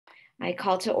I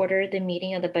call to order the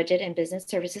meeting of the Budget and Business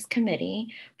Services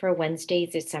Committee for Wednesday,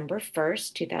 December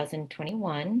 1st,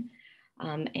 2021.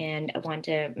 And I want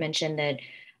to mention that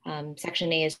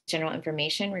Section A is general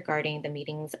information regarding the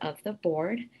meetings of the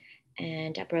board.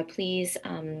 And Deborah, please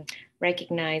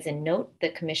recognize and note the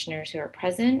commissioners who are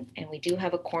present. And we do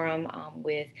have a quorum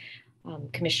with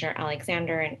Commissioner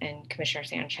Alexander and Commissioner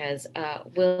Sanchez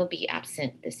will be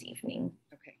absent this evening.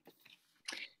 Okay.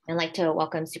 I'd like to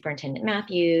welcome Superintendent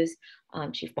Matthews,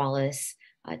 Chief Wallace,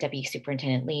 Deputy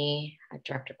Superintendent Lee,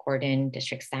 Director Gordon,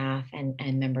 district staff,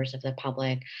 and members of the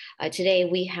public. Today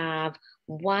we have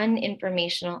one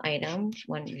informational item,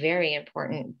 one very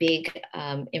important big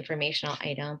informational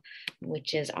item,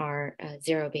 which is our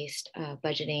zero-based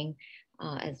budgeting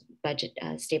as budget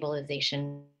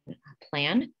stabilization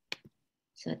plan.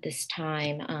 So at this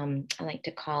time, I'd like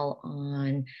to call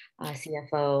on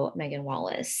CFO Megan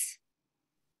Wallace.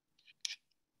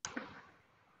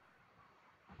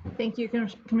 Thank you,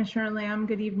 Commissioner Lamb.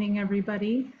 Good evening,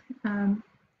 everybody.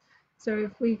 So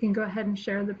if we can go ahead and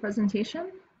share the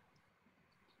presentation.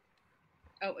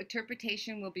 Oh,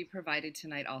 interpretation will be provided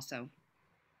tonight also.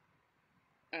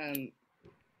 They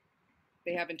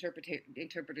have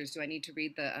interpreters. Do I need to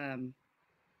read the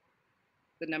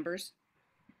numbers?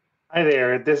 Hi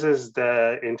there, this is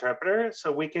the interpreter.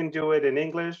 So we can do it in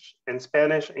English, in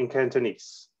Spanish, and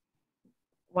Cantonese.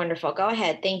 Wonderful, go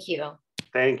ahead, thank you.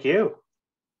 Thank you.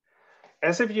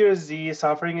 SFUSD is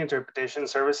offering interpretation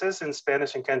services in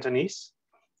Spanish and Cantonese.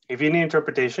 If you need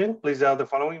interpretation, please dial the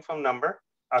following phone number.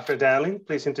 After dialing,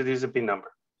 please introduce the PIN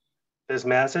number. This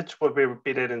message will be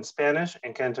repeated in Spanish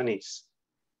and Cantonese.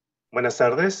 Buenas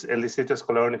tardes, el Distrito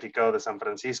Escolar Unificado de San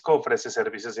Francisco ofrece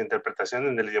servicios de interpretación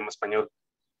en el idioma español.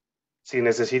 Si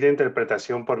necesita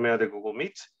interpretación por medio de Google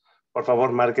Meet, por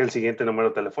favor marque el siguiente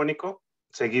número telefónico,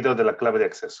 seguido de la clave de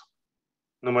acceso.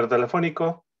 Número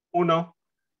telefónico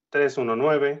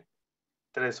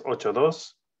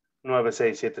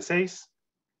 1-319-382-9676.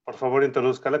 Por favor,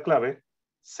 introduzca la clave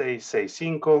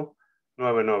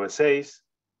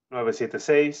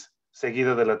 665-996-976,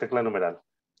 seguido de la tecla numeral.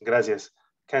 Gracias.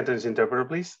 Cantonese interpreter,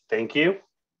 please. Thank you.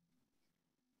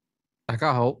 大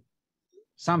家好，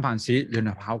三藩市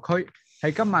聯合校區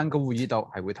喺今晚嘅會議度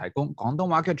係會提供廣東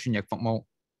話嘅傳譯服務，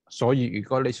所以如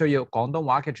果你需要廣東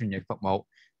話嘅傳譯服務，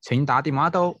請打電話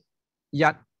到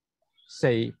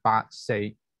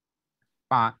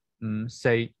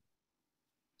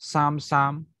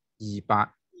1484-854-3328，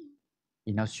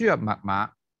然後輸入密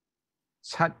碼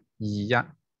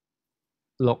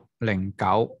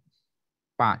721-609-895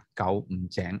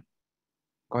井。唔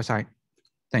該晒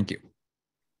 ，Thank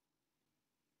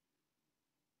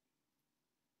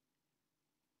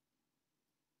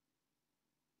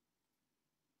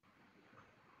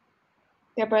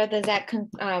you。Deborah, does that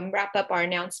wrap up our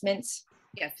announcements?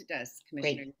 Yes, it does.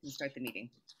 Commissioner, you can start the meeting.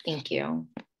 Thank you.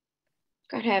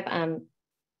 Go ahead.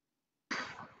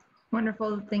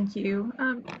 Wonderful, thank you.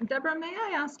 Deborah, may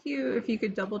I ask you if you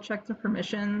could double check the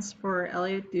permissions for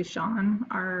Elliot Duchan,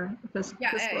 our fiscal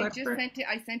expert?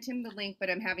 I sent him the link, but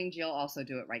I'm having Jill also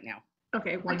do it right now.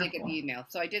 Okay, wonderful. I did get the email.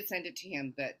 So I did send it to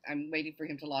him, but I'm waiting for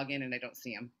him to log in and I don't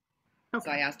see him. Okay.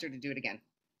 So I asked her to do it again.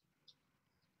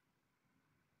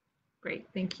 Great,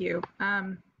 thank you.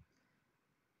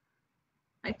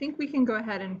 I think we can go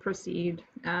ahead and proceed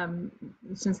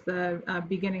since the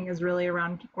beginning is really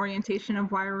around orientation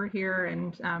of why we're here,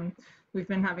 and we've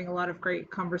been having a lot of great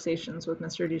conversations with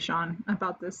Mr. Duchan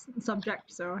about this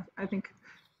subject, so I think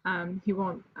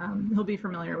he'll be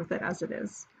familiar with it as it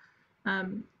is.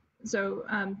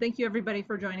 Thank you everybody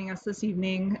for joining us this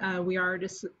evening. We are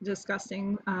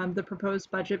discussing the proposed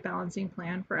budget balancing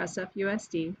plan for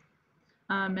SFUSD.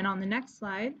 And on the next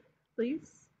slide,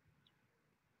 please.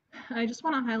 I just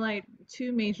want to highlight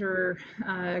two major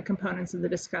components of the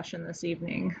discussion this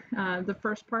evening. The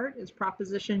first part is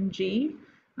Proposition G,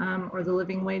 or the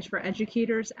Living Wage for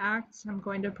Educators Act. I'm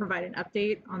going to provide an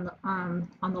update on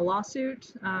the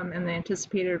lawsuit and the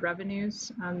anticipated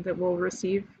revenues that we'll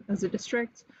receive as a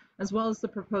district, as well as the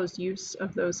proposed use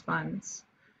of those funds.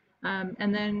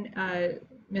 And then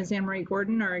Ms. Anne-Marie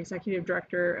Gordon, our Executive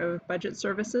Director of Budget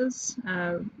Services,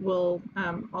 will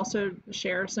also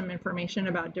share some information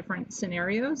about different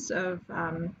scenarios of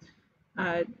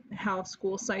how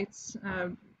school sites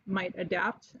might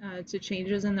adapt to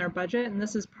changes in their budget. And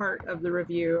this is part of the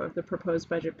review of the proposed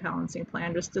budget balancing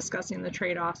plan, just discussing the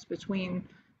trade-offs between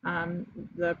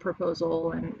the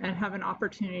proposal and have an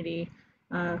opportunity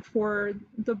for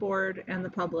the board and the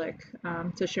public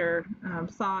to share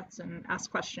thoughts and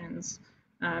ask questions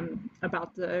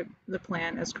about the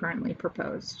plan as currently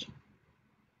proposed.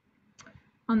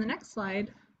 On the next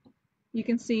slide, you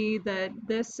can see that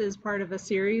this is part of a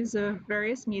series of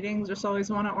various meetings. Just always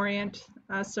want to orient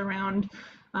us around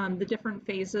the different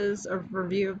phases of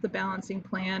review of the balancing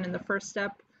plan. In the first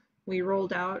step, we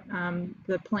rolled out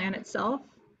the plan itself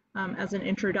as an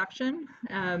introduction.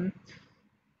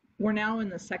 We're now in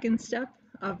the second step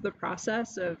of the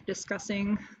process of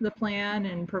discussing the plan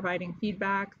and providing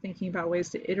feedback, thinking about ways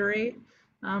to iterate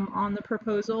on the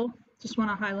proposal. Just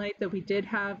want to highlight that we did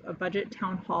have a budget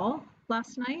town hall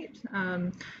last night.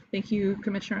 Thank you,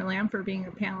 Commissioner Lamb, for being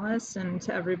a panelist, and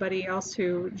to everybody else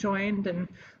who joined and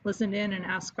listened in and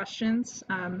asked questions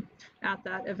at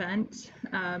that event.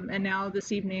 And now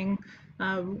this evening,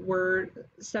 we're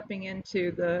stepping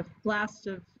into the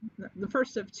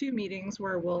first of two meetings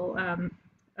where we'll,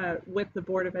 with the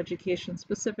Board of Education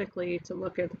specifically, to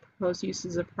look at the proposed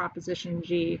uses of Proposition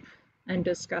G and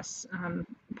discuss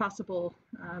possible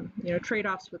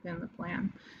trade-offs within the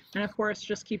plan. And of course,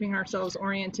 just keeping ourselves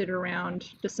oriented around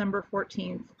December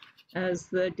 14th as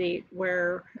the date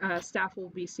where staff will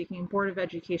be seeking Board of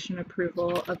Education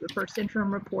approval of the first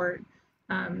interim report,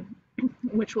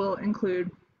 which will include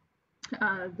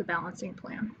the balancing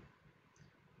plan.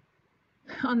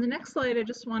 On the next slide, I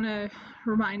just want to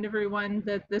remind everyone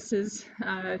that this is,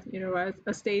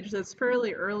 a stage that's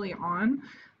fairly early on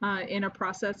in a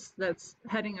process that's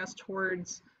heading us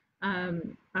towards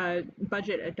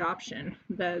budget adoption.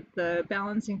 That the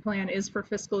balancing plan is for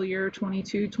fiscal year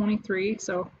 22-23.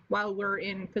 So while we're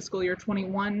in fiscal year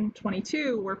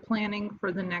 21-22, we're planning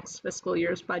for the next fiscal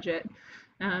year's budget,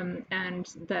 and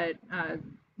that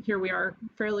here we are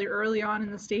fairly early on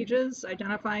in the stages,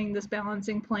 identifying this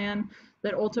balancing plan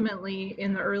that ultimately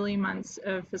in the early months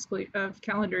of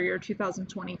calendar year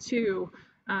 2022,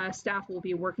 staff will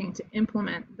be working to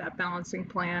implement that balancing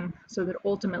plan so that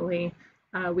ultimately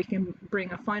we can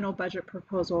bring a final budget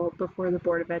proposal before the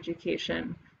Board of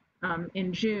Education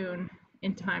in June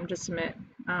in time to submit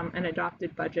an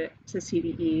adopted budget to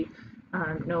CDE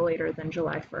no later than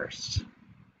July 1st.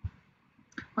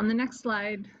 On the next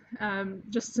slide,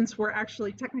 just since we're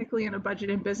actually technically in a Budget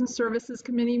and Business Services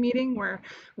Committee meeting where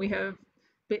we have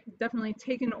definitely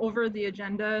taken over the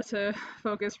agenda to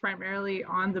focus primarily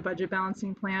on the budget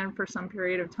balancing plan for some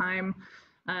period of time,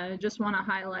 just want to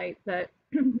highlight that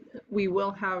we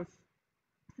will have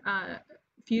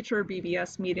future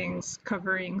BBS meetings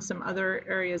covering some other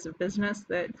areas of business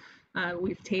that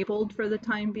we've tabled for the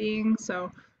time being.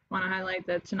 So want to highlight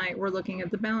that tonight we're looking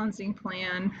at the balancing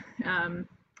plan.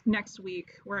 Next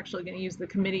week, we're actually going to use the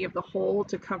Committee of the Whole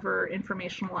to cover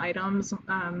informational items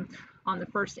on the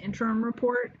first interim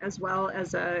report, as well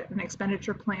as an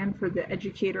expenditure plan for the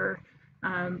educator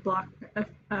block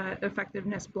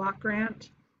effectiveness block grant.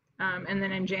 And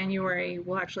then in January,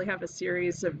 we'll actually have a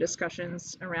series of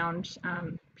discussions around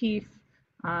PEEF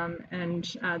and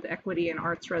the equity and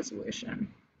arts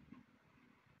resolution.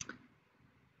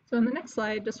 So in the next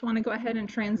slide, just want to go ahead and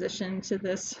transition to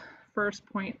this first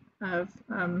point of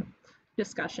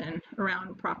discussion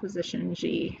around Proposition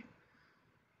G.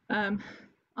 On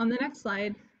the next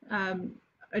slide,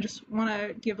 I just want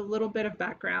to give a little bit of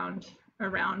background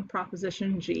around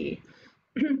Proposition G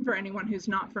for anyone who's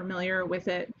not familiar with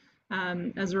it.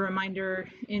 As a reminder,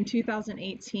 in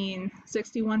 2018,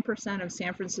 61% of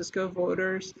San Francisco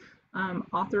voters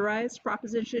authorized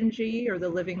Proposition G, or the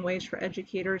Living Wage for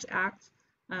Educators Act,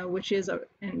 which is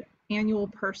an annual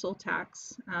parcel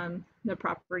tax that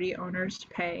property owners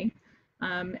pay.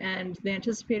 And the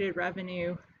anticipated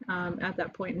revenue at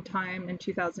that point in time in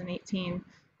 2018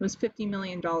 was $50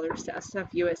 million to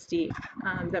SFUSD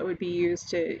that would be used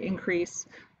to increase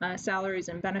salaries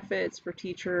and benefits for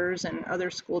teachers and other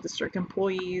school district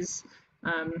employees,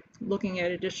 looking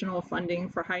at additional funding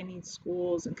for high needs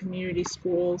schools and community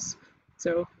schools.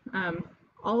 So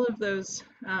all of those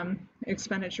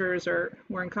expenditures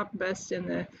were encompassed in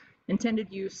the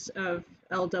intended use of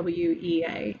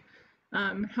LWEA.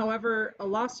 However, a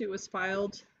lawsuit was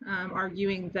filed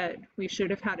arguing that we should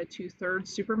have had a 2/3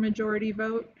 supermajority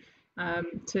vote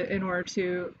in order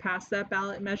to pass that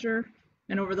ballot measure.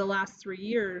 And over the last 3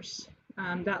 years,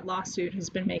 that lawsuit has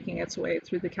been making its way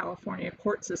through the California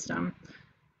court system.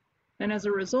 And as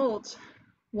a result,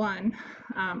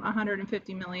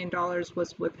 $150 million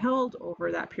was withheld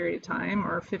over that period of time,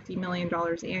 or $50 million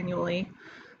annually.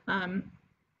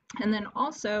 And then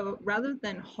also, rather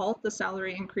than halt the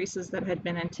salary increases that had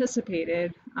been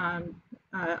anticipated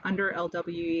under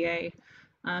LWEA,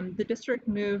 the district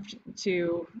moved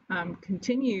to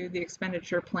continue the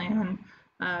expenditure plan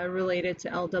related to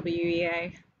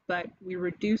LWEA, but we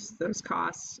reduced those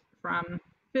costs from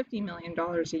 $50 million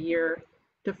a year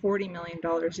to $40 million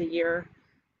a year.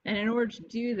 And in order to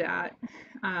do that,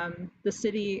 the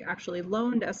city actually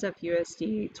loaned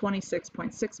SFUSD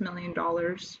 $26.6 million,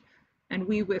 and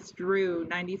we withdrew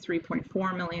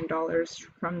 $93.4 million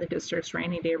from the district's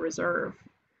rainy day reserve.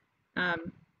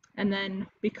 And then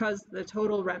because the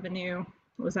total revenue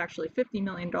was actually $50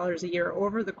 million a year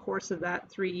over the course of that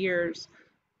 3 years,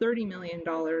 $30 million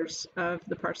of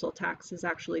the parcel tax has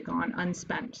actually gone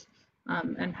unspent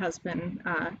and has been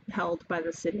held by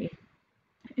the city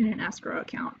in an escrow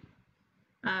account.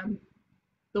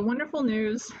 The wonderful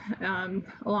news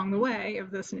along the way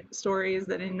of this story is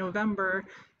that in November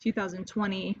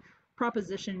 2020,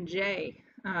 Proposition J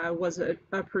was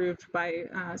approved by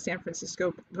San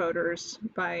Francisco voters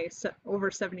by over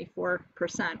 74%,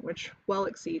 which well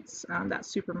exceeds that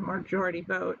supermajority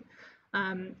vote.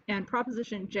 And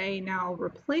Proposition J now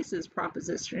replaces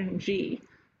Proposition G.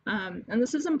 And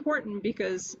this is important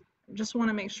because I just want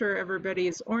to make sure everybody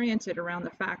is oriented around the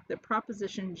fact that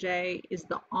Proposition J is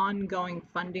the ongoing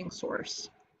funding source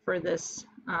for this,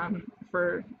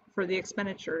 for the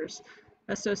expenditures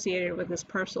associated with this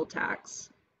parcel tax.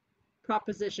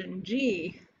 Proposition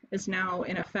G is now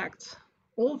in effect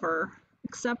over,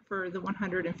 except for the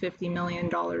 $150 million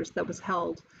that was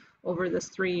held over this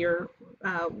 3-year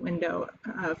window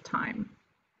of time.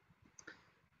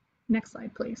 Next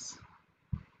slide, please.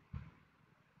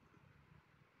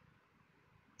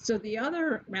 So the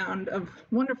other round of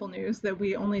wonderful news that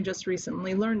we only just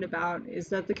recently learned about is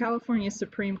that the California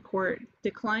Supreme Court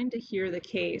declined to hear the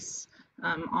case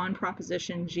on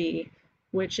Proposition G,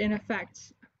 which in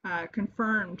effect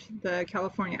confirmed the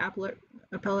California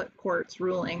Appellate Court's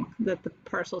ruling that the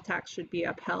parcel tax should be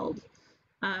upheld.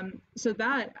 So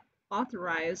that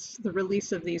authorized the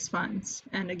release of these funds.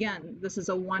 And again, this is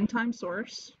a one-time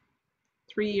source.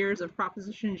 3 years of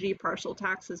Proposition G parcel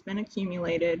tax has been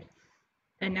accumulated,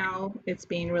 and now it's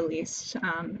being released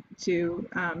to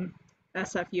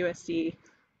SFUSD,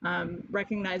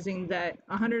 recognizing that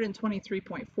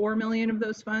 123.4 million of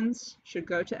those funds should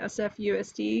go to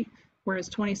SFUSD, whereas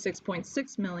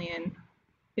 26.6 million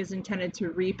is intended to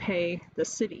repay the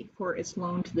city for its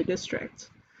loan to the district.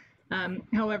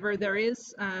 However, there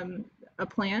is a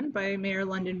plan by Mayor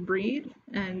London Breed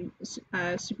and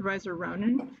Supervisor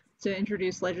Ronan to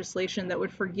introduce legislation that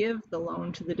would forgive the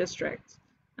loan to the district.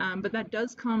 But that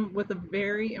does come with a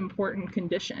very important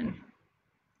condition,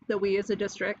 that we as a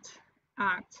district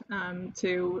act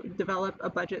to develop a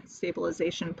budget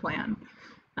stabilization plan.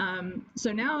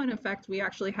 So now, in effect, we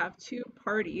actually have two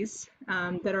parties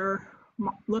that are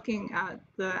looking at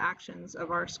the actions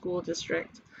of our school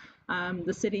district,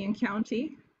 the city and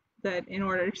county, that in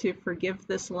order to forgive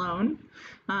this loan,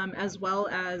 as well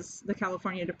as the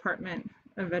California Department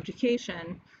of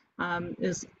Education,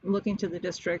 is looking to the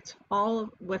district, all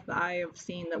with the eye of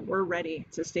seeing that we're ready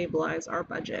to stabilize our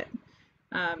budget.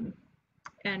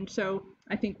 And so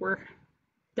I think we're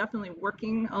definitely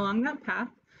working along that path.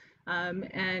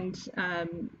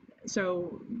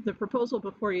 So the proposal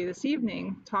before you this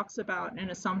evening talks about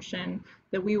an assumption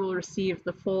that we will receive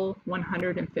the full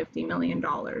 $150 million.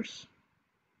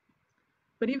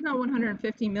 But even though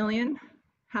 $150 million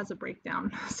has a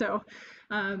breakdown, so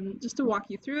just to walk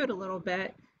you through it a little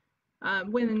bit,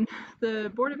 when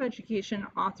the Board of Education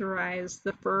authorized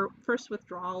the first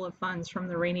withdrawal of funds from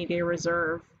the rainy day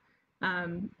reserve,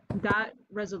 that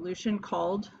resolution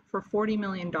called for $40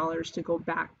 million to go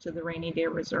back to the rainy day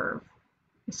reserve.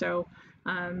 So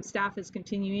staff is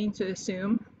continuing to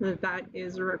assume that that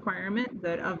is a requirement,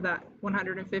 that of that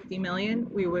 150 million,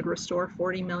 we would restore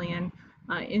 40 million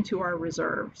into our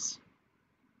reserves.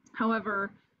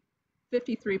 However,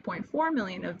 53.4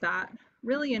 million of that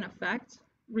really in effect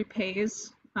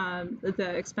repays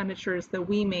the expenditures that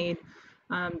we made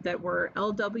that were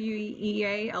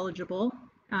LWEA eligible,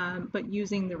 but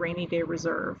using the rainy day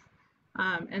reserve.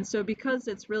 And so because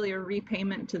it's really a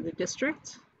repayment to the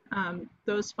district,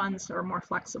 those funds are more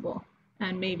flexible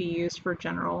and may be used for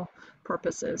general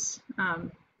purposes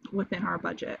within our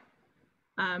budget.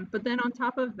 But then on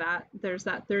top of that, there's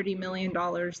that $30 million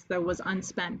that was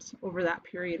unspent over that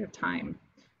period of time.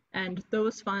 And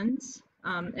those funds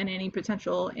and any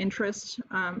potential interest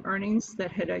earnings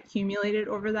that had accumulated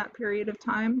over that period of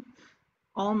time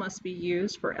all must be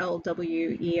used for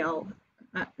LWEA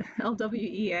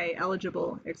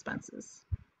eligible expenses.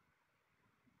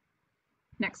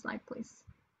 Next slide, please.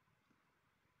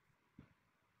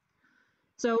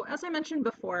 So as I mentioned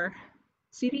before,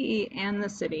 CDE and the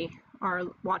city are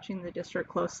watching the district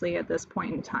closely at this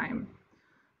point in time.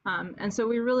 And so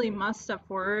we really must step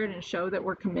forward and show that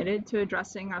we're committed to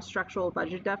addressing our structural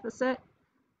budget deficit.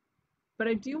 But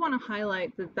I do want to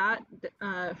highlight that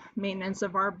maintenance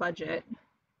of our budget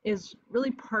is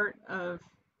really part of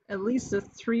at least a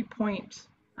 3-point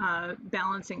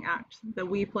balancing act that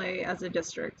we play as a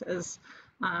district, as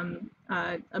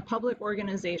a public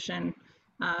organization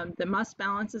that must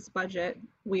balance its budget.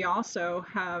 We also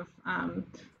have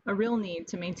a real need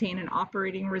to maintain an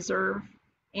operating reserve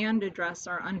and address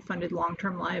our unfunded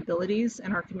long-term liabilities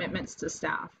and our commitments to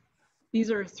staff.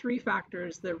 These are 3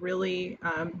 factors that really,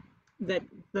 that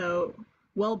the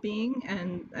well-being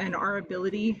and our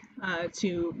ability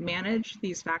to manage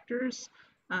these factors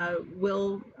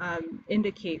will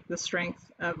indicate the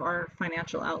strength of our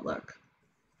financial outlook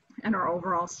and our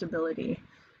overall stability.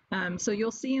 So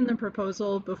you'll see in the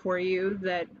proposal before you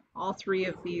that all 3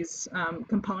 of these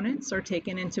components are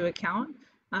taken into account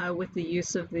with the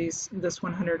use of this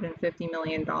 $150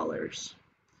 million.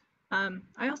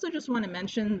 I also just want to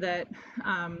mention that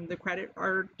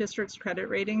our district's credit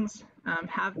ratings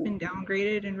have been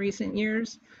downgraded in recent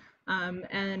years,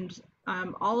 and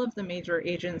all of the major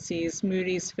agencies,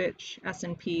 Moody's, Fitch,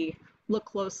 S&P, look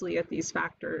closely at these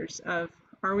factors of,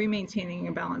 are we maintaining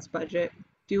a balanced budget?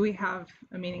 Do we have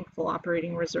a meaningful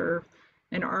operating reserve?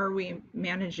 And are we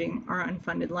managing our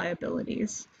unfunded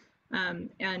liabilities?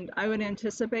 And I would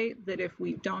anticipate that if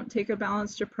we don't take a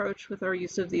balanced approach with our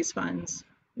use of these funds,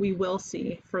 we will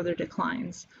see further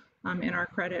declines in our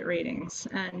credit ratings.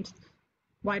 And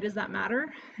why does that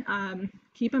matter?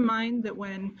 Keep in mind that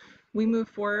when we move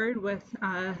forward with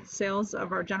sales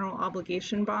of our general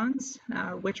obligation bonds,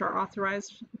 which are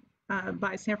authorized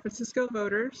by San Francisco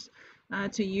voters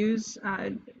to use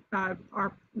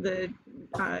the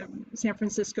San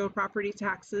Francisco property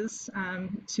taxes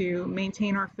to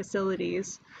maintain our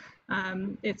facilities,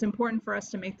 it's important for us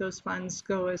to make those funds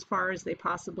go as far as they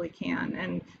possibly can.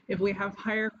 And if we have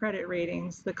higher credit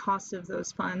ratings, the cost of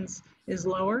those funds is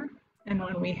lower. And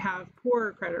when we have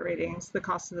poorer credit ratings, the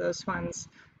cost of those funds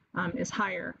is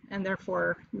higher, and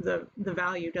therefore the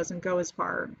value doesn't go as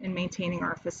far in maintaining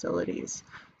our facilities.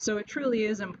 So it truly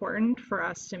is important for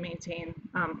us to maintain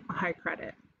a high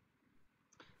credit.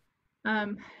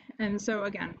 And so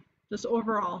again, just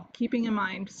overall, keeping in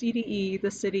mind CDE,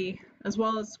 the city, as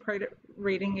well as credit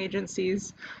rating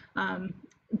agencies,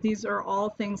 these are all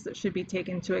things that should be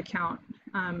taken into account.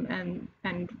 And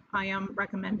I am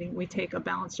recommending we take a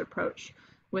balanced approach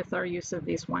with our use of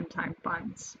these one-time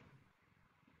funds.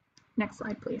 Next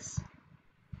slide, please.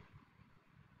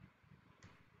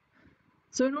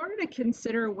 So in order to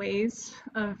consider ways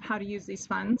of how to use these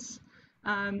funds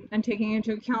and taking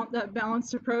into account that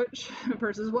balanced approach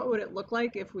versus what would it look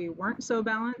like if we weren't so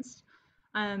balanced,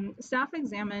 staff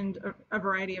examined a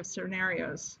variety of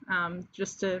scenarios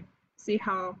just to see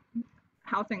how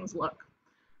things look.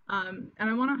 And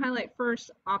I want to highlight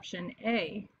first option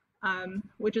A,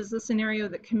 which is the scenario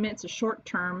that commits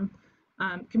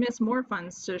more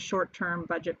funds to short-term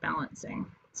budget balancing.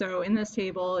 So in this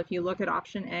table, if you look at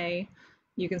option A,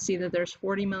 you can see that there's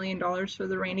 $40 million for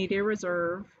the rainy day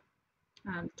reserve,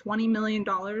 $20 million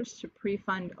to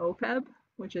pre-fund OPEB,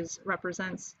 which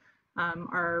represents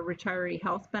our retiree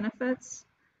health benefits,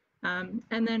 and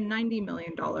then $90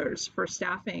 million for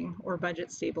staffing or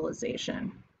budget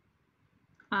stabilization.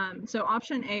 So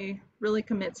option A really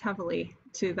commits heavily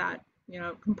to that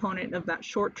component of that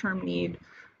short-term need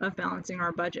of balancing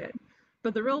our budget.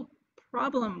 But the real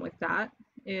problem with that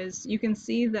is you can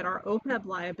see that our OPEB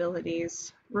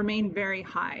liabilities remain very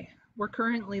high. We're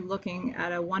currently looking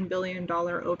at a $1 billion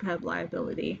OPEB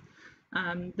liability.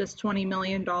 This $20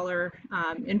 million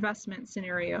investment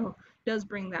scenario does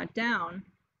bring that down,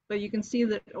 but you can see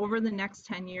that over the next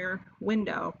 10-year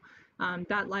window,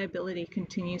 that liability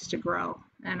continues to grow,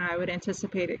 and I would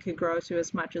anticipate it could grow to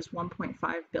as much as $1.5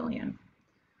 billion.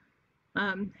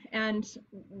 And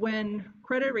when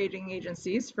credit rating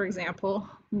agencies, for example,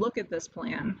 look at this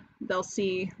plan, they'll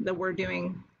see that we're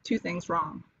doing 2 things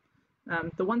wrong.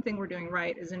 The one thing we're doing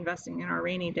right is investing in our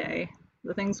rainy day.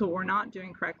 The things that we're not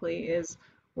doing correctly is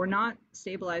we're not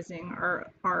stabilizing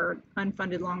our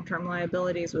unfunded long-term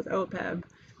liabilities with OPEB,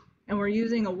 and we're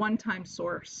using a one-time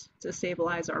source to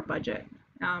stabilize our budget,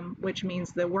 which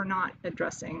means that we're not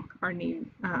addressing our need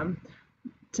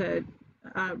to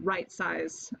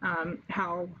right-size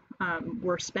how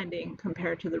we're spending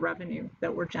compared to the revenue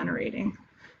that we're generating.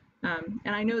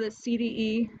 And I know that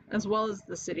CDE, as well as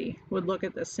the city, would look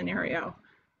at this scenario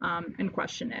and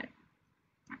question it.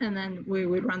 And then we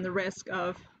would run the risk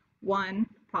of, 1,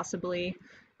 possibly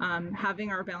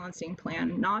having our balancing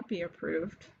plan not be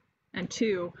approved, and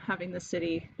 2, having the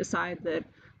city decide that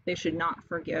they should not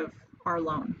forgive our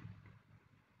loan.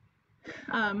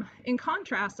 In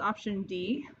contrast, option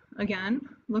D, again,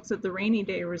 looks at the rainy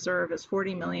day reserve as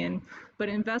 $40 million, but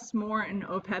invests more in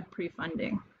OPEB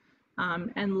pre-funding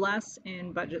and less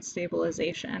in budget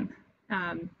stabilization.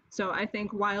 So I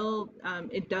think while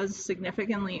it does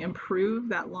significantly improve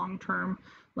that long-term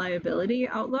liability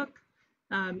outlook,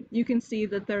 you can see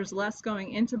that there's less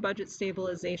going into budget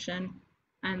stabilization,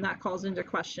 and that calls into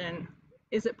question,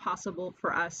 is it possible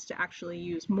for us to actually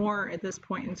use more at this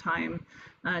point in time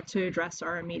to address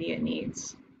our immediate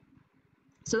needs?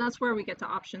 So that's where we get to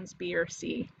options B or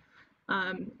C.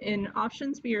 In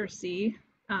options B or C,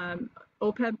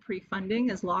 OPEB pre-funding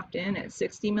is locked in at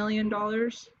 $60 million.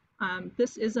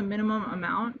 This is a minimum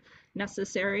amount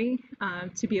necessary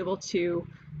to be able to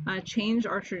change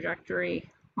our trajectory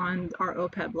on our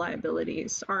OPEB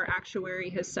liabilities. Our actuary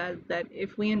has said that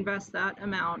if we invest that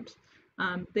amount,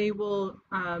 they will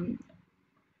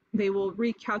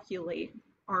recalculate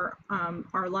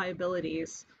our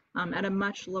liabilities at a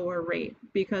much lower rate,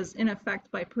 because in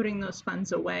effect, by putting those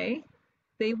funds away,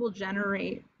 they will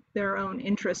generate their own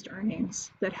interest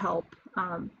earnings that help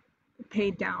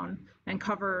pay down and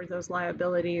cover those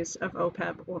liabilities of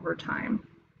OPEB over time.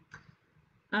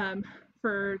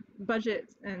 For budget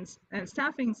and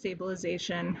staffing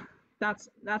stabilization, that's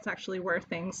actually where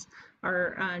things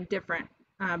are different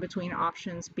between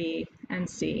options B and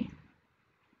C.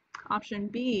 Option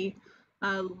B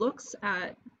looks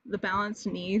at the balanced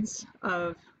needs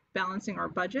of balancing our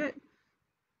budget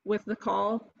with the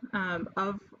call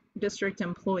of district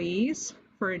employees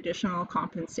for additional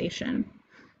compensation.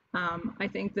 I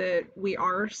think that we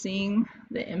are seeing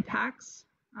the impacts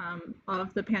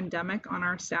of the pandemic on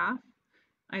our staff,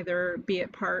 either be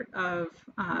it part of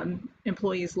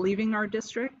employees leaving our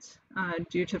district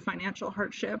due to financial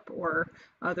hardship or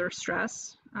other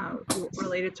stress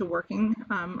related to working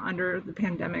under the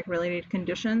pandemic-related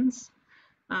conditions,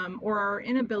 or our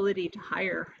inability to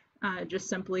hire just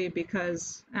simply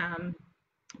because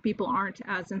people aren't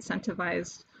as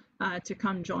incentivized to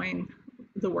come join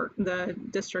the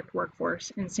district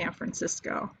workforce in San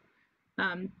Francisco.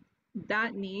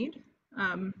 That need,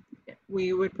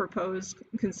 we would propose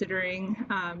considering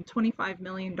 $25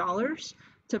 million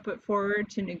to put forward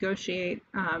to negotiate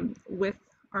with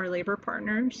our labor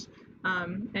partners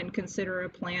and consider a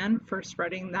plan for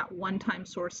spreading that one-time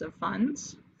source of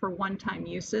funds for one-time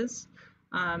uses.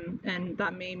 And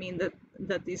that may mean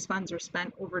that these funds are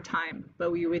spent over time,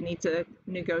 but we would need to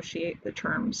negotiate the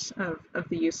terms of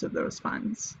the use of those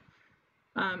funds.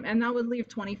 And that would leave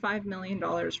 $25 million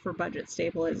for budget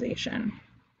stabilization.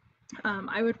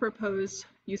 I would propose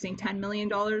using $10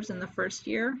 million in the first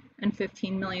year and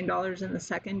 $15 million in the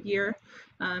second year,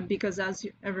 because as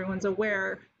everyone's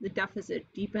aware, the deficit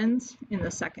deepens in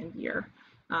the second year.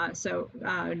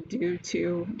 Due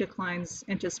to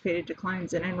anticipated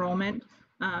declines in enrollment,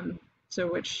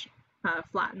 which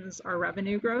flattens our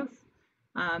revenue growth,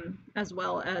 as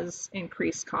well as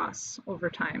increased costs over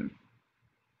time.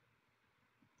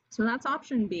 So that's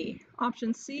option B.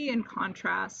 Option C, in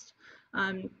contrast,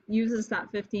 uses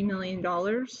that $50 million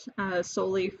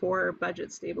solely for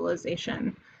budget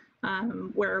stabilization,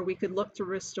 where we could look to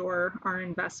restore our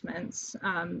investments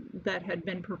that had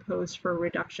been proposed for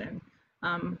reduction.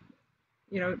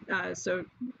 So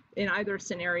in either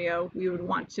scenario, we would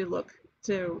want to look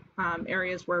to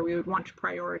areas where we would want to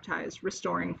prioritize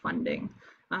restoring funding,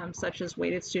 such as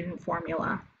weighted student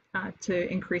formula, to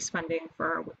increase funding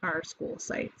for our school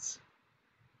sites.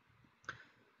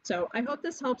 So I hope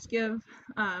this helps give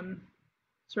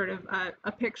sort of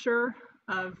a picture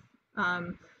of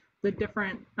the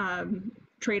different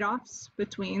trade-offs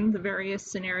between the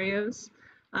various scenarios.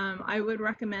 I would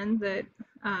recommend that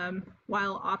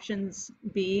while options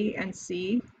B and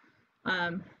C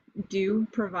do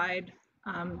provide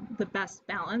the best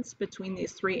balance between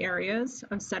these three areas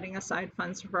of setting aside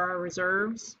funds for our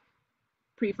reserves,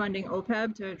 pre-funding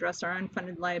OPEB to address our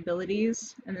unfunded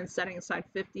liabilities, and then setting aside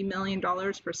 $50 million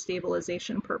for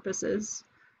stabilization purposes,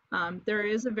 there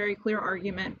is a very clear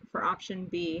argument for option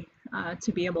B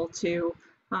to be able to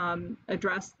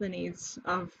address the needs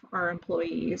of our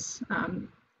employees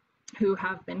who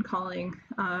have been calling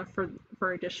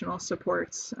for additional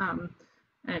supports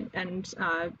and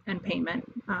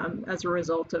payment as a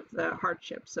result of the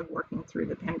hardships of working through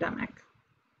the pandemic.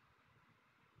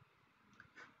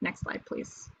 Next slide,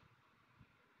 please.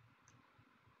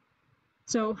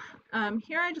 So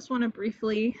here I just want to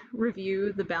briefly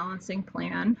review the balancing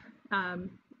plan.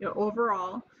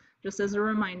 Overall, just as a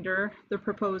reminder, the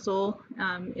proposal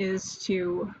is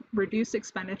to reduce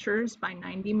expenditures by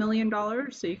 $90 million.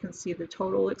 So you can see the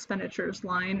total expenditures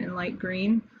line in light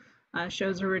green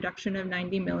shows a reduction of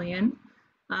 $90 million.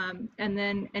 And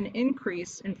then an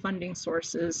increase in funding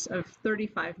sources of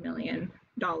 $35 million.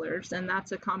 And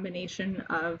that's a combination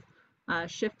of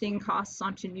shifting costs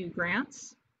onto new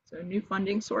grants, so new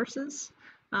funding sources,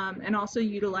 and also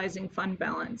utilizing fund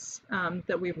balance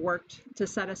that we've worked to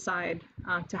set aside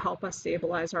to help us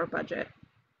stabilize our budget.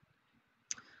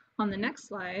 On the next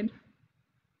slide,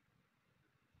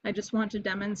 I just want to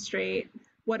demonstrate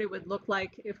what it would look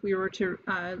like if we were to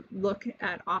look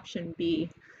at option B,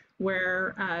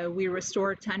 where we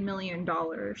restore $10 million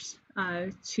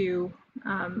to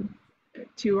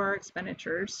our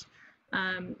expenditures.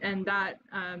 And that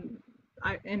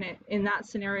in that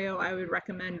scenario, I would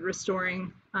recommend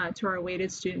restoring to our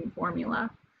weighted student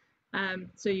formula.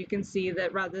 So you can see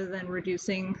that rather than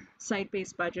reducing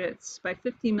site-based budgets by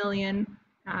 50 million,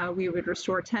 we would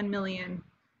restore 10 million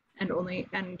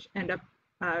and end up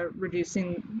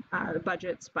reducing the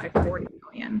budgets by 40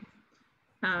 million.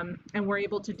 And we're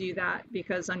able to do that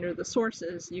because under the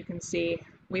sources, you can see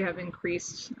we have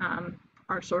increased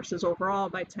our sources overall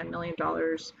by $10 million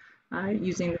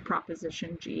using the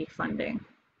Proposition G funding.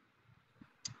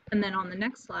 And then on the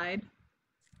next slide,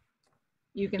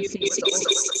 you can see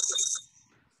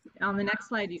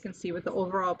what the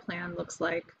overall plan looks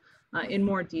like in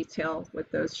more detail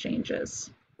with those changes.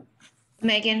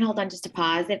 Megan, hold on just a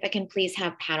pause. If I can please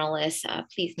have panelists,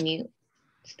 please mute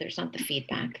so there's not the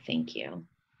feedback. Thank you.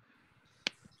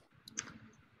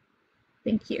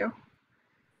 Thank you.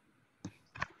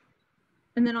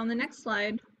 And then on the next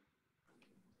slide,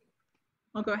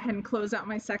 I'll go ahead and close out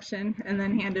my section and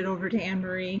then hand it over to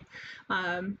Anne-Marie.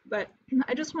 But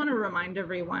I just want to remind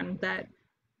everyone that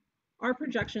our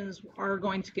projections are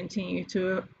going to continue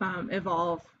to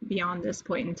evolve beyond this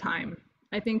point in time.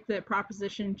 I think that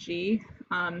Proposition G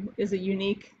is a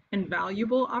unique and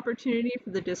valuable opportunity for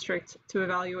the district to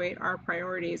evaluate our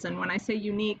priorities. And when I say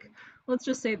unique, let's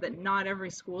just say that not every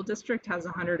school district has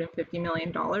 $150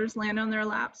 million land on their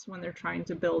laps when they're trying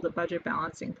to build a budget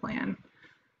balancing plan.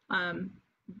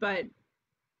 But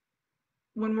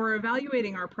when we're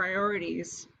evaluating our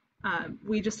priorities,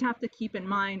 we just have to keep in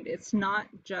mind it's not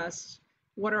just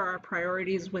what are our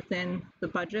priorities within the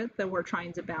budget that we're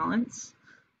trying to balance,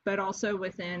 but also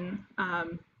within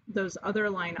those other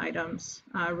line items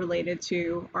related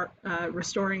to our,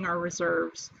 restoring our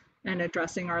reserves and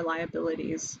addressing our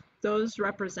liabilities. Those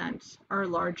represent our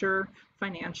larger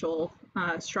financial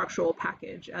structural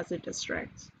package as a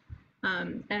district.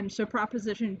 And so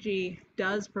Proposition G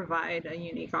does provide a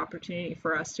unique opportunity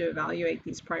for us to evaluate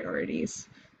these priorities.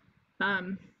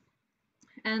 And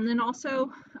then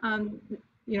also,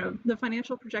 you know, the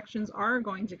financial projections are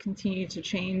going to continue to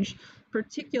change,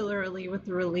 particularly with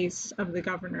the release of the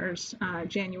governor's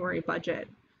January budget.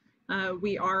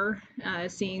 We are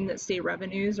seeing that state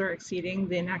revenues are exceeding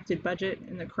the enacted budget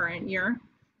in the current year.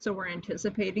 So we're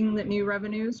anticipating that new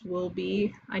revenues will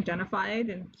be identified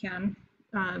and can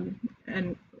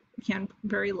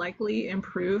very likely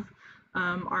improve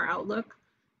our outlook.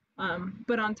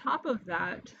 But on top of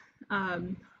that,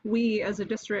 we as a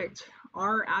district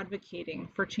are advocating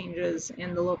for changes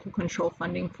in the local control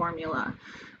funding formula,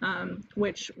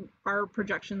 which our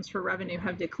projections for revenue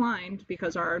have declined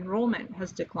because our enrollment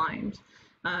has declined.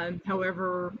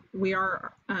 However, we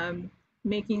are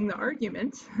making the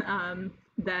argument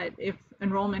that if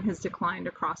enrollment has declined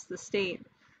across the state,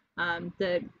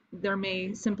 that there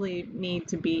may simply need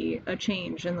to be a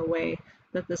change in the way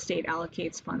that the state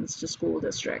allocates funds to school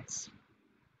districts.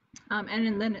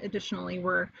 And then additionally,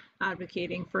 we're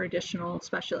advocating for additional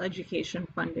special education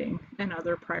funding and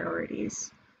other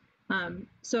priorities.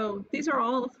 So these are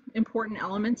all important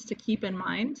elements to keep in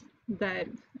mind that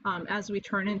as we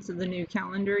turn into the new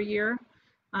calendar year,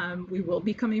 we will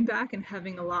be coming back and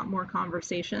having a lot more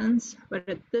conversations. But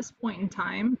at this point in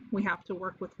time, we have to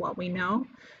work with what we know.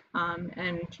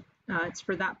 And it's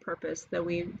for that purpose that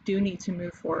we do need to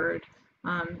move forward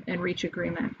and reach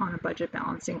agreement on a budget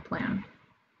balancing plan.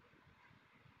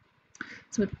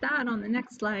 So with that, on the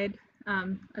next slide,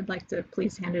 I'd like to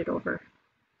please hand it over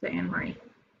to Anne-Marie.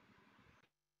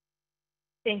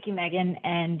 Thank you, Megan,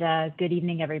 and good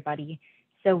evening, everybody.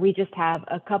 So we just have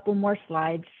a couple more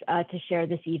slides to share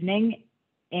this evening,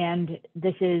 and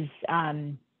this is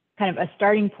kind of a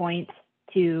starting point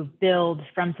to build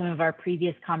from some of our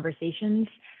previous conversations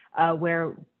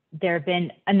where there have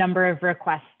been a number of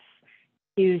requests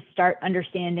to start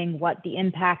understanding what the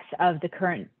impacts of the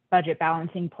current budget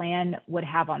balancing plan would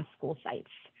have on school sites.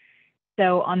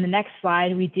 So on the next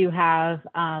slide, we do have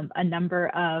a number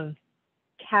of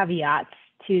caveats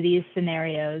to these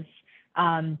scenarios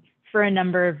for a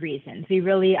number of reasons.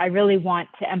 I really want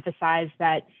to emphasize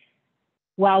that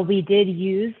while we did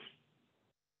use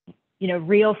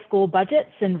real school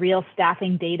budgets and real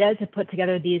staffing data to put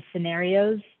together these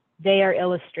scenarios, they are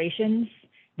illustrations.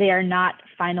 They are not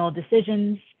final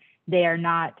decisions. They are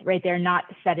not, right, they're not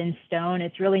set in stone.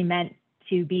 It's really meant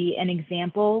to be an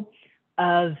example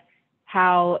of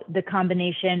how the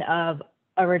combination of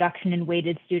a reduction in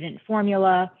weighted student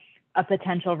formula, a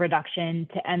potential reduction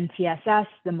to MTSS,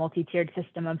 the multi-tiered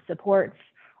system of supports,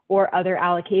 or other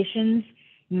allocations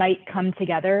might come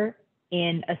together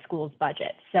in a school's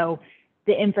budget. So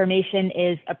the information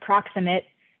is approximate,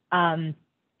 and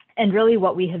really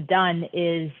what we have done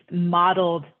is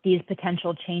modeled these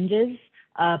potential changes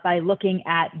by looking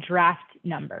at draft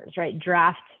numbers, right?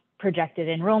 Draft projected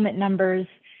enrollment numbers,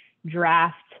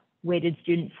 draft weighted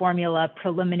student formula,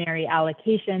 preliminary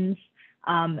allocations.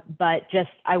 But just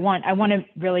I want to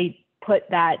really put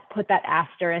that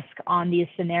asterisk on these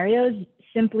scenarios,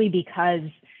 simply because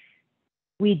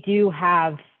we do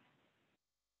have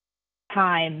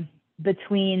time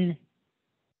between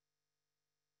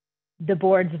the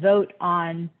board's vote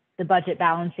on the budget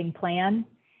balancing plan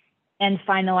and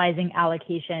finalizing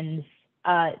allocations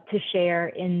to share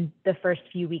in the first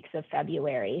few weeks of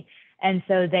February. And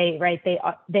so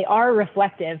they are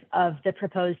reflective of the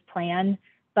proposed plan,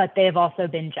 but they have also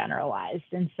been generalized.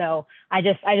 And so I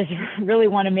just really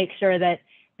want to make sure that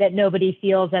nobody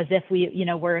feels as if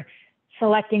we're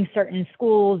selecting certain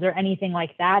schools or anything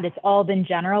like that. It's all been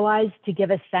generalized to give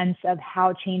a sense of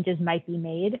how changes might be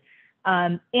made.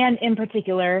 And in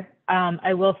particular,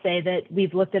 I will say that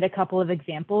we've looked at a couple of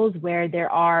examples where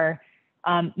there are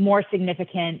more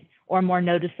significant or more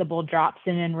noticeable drops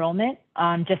in enrollment,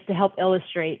 just to help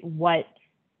illustrate what,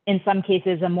 in some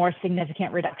cases, a more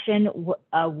significant reduction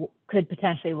could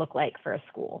potentially look like for a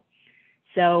school.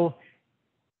 So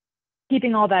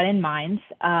keeping all that in mind,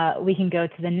 we can go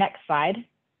to the next slide,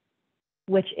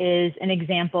 which is an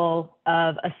example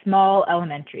of a small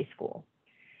elementary school.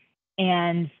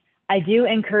 And I do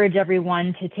encourage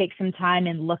everyone to take some time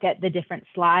and look at the different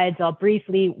slides. I'll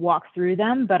briefly walk through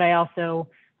them, but I also,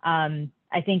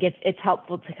 I think it's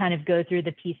helpful to kind of go through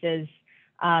the pieces,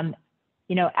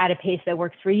 at a pace that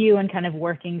works for you and kind of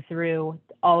working through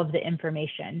all of the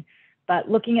information. But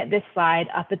looking at this slide,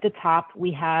 up at the top,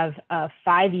 we have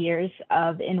 5 years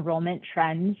of enrollment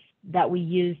trends that we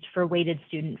used for weighted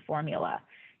student formula.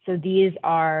 So these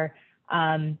are,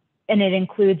 and it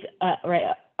includes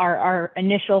our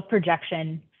initial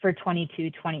projection for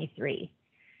 22-23.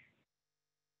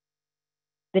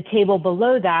 The table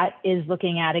below that is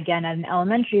looking at, again, at an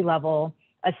elementary level,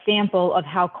 a sample of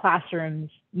how classrooms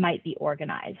might be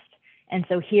organized. And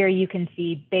so here you can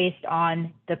see, based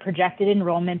on the projected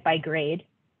enrollment by grade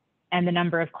and the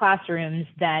number of classrooms,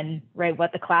 then,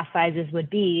 what the class sizes would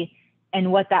be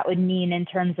and what that would mean in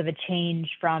terms of a change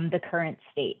from the current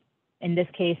state. In this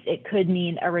case, it could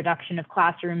mean a reduction of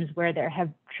classrooms where there have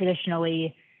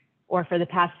traditionally, or for the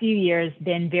past few years,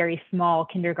 been very small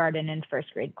kindergarten and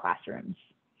first grade classrooms.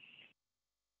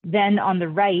 Then on the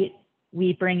right,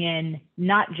 we bring in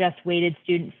not just weighted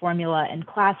student formula and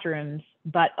classrooms,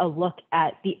 but a look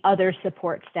at the other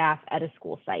support staff at a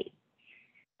school site.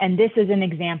 And this is an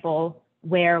example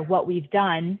where what we've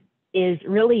done is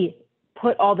really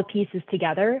put all the pieces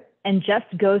together and just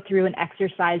go through an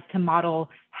exercise to model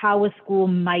how a school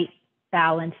might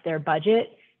balance their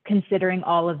budget, considering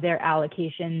all of their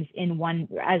allocations in one,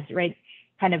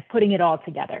 kind of putting it all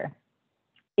together.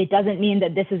 It doesn't mean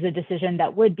that this is a decision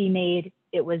that would be made.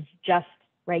 It was just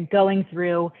going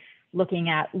through, looking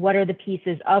at what are the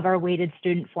pieces of our weighted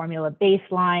student formula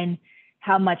baseline,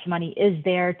 how much money is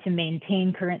there to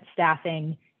maintain current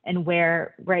staffing, and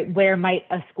where might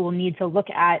a school need to look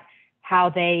at how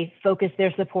they focus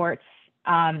their supports,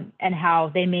 and how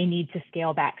they may need to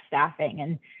scale back staffing.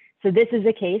 And so this is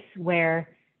a case where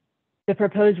the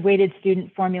proposed weighted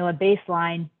student formula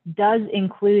baseline does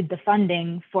include the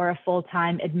funding for a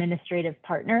full-time administrative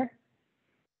partner.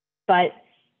 But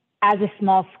as a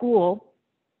small school,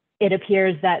 it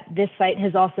appears that this site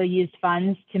has also used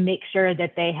funds to make sure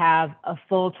that they have a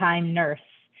full-time nurse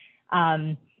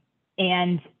and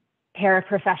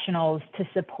paraprofessionals to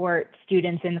support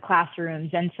students in the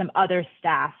classrooms and some other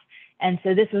staff. And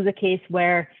so this was a case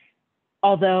where,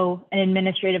 although an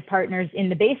administrative partner is in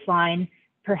the baseline,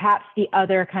 perhaps the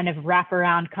other kind of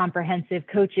wraparound comprehensive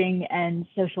coaching and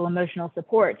social emotional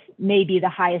supports may be the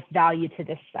highest value to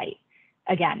this site.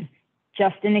 Again,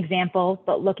 just an example,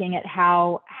 but looking at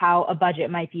how a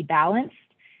budget might be balanced.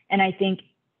 And I think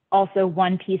also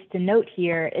one piece to note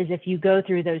here is, if you go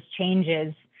through those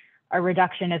changes, a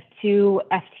reduction of 2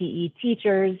 FTE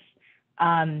teachers,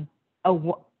 an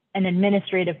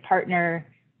administrative partner,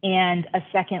 and a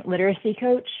second literacy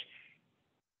coach.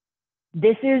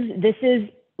 This is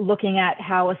looking at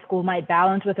how a school might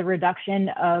balance with a reduction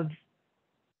of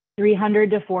 $300,000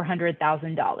 to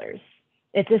 $400,000.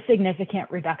 It's a significant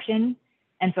reduction.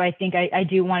 And so I think I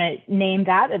do want to name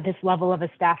that this level of a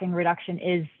staffing reduction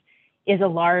is a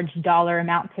large dollar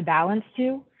amount to balance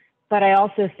to. But I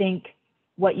also think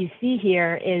what you see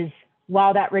here is,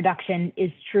 while that reduction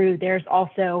is true, there's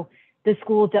also the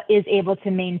school is able to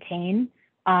maintain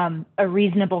a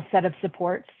reasonable set of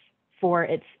supports for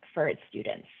its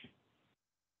students.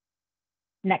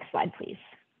 Next slide, please.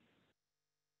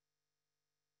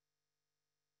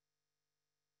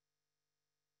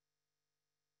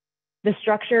 The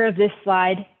structure of this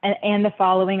slide and the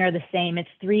following are the same. It's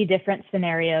 3 different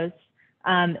scenarios.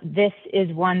 This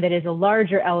is one that is a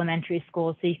larger elementary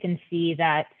school, so you can see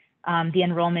that the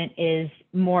enrollment is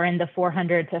more in the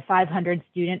 400 to 500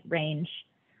 student range.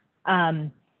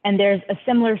 And there's a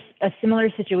similar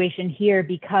situation here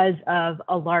because of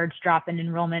a large drop in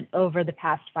enrollment over the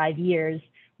past 5 years,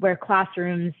 where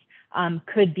classrooms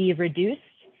could be reduced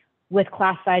with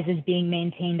class sizes being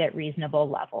maintained at reasonable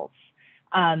levels.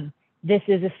 This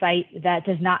is a site that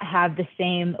does not have the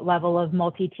same level of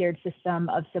multi-tiered system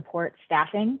of support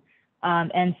staffing.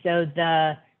 And so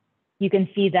you can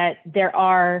see that there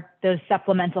are those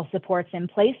supplemental supports in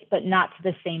place, but not to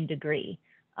the same degree.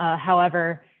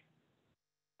 However,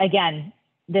 again,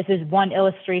 this is one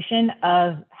illustration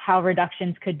of how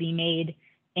reductions could be made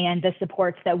and the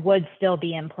supports that would still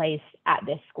be in place at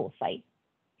this school site.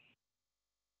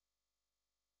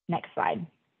 Next slide.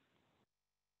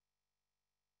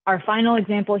 Our final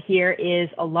example here is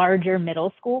a larger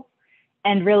middle school.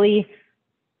 And really,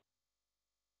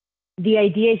 the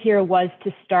idea here was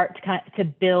to start to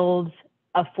build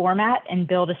a format and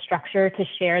build a structure to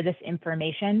share this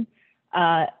information.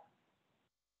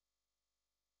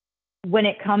 When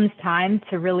it comes time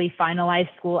to really finalize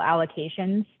school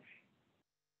allocations,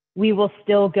 we will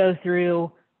still go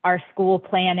through our school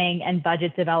planning and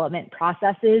budget development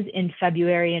processes in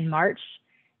February and March.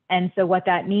 And so what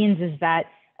that means is that,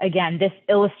 again, this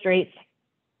illustrates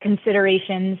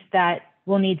considerations that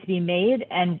will need to be made.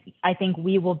 And I think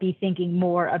we will be thinking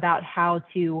more about how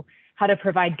to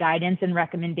provide guidance and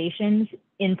recommendations,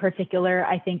 in particular,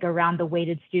 I think around the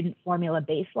weighted student formula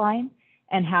baseline,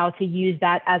 and how to use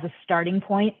that as a starting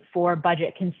point for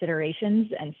budget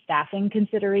considerations and staffing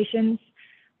considerations.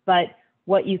 But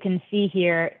what you can see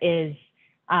here is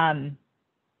that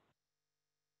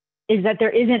there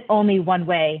isn't only one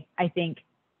way, I think,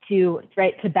 to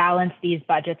balance these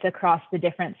budgets across the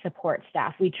different support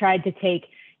staff. We tried to take,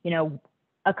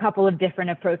 a couple of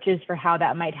different approaches for how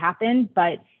that might happen,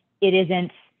 but it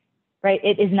isn't, right?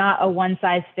 It is not a one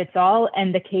size fits all,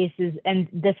 and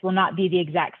this will not be the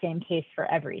exact same case for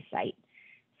every site.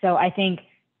 So I think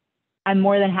I'm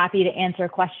more than happy to answer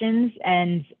questions,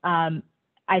 and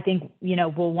I think,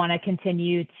 we'll want to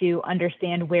continue to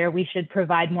understand where we should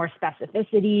provide more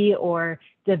specificity or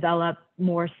develop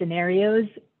more scenarios.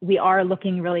 We are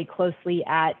looking really closely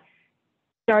at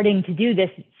starting to do this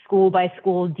school by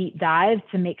school deep dive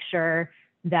to make sure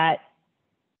that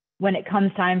when it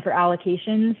comes time for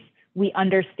allocations, we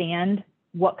understand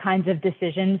what kinds of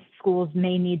decisions schools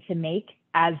may need to make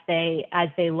as they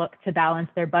look to balance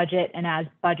their budget and as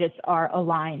budgets are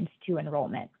aligned to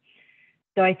enrollment.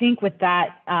 So I think with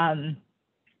that,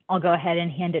 I'll go ahead and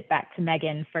hand it back to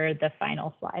Megan for the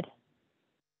final slide.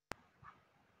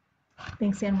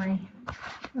 Thanks, Anne Marie.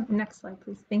 Next slide,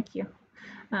 please. Thank you.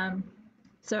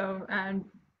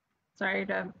 Sorry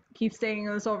to keep stating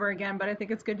this over again, but I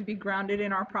think it's good to be grounded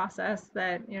in our process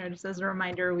that, just as a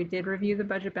reminder, we did review the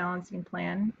budget balancing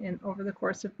plan over the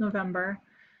course of November.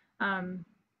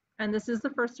 And this is the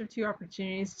first of 2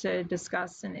 opportunities to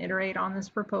discuss and iterate on this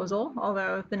proposal,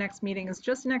 although the next meeting is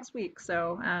just next week.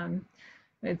 So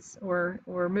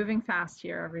we're moving fast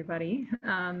here, everybody.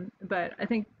 But I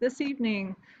think this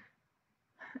evening,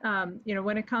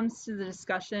 when it comes to the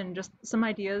discussion, just some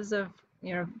ideas of,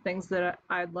 things that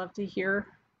I'd love to hear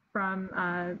from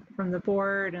the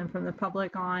board and from the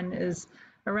public on is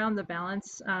around the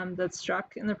balance that's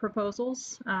struck in the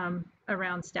proposals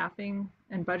around staffing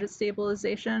and budget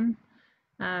stabilization.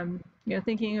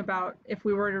 Thinking about if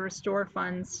we were to restore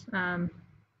funds in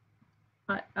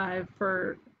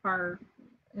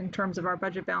terms of our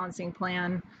budget balancing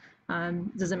plan,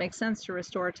 does it make sense to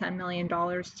restore $10 million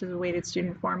to the weighted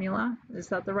student formula? Is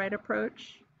that the right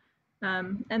approach?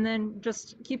 And then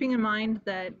just keeping in mind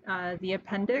that the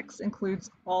appendix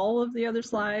includes all of the other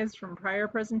slides from prior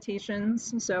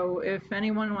presentations. So if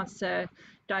anyone wants to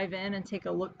dive in and take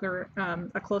a look or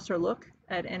a closer look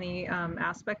at any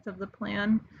aspect of the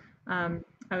plan, I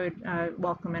would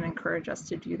welcome and encourage us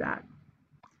to do that.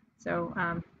 So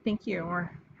thank you.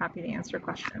 We're happy to answer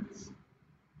questions.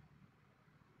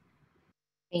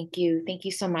 Thank you. Thank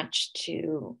you so much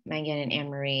to Megan and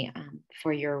Anne-Marie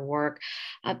for your work.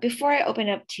 Before I open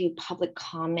up to public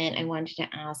comment, I wanted to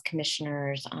ask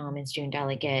commissioners and student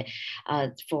delegate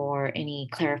for any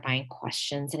clarifying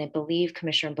questions. And I believe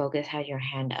Commissioner Bogus had your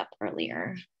hand up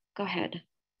earlier. Go ahead.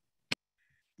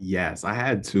 Yes, I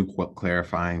had two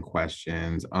clarifying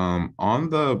questions. On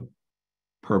the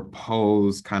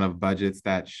proposed kind of budgets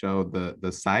that showed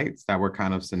the sites that were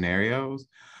kind of scenarios,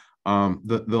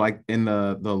 the like in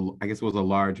the I guess it was a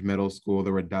large middle school,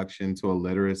 the reduction to a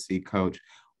literacy coach.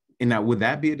 And now, would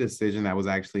that be a decision that was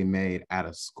actually made at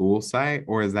a school site,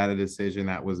 or is that a decision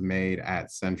that was made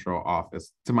at central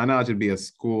office? To my knowledge, it'd be a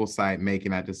school site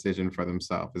making that decision for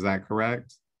themselves. Is that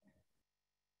correct?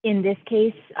 In this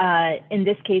case,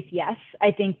 yes.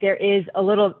 I think there is a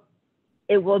little,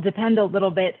 it will depend a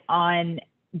little bit on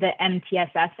the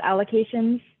MTSS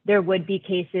allocations. There would be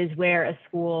cases where a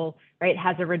school, right,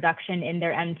 has a reduction in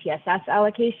their MTSS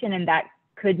allocation, and that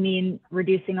could mean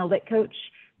reducing a lit coach.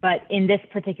 But in this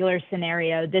particular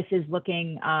scenario, this is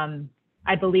looking,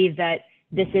 I believe that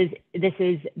this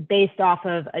is based off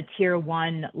of a tier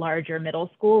 1 larger middle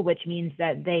school, which means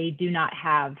that they do not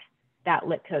have that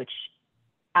lit coach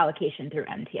allocation through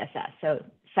MTSS, so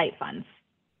site funds.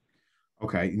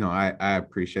 Okay, I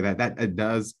appreciate that. That it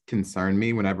does concern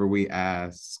me whenever we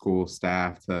ask school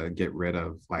staff to get rid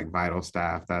of like vital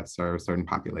staff that serve certain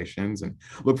populations, and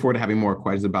look forward to having more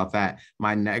questions about that.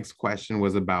 My next question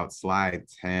was about slide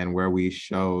 10, where we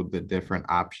showed the different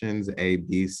options, A,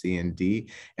 B, C, and D.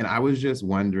 And I was just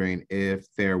wondering if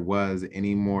there was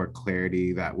any more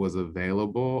clarity that was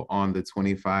available on the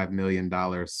 $25 million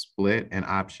split in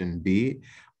option B.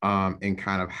 And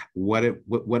kind of what it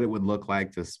would look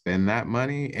like to spend that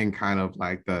money, and kind of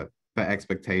like the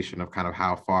expectation of kind of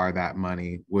how far that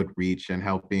money would reach in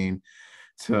helping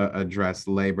to address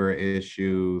labor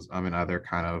issues and other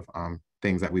kind of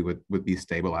things that we would be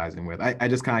stabilizing with. I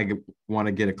just kind of want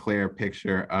to get a clear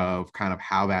picture of kind of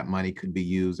how that money could be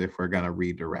used if we're going to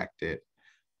redirect it.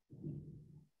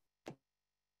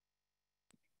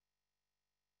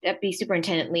 Deputy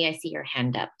Superintendent Lee, I see your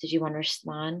hand up. Did you want to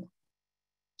respond?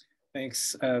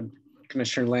 Thanks,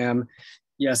 Commissioner Lamb.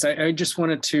 Yes, I just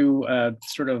wanted to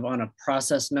sort of on a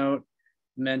process note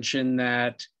mention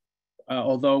that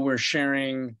although we're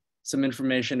sharing some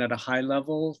information at a high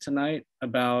level tonight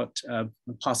about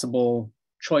possible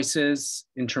choices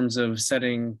in terms of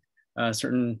setting a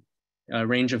certain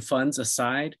range of funds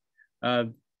aside,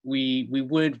 we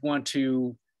would want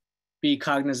to be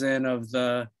cognizant of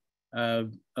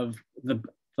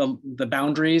the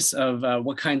boundaries of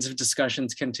what kinds of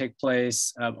discussions can take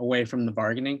place away from the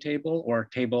bargaining table, or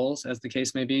tables as the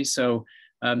case may be. So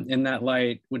in that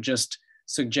light, would just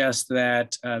suggest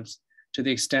that to the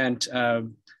extent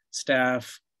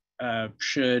staff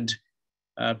should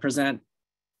present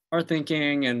our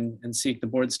thinking and seek the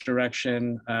board's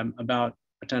direction about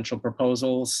potential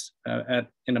proposals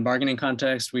in a bargaining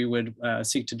context, we would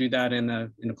seek to do that in a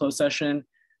closed session.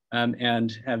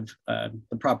 And have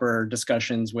the proper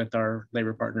discussions with our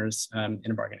labor partners in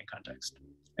a bargaining context.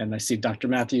 And I see Dr.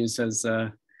 Matthews has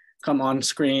come on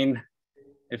screen.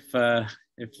 If I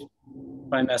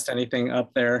messed anything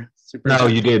up there. No,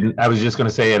 you didn't. I was just going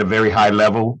to say at a very high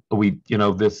level,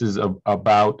 this is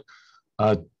about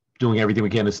doing everything we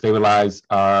can to stabilize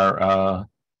our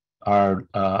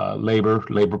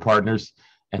labor partners.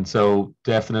 And so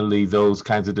definitely those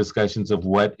kinds of discussions of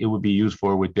what it would be used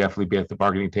for would definitely be at the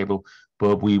bargaining table.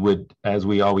 But we would, as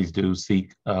we always do,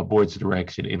 seek board's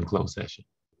direction in closed session.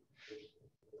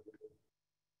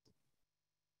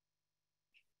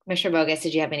 Commissioner Bogus,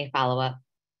 did you have any follow-up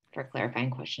for a clarifying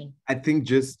question? I think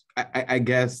just, I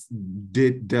guess,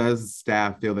 does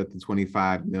staff feel that the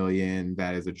 25 million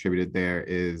that is attributed there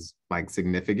is like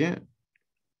significant?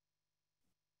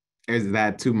 Is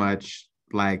that too much?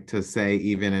 Like to say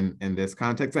even in this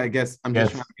context? I guess I'm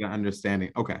just trying to get an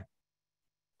understanding. Okay.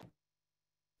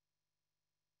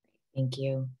 Thank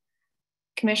you.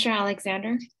 Commissioner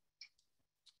Alexander?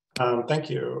 Thank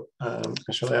you,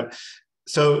 Commissioner Lamb.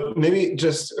 So maybe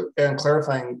just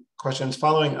clarifying questions,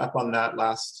 following up on that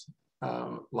last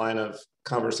line of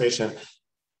conversation.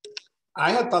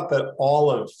 I had thought that all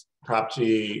of Prop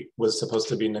G was supposed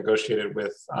to be negotiated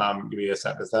with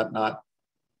UESF. Is that not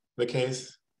the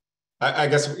case? I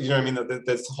guess, you know what I mean, that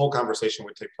this whole conversation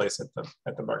would take place at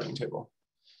the bargaining table.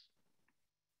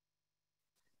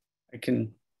 I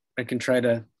can try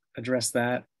to address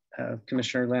that,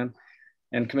 Commissioner Lamb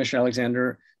and Commissioner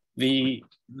Alexander. The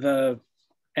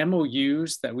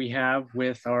MOUs that we have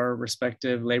with our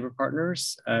respective labor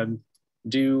partners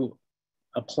do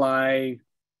apply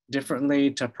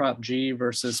differently to Prop G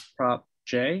versus Prop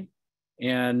J.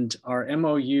 And our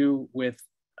MOU with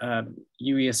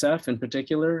UESF in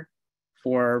particular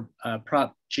for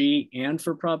Prop G and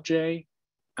for Prop J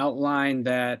outline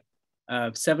that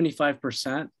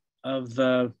 75% of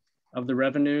the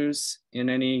revenues in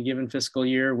any given fiscal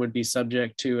year would be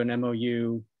subject to an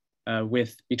MOU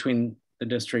between the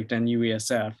district and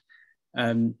UESF.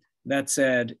 That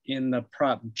said, in the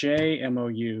Prop J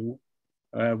MOU,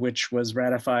 which was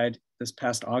ratified this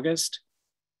past August,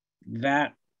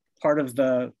 that part of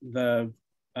the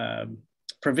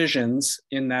provisions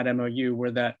in that MOU were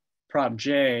that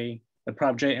the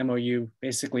Prop J MOU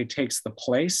basically takes the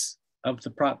place of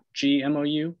the Prop G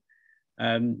MOU.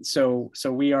 So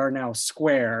we are now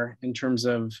square in terms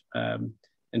of all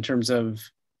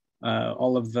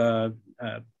of the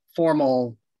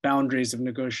formal boundaries of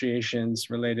negotiations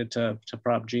related to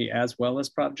Prop G as well as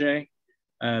Prop J.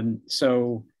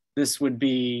 So this would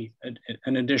be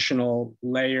an additional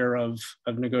layer of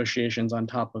negotiations on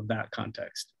top of that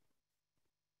context.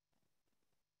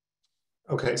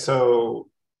 Okay, so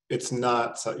it's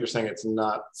not, so you're saying it's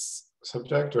not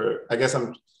subject, or I guess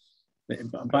I'm...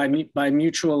 By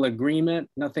mutual agreement,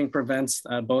 nothing prevents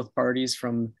both parties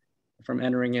from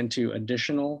entering into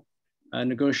additional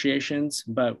negotiations,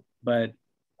 but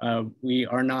we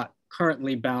are not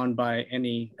currently bound by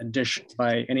any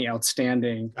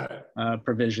outstanding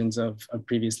provisions of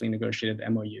previously negotiated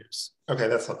MOUs. Okay,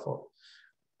 that's helpful.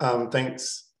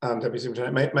 Thanks, Deputy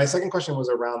Superintendent. My second question was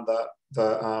around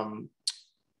the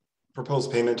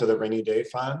proposed payment to the rainy day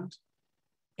fund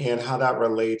and how that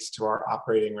relates to our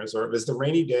operating reserve. Is the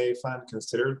rainy day fund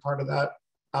considered part of that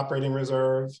operating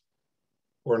reserve,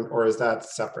 or is that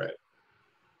separate?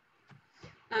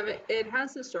 It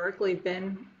has historically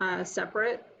been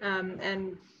separate,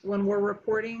 and when we're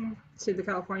reporting to the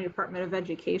California Department of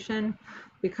Education,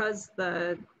 because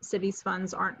the city's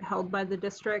funds aren't held by the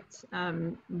district,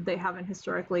 they haven't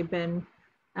historically been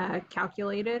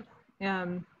calculated.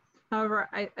 However,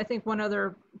 I think one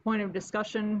other point of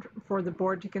discussion for the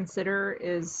board to consider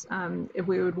is if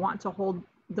we would want to hold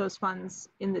those funds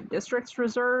in the district's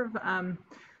reserve,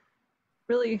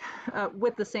 really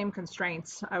with the same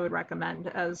constraints I would recommend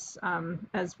as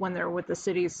when they're with the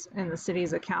cities in the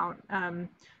city's account.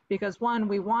 Because one,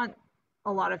 we want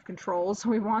a lot of controls.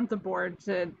 We want the board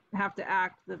to have to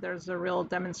act that there's a real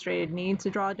demonstrated need to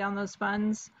draw down those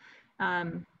funds.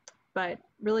 But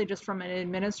really just from an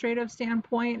administrative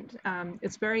standpoint,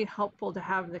 it's very helpful to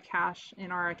have the cash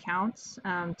in our accounts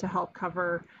to help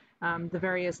cover the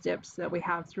various dips that we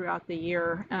have throughout the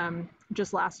year.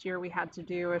 Just last year, we had to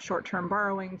do a short-term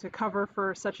borrowing to cover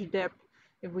for such a dip.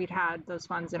 If we'd had those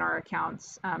funds in our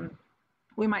accounts,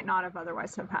 we might not have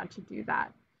otherwise have had to do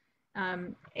that.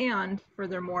 And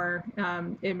furthermore,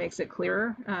 it makes it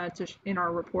clearer in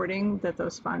our reporting that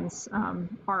those funds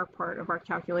are part of our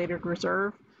calculated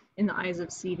reserve in the eyes of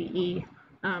CDE.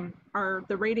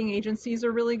 The rating agencies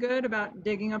are really good about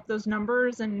digging up those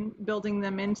numbers and building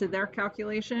them into their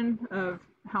calculation of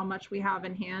how much we have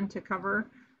in hand to cover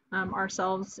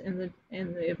ourselves in the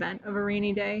event of a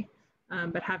rainy day.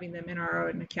 But having them in our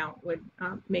own account would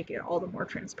make it all the more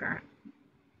transparent.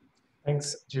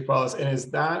 Thanks, Chief Wallace. And is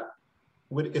that,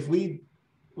 I'm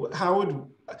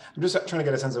just trying to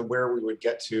get a sense of where we would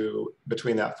get to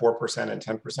between that 4% and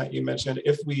 10% you mentioned.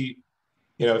 If we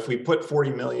put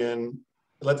 40 million,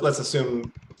 let's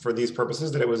assume for these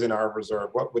purposes that it was in our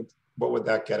reserve, what would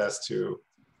that get us to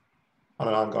on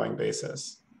an ongoing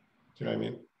basis? Do you know what I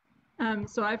mean?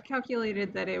 So I've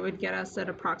calculated that it would get us at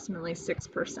approximately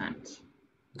 6%.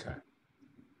 Okay.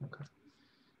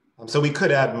 So we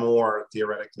could add more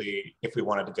theoretically if we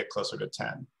wanted to get closer to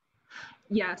 10.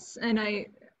 Yes, and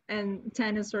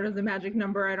 10 is sort of the magic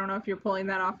number. I don't know if you're pulling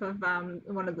that off of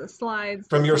one of the slides.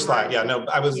 From your slide, yeah. No,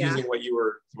 I was using what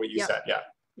you yep. said, yeah.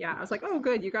 Yeah, I was like, oh,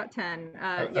 good, you got 10.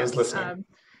 I was listening.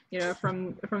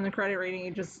 From the credit rating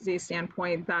agency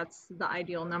standpoint, that's the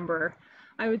ideal number.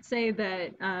 I would say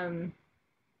that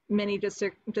many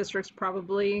districts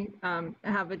probably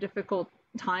have a difficult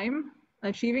time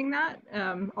achieving that,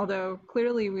 although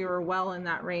clearly we were well in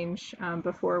that range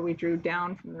before we drew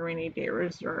down from the rainy day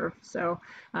reserve. So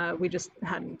we just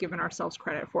hadn't given ourselves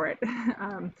credit for it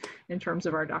in terms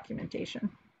of our documentation.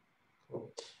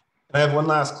 Cool. I have one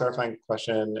last clarifying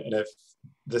question, and if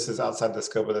this is outside the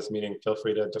scope of this meeting, feel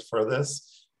free to defer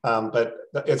this, but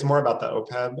it's more about the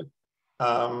OPEB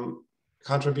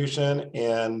contribution,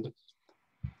 and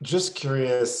just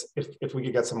curious if we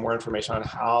could get some more information on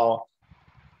how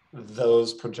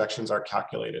those projections are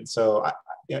calculated. So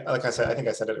like I said, I think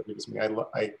I said it at a previous meeting,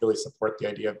 I really support the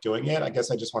idea of doing it. I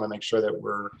guess I just want to make sure that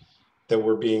we're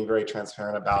being very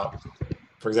transparent about,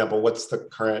 for example, what's the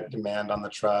current demand on the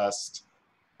trust?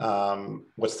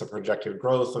 What's the projected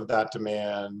growth of that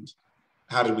demand?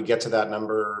 How did we get to that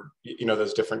number? You know,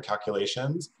 those different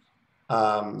calculations.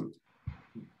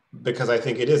 Because I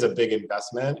think it is a big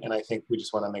investment, and I think we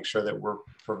just want to make sure that we're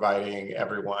providing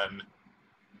everyone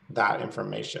that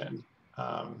information.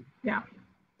 Yeah,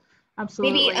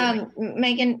 absolutely. Maybe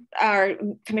Megan or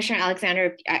Commissioner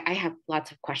Alexander, I have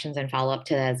lots of questions and follow up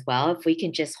to that as well. If we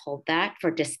can just hold that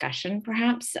for discussion,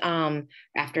 perhaps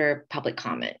after public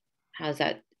comment. How's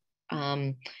that?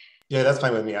 Yeah, that's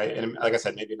fine with me. And like I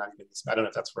said, maybe not even this. I don't know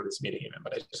if that's for this meeting even,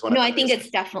 but I just want to. No, I think it's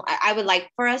definitely. I would like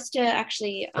for us to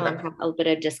actually Okay. have a little bit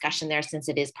of discussion there, since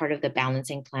it is part of the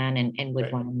balancing plan, and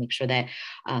would want to make sure that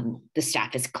the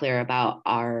staff is clear about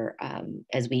our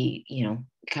as we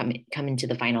come into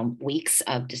the final weeks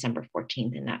of December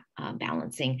 14th in that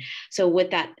balancing. So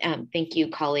with that, thank you,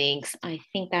 colleagues. I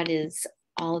think that is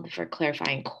all for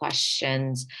clarifying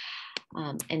questions.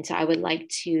 And so I would like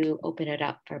to open it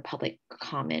up for public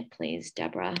comment, please,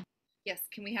 Deborah. Yes,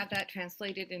 can we have that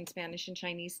translated in Spanish and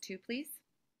Chinese too, please?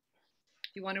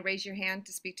 If you want to raise your hand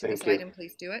to speak to this item,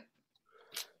 please do it.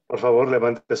 Por favor,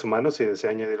 levante su mano si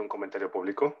desea añadir un comentario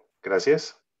público.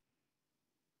 Gracias.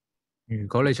 如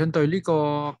果你想對呢個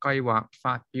計劃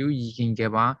發表意見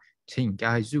嘅話，請而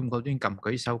家喺 Zoom 嗰端撳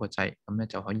舉手個掣，咁咧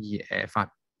就可以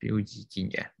發表意見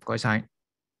嘅。唔該晒。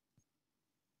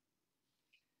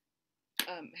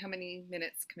How many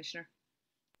minutes, Commissioner?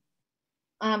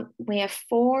 We have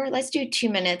 4. Let's do 2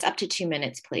 minutes, up to 2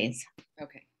 minutes, please.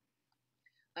 Okay.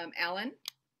 Alan?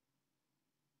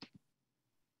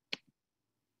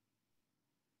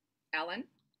 Alan?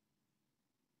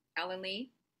 Alan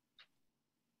Lee?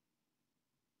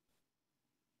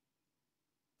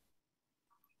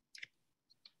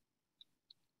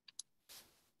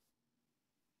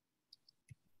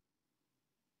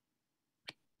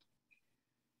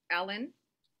 Alan?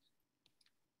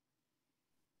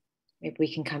 Maybe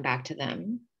we can come back to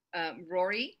them.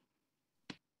 Rory?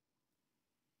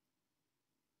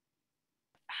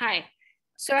 Hi.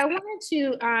 So I wanted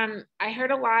to, I heard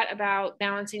a lot about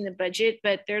balancing the budget,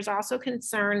 but there's also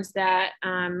concerns that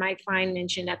Mike Klein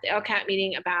mentioned at the LCAP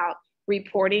meeting about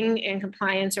reporting and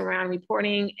compliance around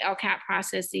reporting LCAP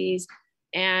processes,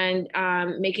 and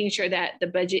making sure that the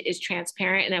budget is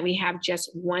transparent and that we have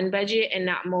just one budget and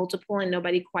not multiple, and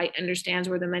nobody quite understands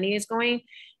where the money is going.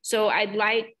 So I'd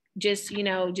like just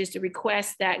a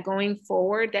request that going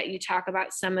forward that you talk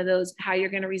about some of those, how you're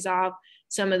going to resolve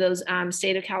some of those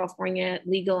state of California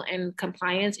legal and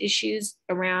compliance issues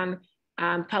around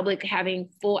public having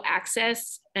full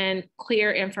access and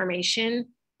clear information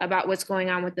about what's going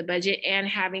on with the budget, and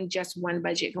having just one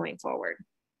budget going forward.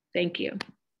 Thank you.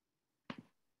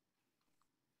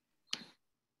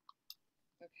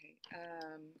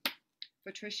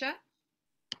 Patricia?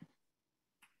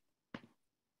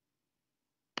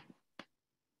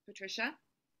 Patricia?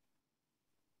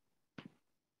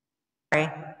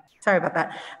 Sorry about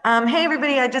that. Hey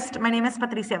everybody, my name is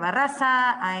Patricia Barraza.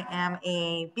 I am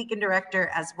a Beacon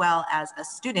director as well as a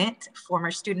student,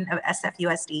 former student of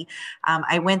SFUSD.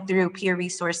 I went through peer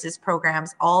resources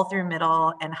programs all through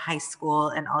middle and high school,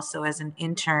 and also as an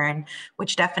intern,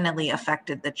 which definitely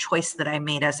affected the choice that I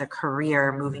made as a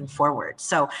career moving forward.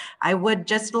 So I would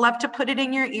just love to put it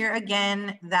in your ear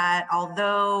again that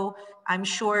although I'm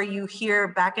sure you hear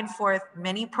back and forth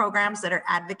many programs that are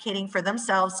advocating for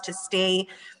themselves to stay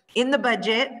in the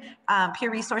budget,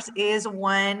 peer resource is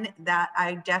one that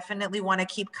I definitely want to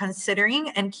keep considering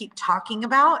and keep talking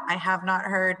about. I have not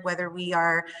heard whether we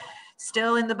are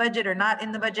still in the budget or not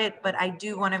in the budget, but I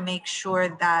do want to make sure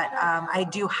that I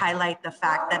do highlight the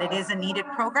fact that it is a needed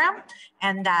program,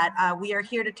 and that we are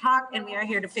here to talk and we are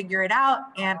here to figure it out,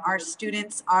 and our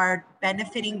students are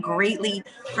benefiting greatly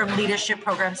from leadership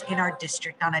programs in our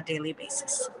district on a daily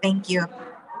basis. Thank you.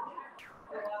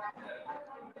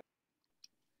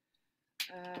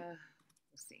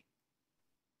 Let's see.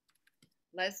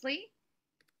 Leslie?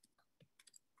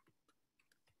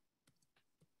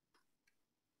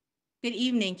 Good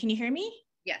evening. Can you hear me?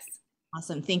 Yes.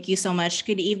 Awesome. Thank you so much.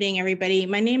 Good evening, everybody.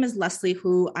 My name is Leslie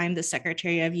Hu. I'm the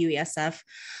Secretary of UESF.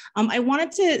 I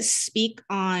wanted to speak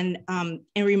on and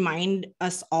remind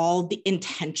us all the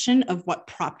intention of what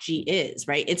Prop G is,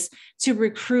 right? It's to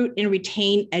recruit and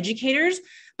retain educators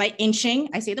by inching,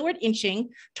 I say the word inching,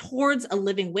 towards a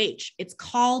living wage. It's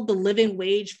called the Living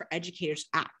Wage for Educators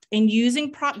Act. And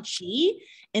using Prop G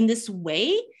in this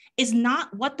way is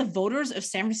not what the voters of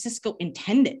San Francisco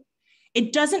intended.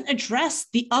 It doesn't address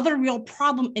the other real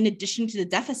problem in addition to the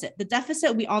deficit. The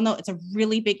deficit, we all know it's a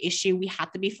really big issue. We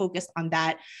have to be focused on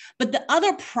that. But the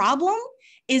other problem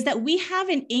is that we have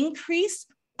an increase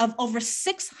of over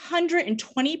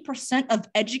 620% of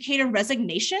educator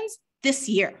resignations this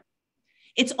year.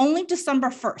 It's only December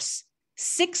 1st,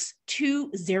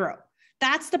 620.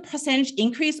 That's the percentage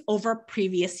increase over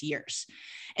previous years.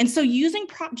 And so using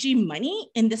Prop G money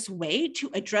in this way to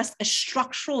address a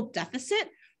structural deficit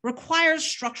requires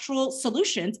structural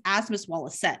solutions, as Ms.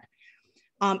 Wallace said.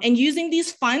 And using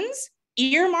these funds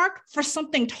earmarked for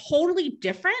something totally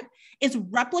different is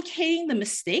replicating the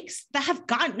mistakes that have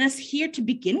gotten us here to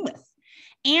begin with,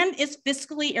 and is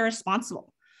fiscally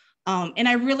irresponsible. And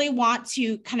I really want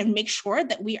to kind of make sure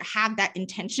that we have that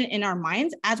intention in our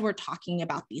minds as we're talking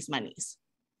about these monies.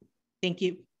 Thank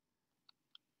you.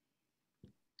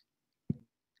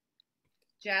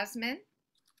 Jasmine?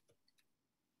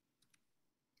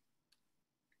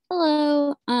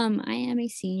 Hello, I am a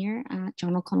senior at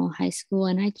John O'Connell High School,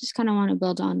 and I just kind of want to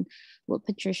build on what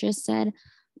Patricia said,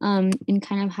 and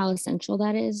kind of how essential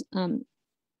that is.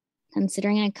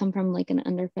 Considering I come from like an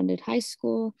underfunded high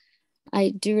school, I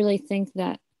do really think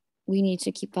that we need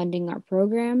to keep funding our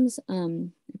programs,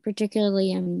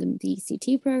 particularly the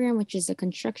ECT program, which is a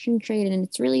construction trade, and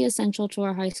it's really essential to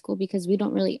our high school because we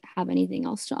don't really have anything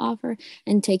else to offer,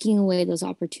 and taking away those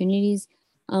opportunities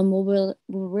will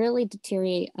really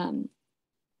deteriorate on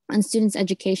students'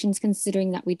 educations,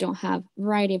 considering that we don't have a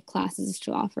variety of classes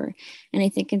to offer. And I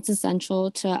think it's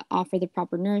essential to offer the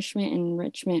proper nourishment and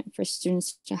enrichment for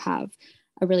students to have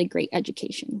a really great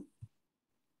education.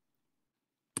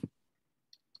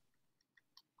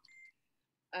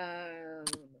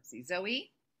 Let's see,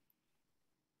 Zoe?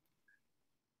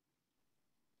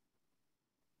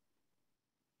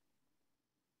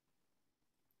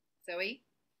 Zoe?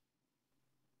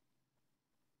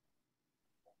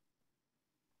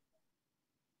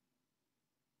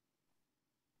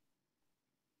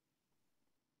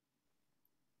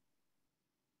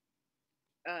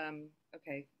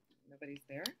 Okay, nobody's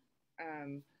there.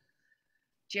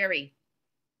 Jerry.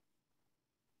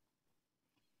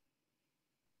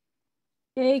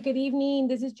 Hey, good evening.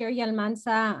 This is Jerry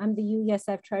Almanza. I'm the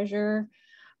UESF treasurer.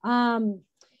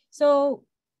 So,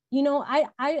 you know,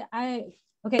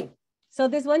 okay. So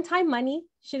this one-time money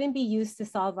shouldn't be used to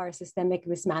solve our systemic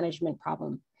risk management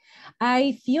problem.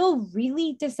 I feel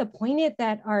really disappointed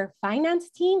that our finance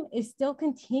team is still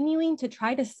continuing to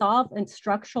try to solve a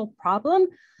structural problem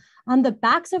on the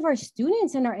backs of our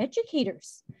students and our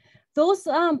educators. Those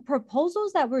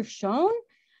proposals that were shown,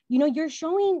 you know, you're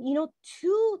showing, you know,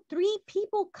 2-3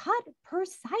 people cut per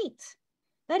site.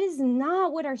 That is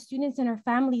not what our students and our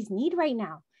families need right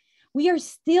now. We are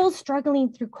still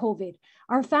struggling through COVID.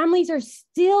 Our families are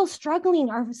still struggling.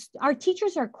 Our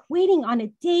teachers are quitting on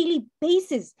a daily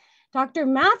basis. Dr.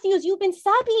 Matthews, you've been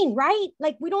subbing, right?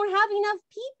 Like, we don't have enough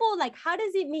people. Like, how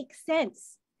does it make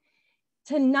sense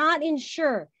to not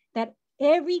ensure that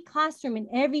every classroom and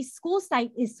every school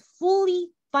site is fully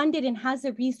funded and has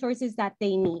the resources that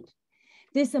they need?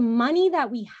 This money that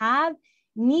we have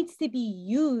needs to be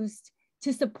used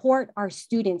to support our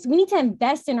students. We need to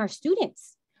invest in our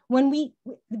students. When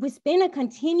it's been a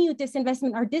continued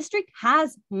disinvestment, our district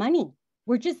has money.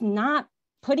 We're just not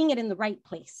putting it in the right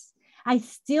place. I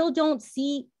still don't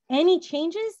see any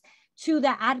changes to the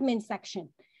admin section.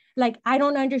 Like, I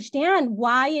don't understand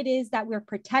why it is that we're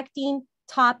protecting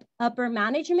top upper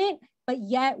management, but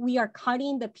yet we are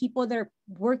cutting the people that are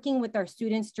working with our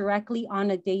students directly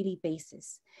on a daily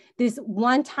basis. This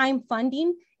one-time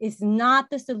funding is not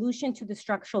the solution to the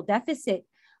structural deficit.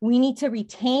 We need to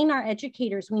retain our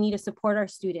educators. We need to support our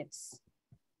students.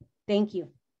 Thank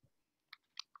you.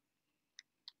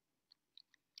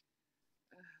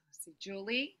 Let's see,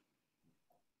 Julie.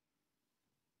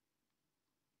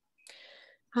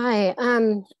 Hi,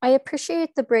 I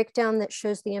appreciate the breakdown that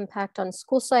shows the impact on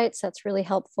school sites. That's really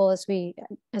helpful as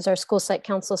our school site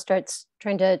council starts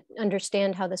trying to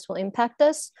understand how this will impact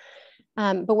us.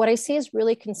 But what I see is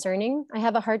really concerning. I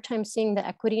have a hard time seeing the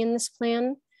equity in this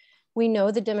plan. We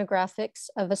know the demographics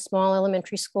of a small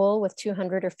elementary school with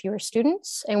 200 or fewer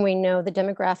students, and we know the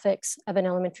demographics of an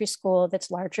elementary school that's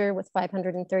larger with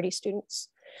 530 students.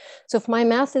 So if my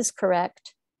math is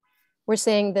correct, we're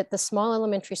saying that the small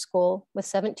elementary school with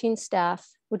 17 staff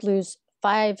would lose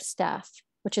 5 staff,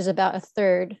 which is about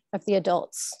 1/3 of the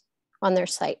adults on their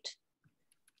site.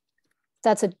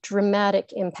 That's a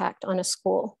dramatic impact on a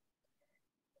school.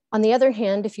 On the other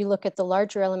hand, if you look at the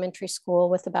larger elementary school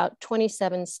with about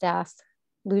 27 staff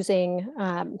losing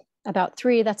about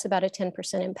 3, that's about a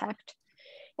 10% impact.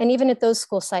 And even at those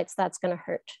school sites, that's going to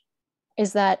hurt.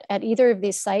 Is that at either of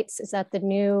these sites, is that the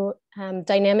new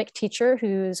dynamic teacher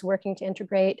who's working to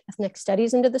integrate ethnic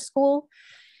studies into the school?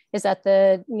 Is that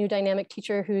the new dynamic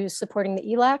teacher who's supporting the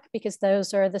ELAC? Because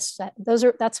that's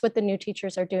what the new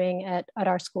teachers are doing at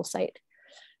our school site.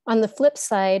 On the flip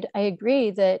side, I agree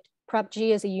that Prop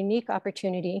G is a unique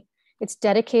opportunity. It's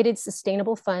dedicated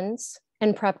sustainable funds,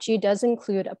 and Prop G does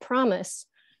include a promise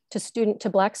to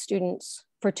Black students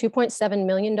for $2.7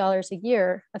 million a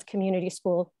year of community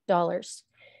school dollars.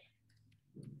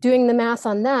 Doing the math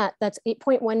on that, that's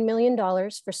 $8.1 million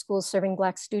for schools serving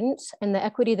Black students, and the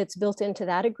equity that's built into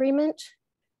that agreement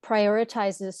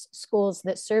prioritizes schools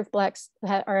that serve Blacks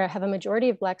or have a majority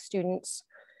of Black students,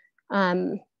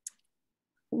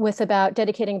 with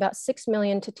dedicating about 6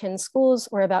 million to 10 schools,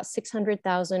 or about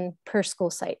 600,000 per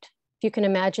school site. If you can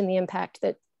imagine the impact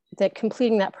that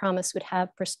completing that promise would have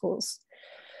for schools.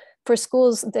 For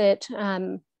schools that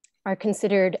are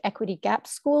considered equity gap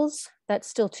schools, that's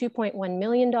still $2.1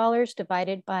 million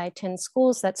divided by 10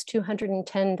 schools. That's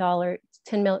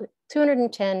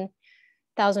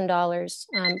 $210,000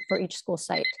 for each school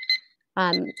site.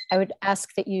 I would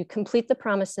ask that you complete the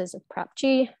promises of Prop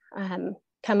G,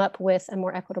 come up with a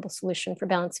more equitable solution for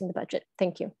balancing the budget.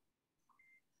 Thank you.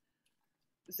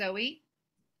 Zoe?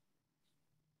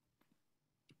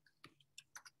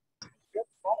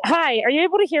 Hi, are you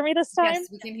able to hear me this time? Yes,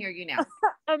 we can hear you now.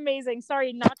 Amazing.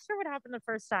 Sorry, not sure what happened the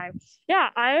first time. Yeah,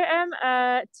 I am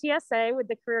a TSA with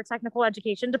the Career Technical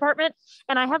Education Department,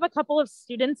 and I have a couple of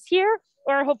students here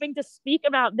who are hoping to speak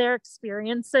about their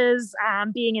experiences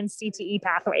being in CTE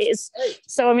pathways.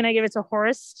 So I'm going to give it to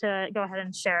Horace to go ahead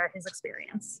and share his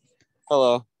experience.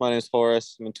 Hello, my name is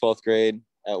Horace. I'm in 12th grade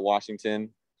at Washington,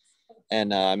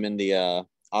 and I'm in the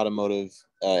automotive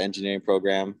engineering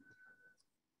program.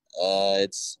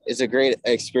 It's a great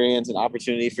experience and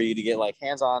opportunity for you to get like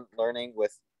hands-on learning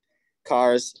with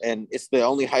cars, and it's the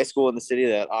only high school in the city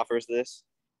that offers this.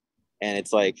 And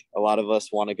it's like a lot of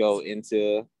us want to go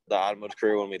into the automotive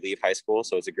career when we leave high school,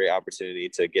 so it's a great opportunity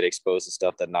to get exposed to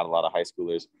stuff that not a lot of high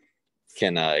schoolers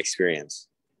can experience.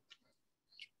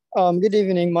 Good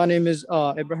evening. My name is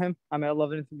Ibrahim. I'm an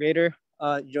 11th grader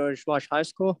at George Wash High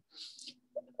School.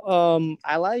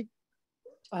 I like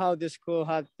how this school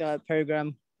had that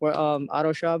program for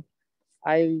auto shop.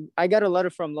 I got a letter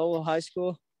from Lowell High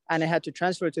School, and I had to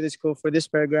transfer to this school for this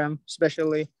program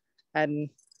especially. And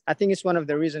I think it's one of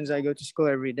the reasons I go to school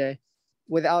every day.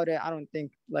 Without it, I don't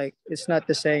think like it's not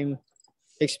the same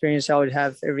experience I would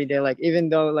have every day. Like even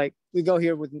though like we go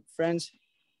here with friends,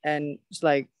 and it's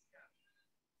like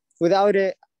without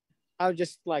it, I'll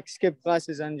just like skip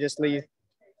classes and just leave.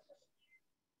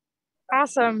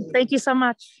 Awesome. Thank you so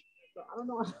much. I don't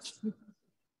know.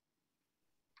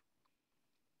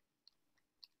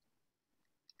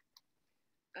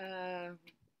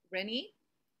 Rennie?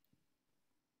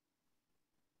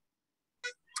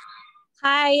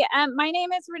 Hi, my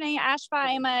name is Renee Ashba.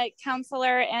 I'm a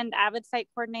counselor and Avid site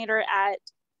coordinator at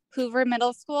Hoover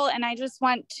Middle School, and I just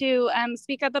want to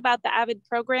speak up about the Avid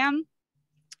program.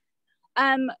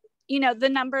 You know, the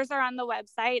numbers are on the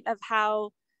website of how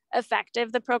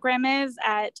effective the program is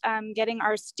at getting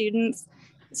our students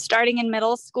starting in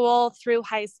middle school through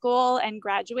high school and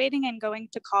graduating and going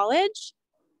to college.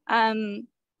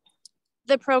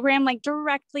 The program like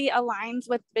directly aligns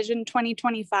with Vision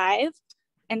 2025.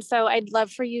 And so I'd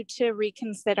love for you to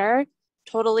reconsider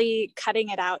totally cutting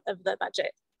it out of the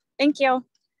budget. Thank you.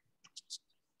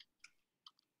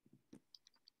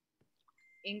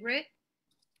 Ingrid?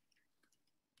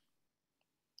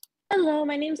 Hello,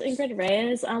 my name is Ingrid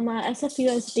Reyes. I'm a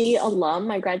SFUSD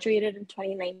alum. I graduated in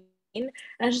 2019. And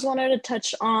I just wanted to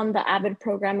touch on the AVID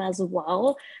program as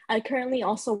well. I currently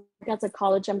also work as a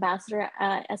college ambassador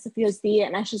at SFUSD,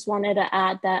 and I just wanted to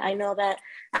add that I know that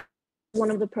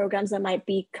one of the programs that might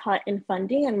be cut in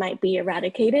funding and might be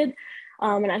eradicated.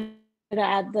 And I wanted to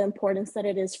add the importance that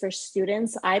it is for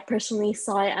students. I personally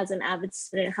saw it as an AVID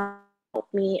student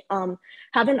helped me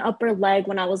have an upper leg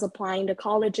when I was applying to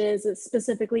colleges,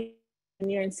 specifically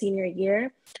junior and senior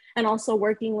year. And also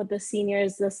working with the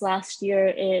seniors this last year,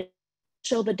 it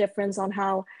showed the difference on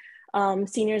how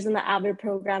seniors in the AVID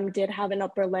program did have an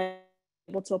upper leg,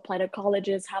 able to apply to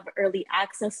colleges, have early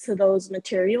access to those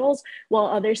materials, while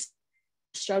others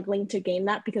struggling to gain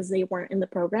that because they weren't in the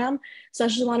program. So I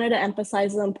just wanted to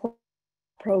emphasize the importance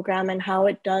of the program and how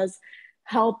it does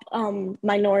help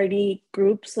minority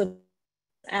groups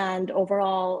and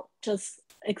overall just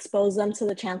expose them to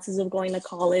the chances of going to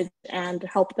college and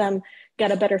help them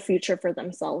get a better future for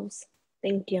themselves.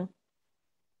 Thank you.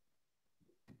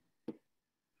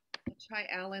 I'll try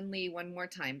Alan Lee one more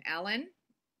time. Alan?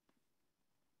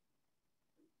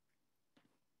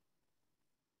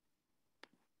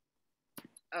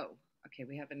 Oh, okay,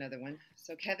 we have another one.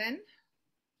 So Kevin?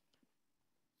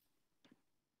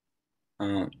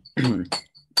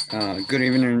 Good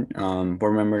evening,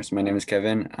 board members. My name is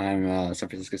Kevin. I'm a San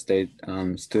Francisco State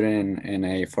student and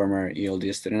a former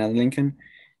ELD student at Lincoln.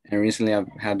 And recently I've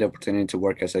had the opportunity to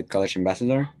work as a college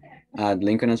ambassador at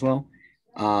Lincoln as well.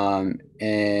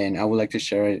 And I would like to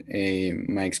share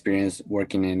my experience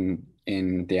working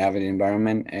in the Avid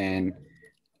environment and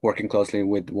working closely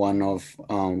with one of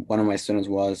my students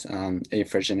was a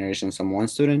first generation Samoan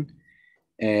student,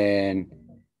 and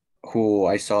who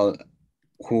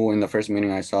in the first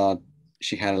meeting I saw,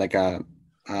 she had like a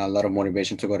lot of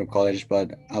motivation to go to college, but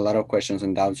a lot of questions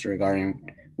and doubts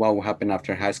regarding what will happen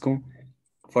after high school.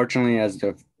 Fortunately, as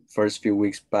the first few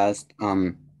weeks passed,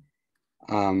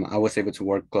 I was able to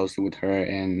work closely with her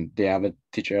and the Avid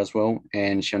teacher as well,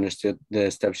 and she understood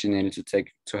the steps she needed to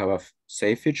take to have a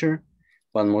safe future.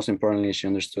 But most importantly, she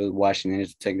understood why she needed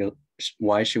to take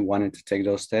why she wanted to take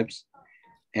those steps.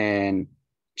 And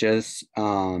just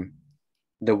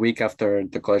the week after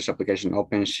the college application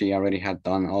opened, she already had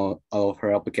done all of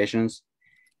her applications.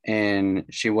 And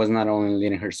she was not only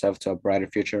leading herself to a brighter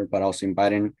future, but also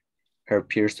inviting her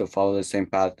peers to follow the same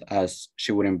path as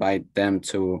she would invite them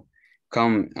to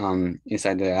come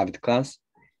inside the Avid class.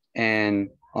 And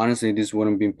honestly, this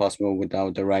wouldn't be possible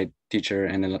without the right teacher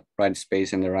and the right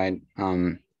space and the right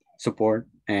support.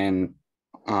 And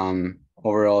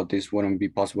overall, this wouldn't be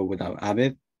possible without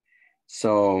Avid.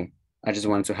 So I just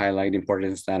wanted to highlight the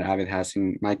importance that Avid has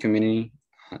in my community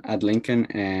at Lincoln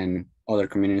and other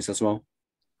communities as well.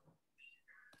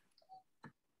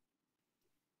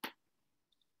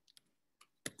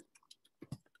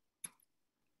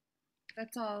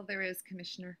 That's all there is,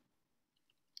 Commissioner.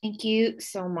 Thank you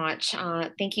so much.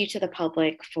 Thank you to the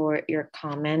public for your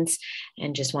comments,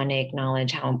 and just want to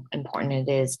acknowledge how important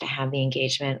it is to have the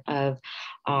engagement of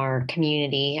our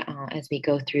community as we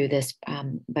go through this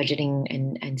budgeting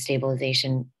and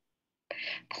stabilization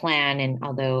plan. And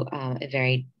although a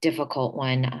very difficult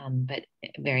one, but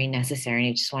very necessary.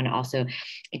 I just want to also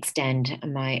extend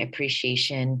my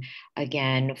appreciation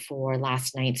again for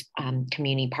last night's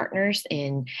community partners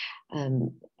in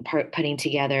putting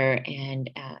together and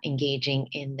engaging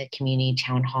in the community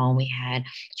town hall. We had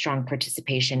strong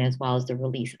participation, as well as the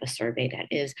release of a survey that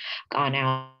is gone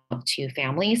out to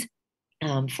families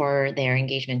for their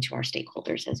engagement to our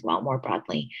stakeholders as well, more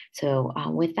broadly. So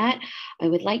with that, I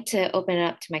would like to open it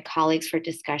up to my colleagues for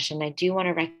discussion. I do want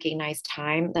to recognize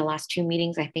time. The last two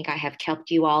meetings, I think I have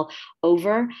kept you all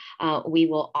over. We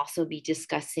will also be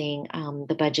discussing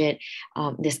the budget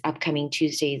this upcoming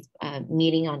Tuesday's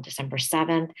meeting on December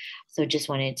 7th. So just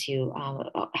wanted to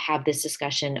have this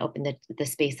discussion, open the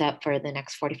space up for the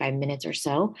next 45 minutes or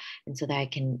so, and so that I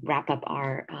can wrap up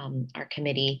our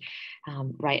committee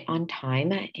right on time.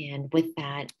 And with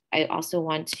that, I also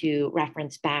want to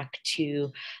reference back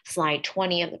to slide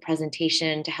 20 of the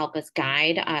presentation to help us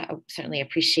guide. I certainly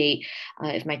appreciate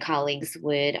if my colleagues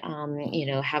would,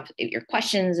 have your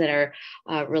questions that are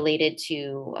related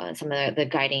to some of the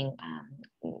guiding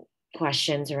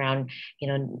questions around,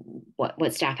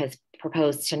 what staff has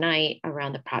proposed tonight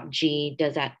around the Prop G.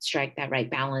 Does that strike that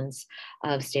right balance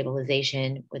of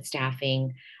stabilization with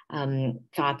staffing?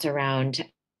 Thoughts around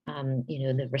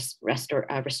the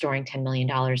restoring $10 million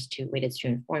to weighted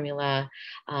student formula.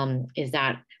 Is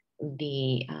that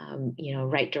the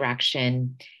right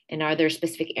direction? And are there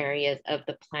specific areas of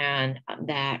the plan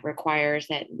that requires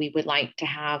that we would like to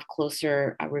have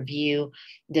closer review,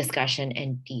 discussion,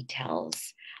 and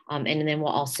details? And then we'll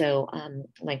also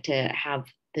like to have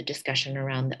the discussion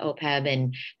around the OPEB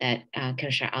and that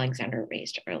Commissioner Alexander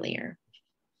raised earlier.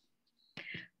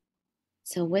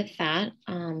 So with that,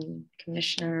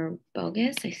 Commissioner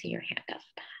Bogus, I see your hand up.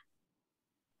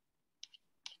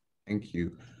 Thank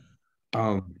you.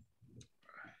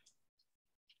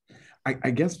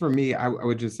 I guess for me, I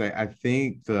would just say, I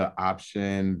think the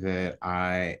option that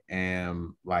I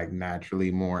am like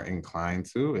naturally more inclined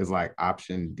to is like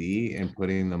option D, and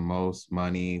putting the most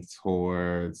money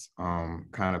towards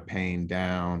kind of paying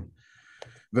down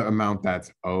the amount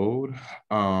that's owed.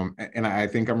 And I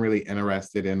think I'm really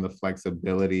interested in the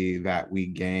flexibility that we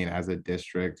gain as a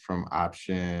district from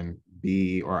option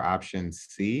B or option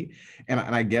C. And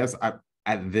I guess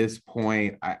at this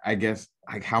point, I guess,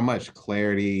 like, how much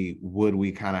clarity would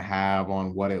we kind of have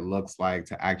on what it looks like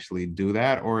to actually do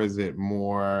that? Or is it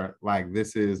more like,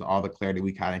 this is all the clarity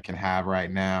we kind of can have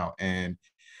right now, and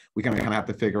we kind of have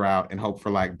to figure out and hope for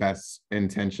like best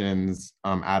intentions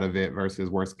out of it versus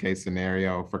worst case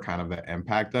scenario for kind of the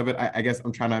impact of it? I guess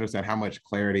I'm trying to understand how much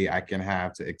clarity I can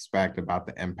have to expect about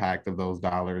the impact of those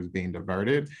dollars being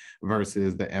diverted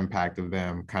versus the impact of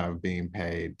them kind of being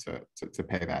paid to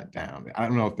pay that down. I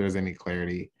don't know if there's any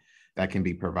clarity that can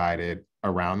be provided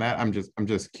around that? I'm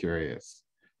just curious.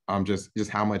 Just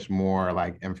how much more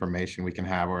like information we can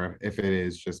have, or if it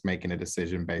is just making a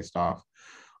decision based off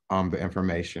the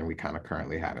information we kind of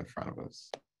currently have in front of us.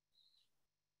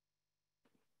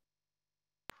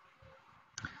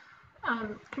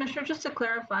 Commissioner, just to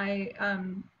clarify,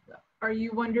 are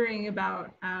you wondering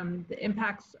about the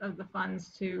impacts of the funds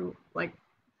to like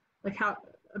how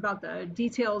about the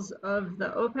details of the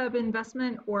OPEB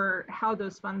investment, or how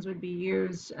those funds would be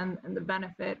used and the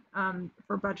benefit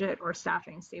for budget or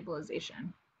staffing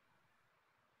stabilization?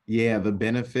 Yeah, the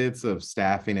benefits of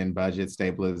staffing and budget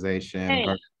stabilization Hey,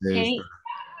 versus,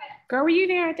 girl, were you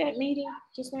there at that meeting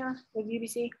just now with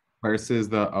UBC? versus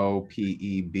the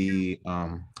OPEB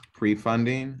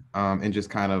pre-funding, and just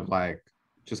kind of,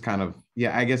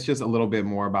 yeah, I guess just a little bit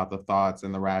more about the thoughts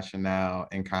and the rationale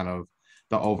and kind of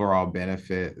the overall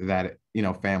benefit that, you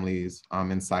know, families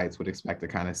and sites would expect to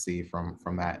kind of see from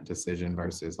that decision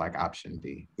versus like option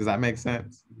D. Does that make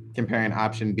sense? Comparing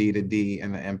option B to D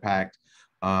and the impact,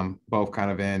 both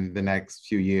kind of in the next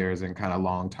few years and kind of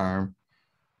long term.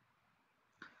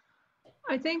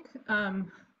 I think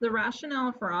the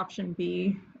rationale for option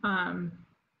B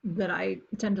that I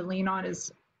tend to lean on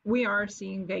is we are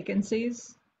seeing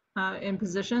vacancies in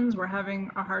positions. We're having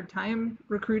a hard time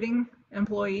recruiting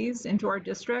employees into our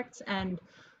districts, and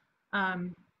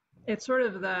it's sort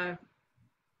of the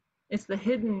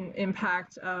hidden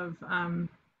impact of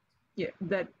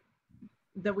that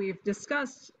we've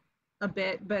discussed a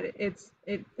bit, but it's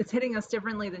hitting us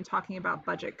differently than talking about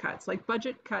budget cuts. Like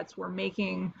budget cuts, we're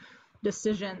making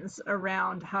decisions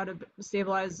around how to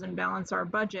stabilize and balance our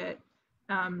budget.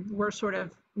 We're sort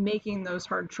of making those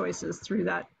hard choices through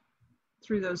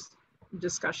those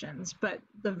discussions, but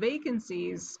the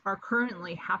vacancies are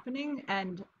currently happening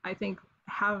and I think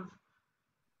have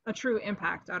a true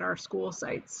impact at our school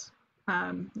sites.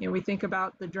 You know, we think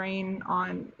about the drain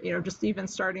on, you know, just even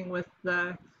starting with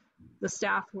the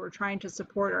staff who are trying to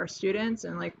support our students,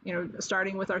 and like, you know,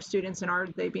 starting with our students and are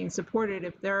they being supported.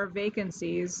 If there are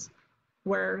vacancies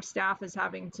where staff is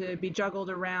having to be juggled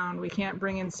around, we can't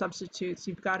bring in substitutes,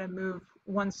 you've got to move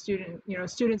one student, you know,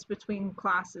 students between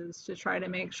classes to try to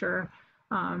make sure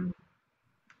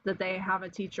that they have a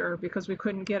teacher because we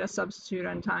couldn't get a substitute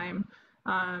on time.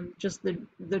 Just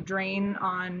the drain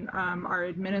on our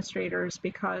administrators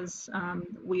because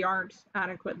we aren't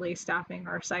adequately staffing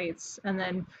our sites, and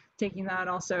then taking that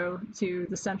also to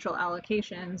the central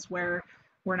allocations where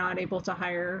we're not able to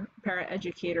hire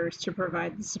paraeducators to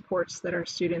provide the supports that our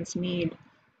students need.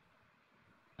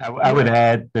 I would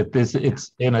add that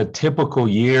it's in a typical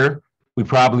year, we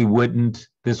probably wouldn't,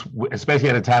 especially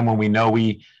at a time when we know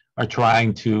we are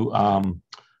trying to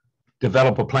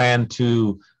develop a plan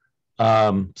to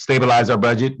stabilize our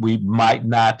budget, we might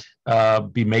not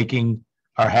be making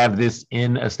or have this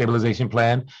in a stabilization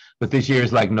plan. But this year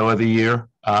is like no other year.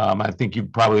 I think you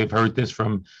probably have heard this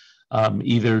from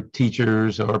either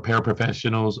teachers or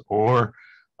paraprofessionals or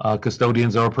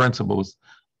custodians or principals.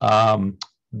 As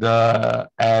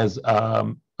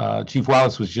Chief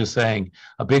Wallace was just saying,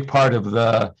 a big part of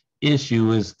the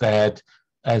issue is that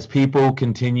as people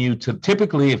continue to,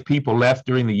 typically if people left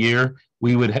during the year,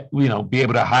 we would be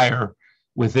able to hire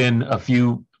within a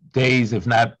few days, if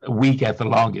not a week at the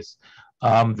longest.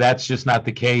 That's just not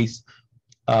the case.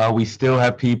 We still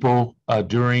have people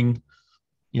during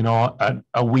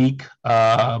a week,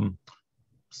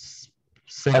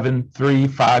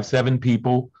 7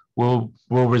 people will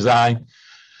resign.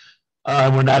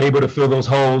 We're not able to fill those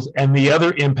holes. And the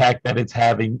other impact that it's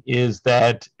having is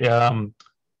that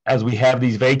as we have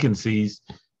these vacancies,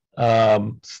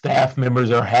 staff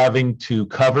members are having to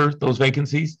cover those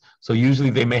vacancies. So usually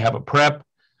they may have a prep,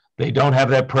 they don't have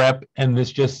that prep, and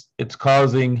it's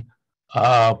causing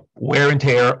wear and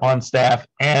tear on staff,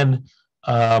 and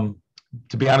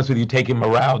to be honest with you, taking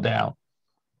morale down.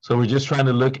 So we're just trying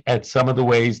to look at some of the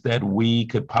ways that we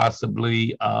could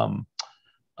possibly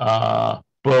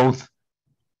both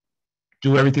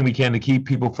do everything we can to keep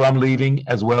people from leaving,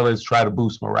 as well as try to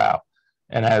boost morale.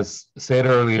 And as said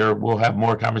earlier, we'll have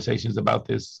more conversations about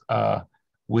this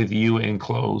with you in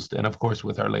closed, and of course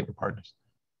with our labor partners.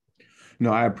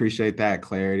 No, I appreciate that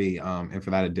clarity and for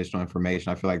that additional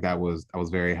information. I feel like that was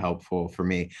very helpful for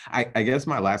me. I guess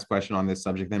my last question on this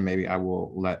subject, then maybe I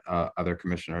will let other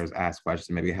commissioners ask questions,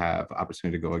 maybe have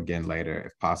opportunity to go again later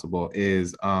if possible,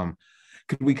 is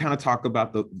could we kind of talk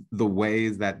about the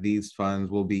ways that these funds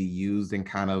will be used and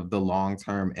kind of the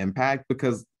long-term impact?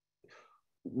 Because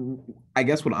I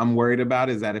guess what I'm worried about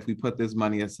is that if we put this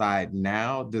money aside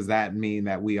now, does that mean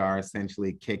that we are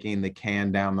essentially kicking the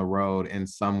can down the road in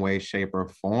some way, shape, or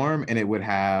form? And it would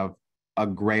have a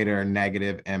greater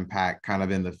negative impact kind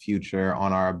of in the future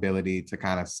on our ability to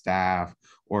kind of staff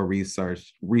or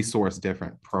resource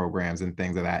different programs and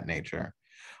things of that nature,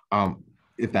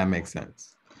 if that makes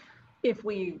sense. If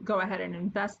we go ahead and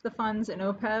invest the funds in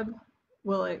OPEB,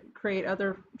 will it create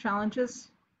other challenges?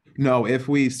 No, if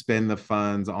we spend the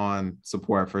funds on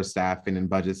support for staffing and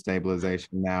budget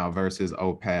stabilization now versus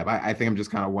OPEB, I think I'm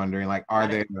just kind of wondering, like,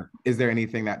 is there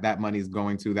anything that money's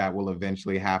going to that will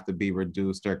eventually have to be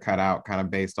reduced or cut out kind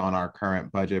of based on our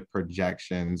current budget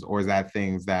projections, or is that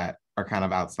things that are kind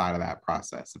of outside of that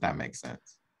process, if that makes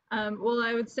sense? Well,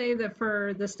 I would say that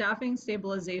for the staffing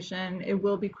stabilization, it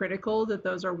will be critical that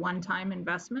those are one-time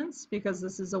investments because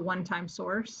this is a one-time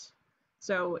source.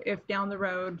 So if down the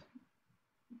road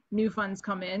new funds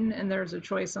come in and there's a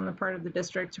choice on the part of the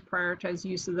district to prioritize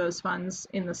use of those funds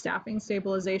in the staffing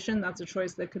stabilization, that's a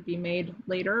choice that could be made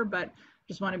later, but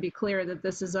just want to be clear that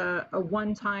this is a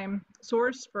one-time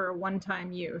source for a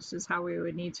one-time use is how we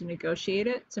would need to negotiate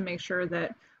it to make sure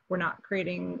that we're not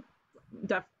creating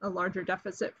a larger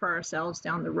deficit for ourselves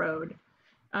down the road.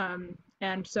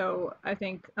 And so I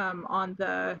think on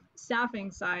the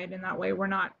staffing side, in that way, we're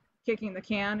not kicking the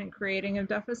can and creating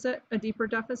a deeper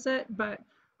deficit, but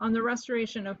on the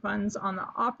restoration of funds on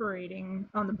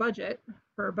the budget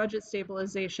for budget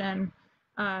stabilization,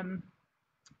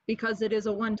 because it is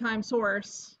a one-time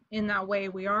source, in that way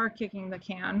we are kicking the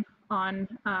can on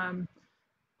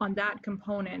that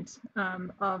component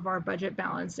of our budget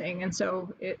balancing. And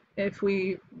so if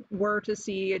we were to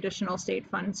see additional state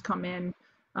funds come in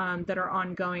that are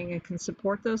ongoing and can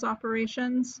support those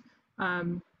operations,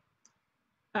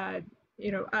 I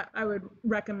would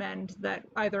recommend that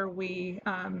either we,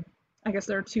 I guess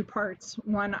there are two parts.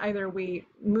 One, either we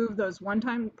move those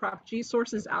one-time Prop G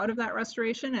sources out of that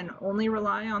restoration and only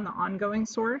rely on the ongoing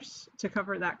source to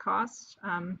cover that cost,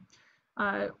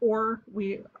 or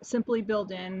we simply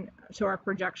build in to our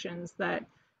projections that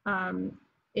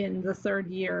in the third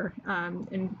year,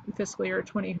 in fiscal year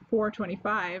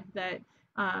 24-25, that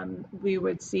we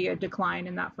would see a decline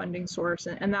in that funding source,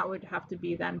 and that would have to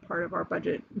be then part of our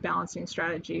budget balancing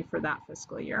strategy for that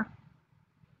fiscal year.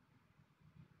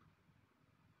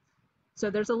 So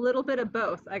there's a little bit of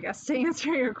both, I guess, to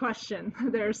answer your question.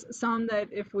 There's some that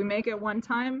if we make it one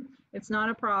time, it's not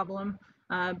a problem,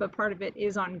 but part of it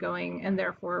is ongoing, and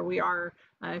therefore we are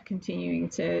continuing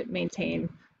to maintain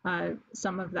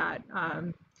some of that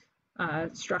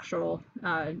structural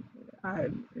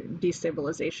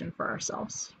destabilization for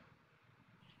ourselves.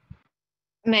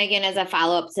 Megan, as a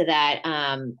follow-up to that,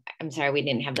 I'm sorry we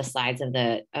didn't have the slides of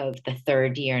the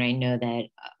third year, and I know that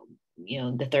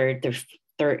the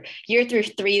third year through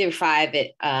 3 through 5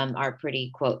 are pretty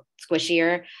quote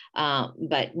squishier,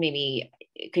 but maybe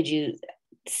could you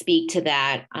speak to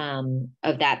that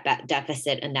of that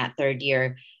deficit in that third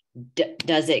year?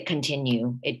 Does it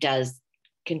continue? It does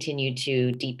continue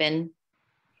to deepen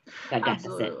that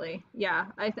deficit? Absolutely, yeah.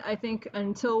 I think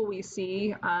until we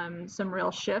see some real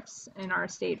shifts in our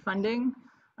state funding,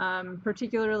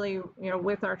 particularly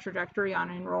with our trajectory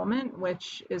on enrollment,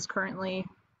 which is currently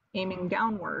aiming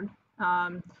downward,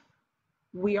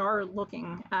 we are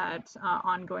looking at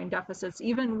ongoing deficits,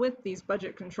 even with these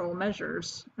budget control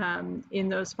measures. In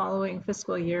those following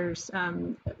fiscal years,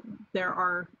 there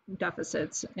are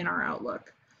deficits in our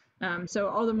outlook. So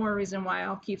all the more reason why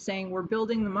I'll keep saying we're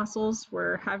building the muscles,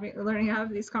 we're learning to have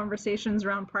these conversations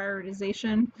around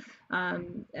prioritization,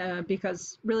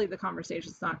 because really the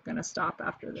conversation's not going to stop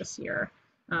after this year.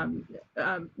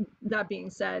 That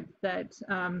being said, that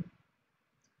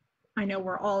I know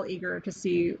we're all eager to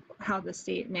see how the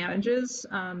state manages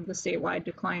the statewide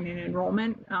decline in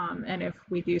enrollment, and if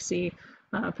we do see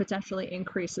potentially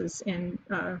increases in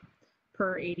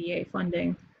per ADA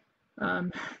funding,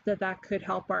 that could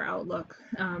help our outlook.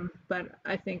 But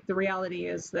I think the reality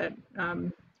is that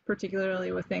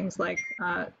particularly with things like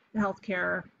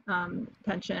healthcare,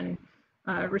 pension,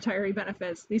 retiree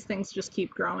benefits, these things just keep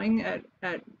growing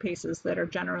at paces that are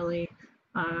generally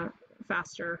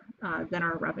faster than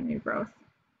our revenue growth.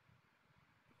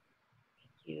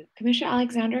 Thank you. Commissioner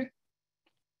Alexander?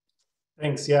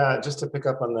 Thanks. Yeah, just to pick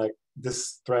up on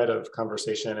this thread of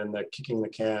conversation and the kicking the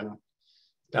can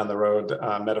down the road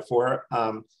metaphor,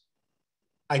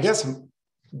 I guess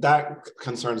that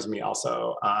concerns me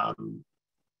also.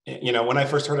 When I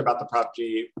first heard about the Prop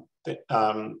G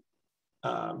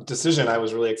decision, I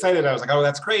was really excited. I was like, oh,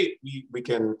 that's great. We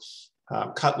can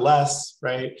cut less,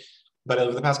 right? But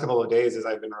over the past couple of days, as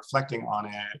I've been reflecting on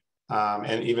it,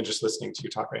 and even just listening to you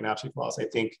talk right now, Chief Wallace, I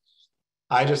think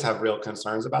I just have real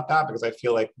concerns about that, because I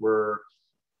feel like we're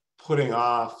putting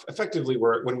off, effectively,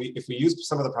 if we use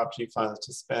some of the Prop G funds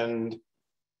to spend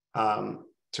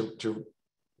to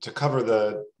cover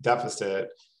the deficit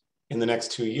in the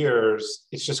next 2 years,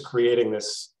 it's just creating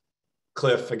this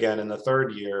cliff again in the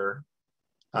third year.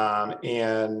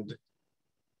 And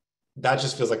that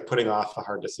just feels like putting off a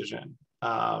hard decision.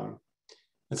 And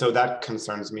so that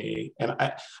concerns me. And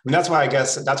I mean, that's why I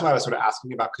was sort of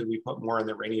asking about, could we put more in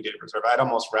the rainy day reserve? I'd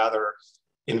almost rather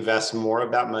invest more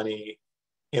of that money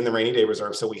in the rainy day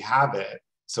reserve so we have it.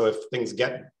 So if things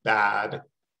get bad,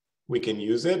 we can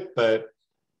use it, but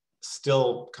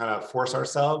still kind of force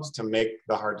ourselves to make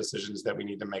the hard decisions that we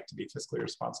need to make to be fiscally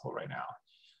responsible right now.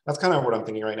 That's kind of what I'm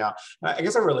thinking right now. I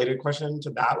guess a related question to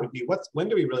that would be, when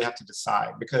do we really have to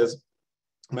decide? Because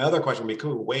my other question would be,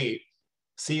 could we wait,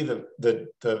 see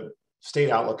the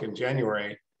state outlook in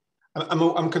January?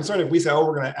 I'm concerned if we say, oh,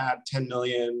 we're going to add 10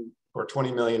 million or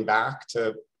 20 million back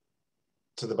to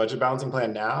the budget balancing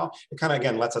plan now, it kind of,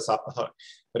 again, lets us off the hook.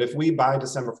 But if we by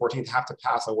December 14th have to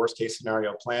pass a worst case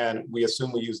scenario plan, we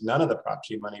assume we use none of the Prop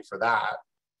G money for that.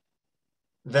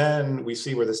 Then we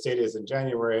see where the state is in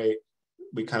January.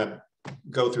 We kind of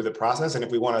go through the process. And if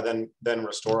we want to then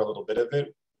restore a little bit of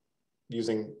it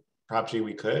using Prop G,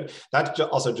 we could. That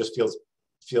also just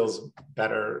feels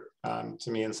better to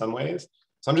me in some ways.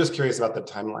 So I'm just curious about the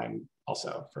timeline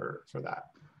also for that.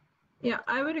 Yeah,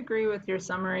 I would agree with your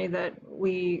summary that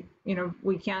we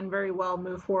can very well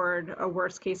move forward a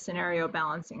worst case scenario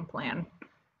balancing plan.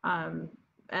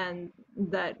 And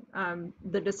that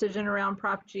the decision around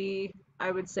Prop G,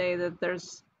 I would say that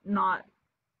there's not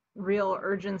real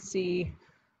urgency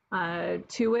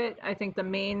to it. I think the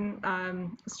main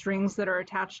strings that are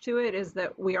attached to it is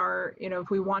that we are,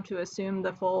 if we want to assume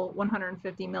the full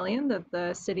 150 million, that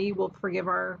the city will forgive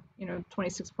our,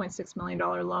 $26.6 million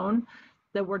loan,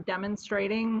 that we're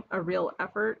demonstrating a real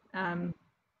effort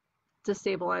to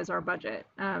stabilize our budget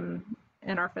and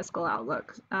our fiscal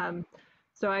outlook.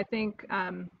 So I think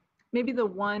maybe the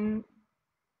one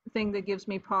thing that gives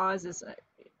me pause is,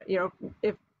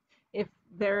 if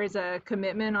there is a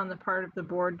commitment on the part of the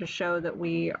board to show that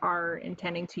we are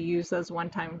intending to use those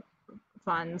one-time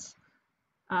funds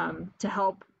to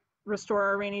help restore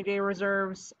our rainy day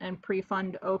reserves and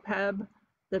pre-fund OPEB,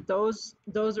 that those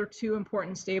are two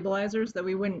important stabilizers, that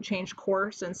we wouldn't change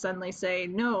course and suddenly say,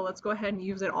 no, let's go ahead and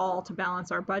use it all to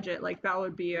balance our budget. Like, that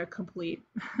would be a complete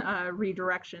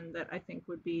redirection that I think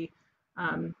would be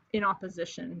in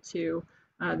opposition to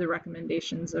the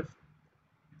recommendations of,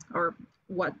 or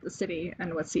what the city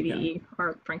and what CDE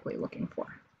are frankly looking for.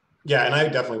 Yeah, and I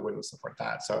definitely wouldn't support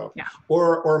that. So, yeah.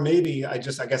 Or maybe I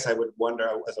guess I would wonder,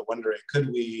 could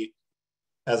we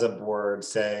as a board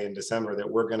say in December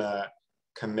that we're gonna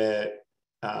commit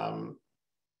the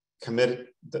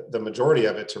majority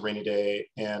of it to rainy day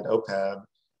and OPEB,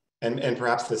 and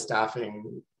perhaps the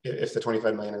staffing, if the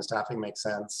 25 million in staffing makes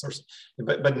sense,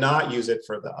 but not use it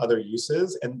for the other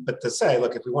uses. But to say,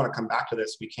 look, if we want to come back to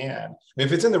this, we can. I mean,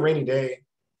 if it's in the rainy day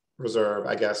reserve,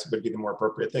 I guess would be the more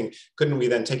appropriate thing. Couldn't we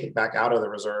then take it back out of the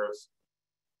reserve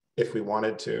if we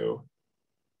wanted to?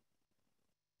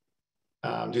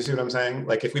 Do you see what I'm saying?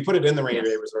 Like, if we put it in the rainy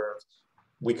day reserve,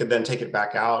 we could then take it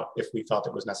back out if we felt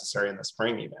it was necessary in the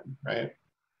spring even, right?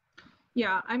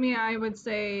 Yeah, I mean, I would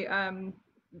say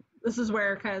this is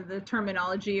where kind of the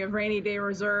terminology of rainy day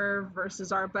reserve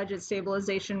versus our budget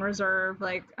stabilization reserve,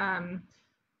 like,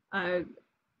 I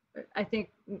think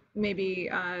maybe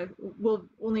we'll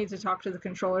need to talk to the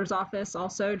controller's office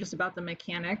also just about the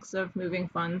mechanics of moving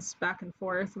funds back and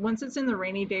forth. Once it's in the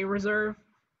rainy day reserve,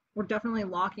 we're definitely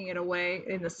locking it away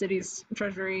in the city's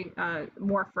treasury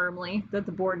more firmly, that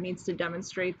the board needs to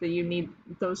demonstrate that you need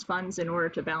those funds in order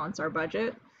to balance our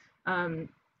budget.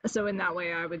 So in that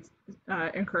way, I would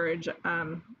encourage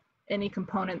any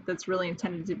component that's really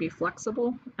intended to be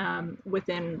flexible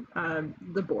within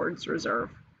the board's reserve.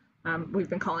 We've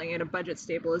been calling it a budget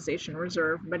stabilization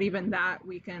reserve, but even that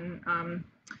we could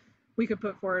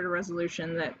put forward a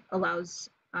resolution that allows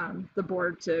the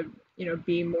board to,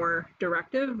 be more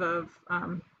directive of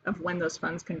when those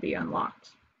funds can be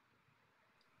unlocked.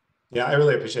 Yeah, I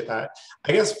really appreciate that.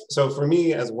 I guess, so for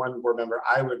me as one board member,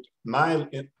 my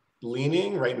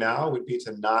leaning right now would be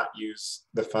to not use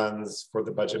the funds for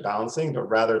the budget balancing, but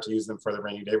rather to use them for the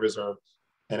rainy day reserve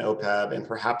and OPEB and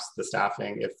perhaps the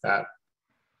staffing if that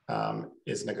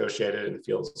is negotiated and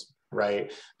feels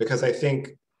right. Because I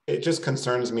think it just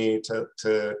concerns me to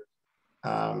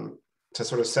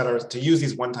sort of to use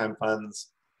these one-time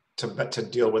funds to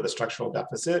deal with a structural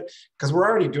deficit, because we're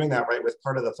already doing that, right, with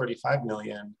part of the 35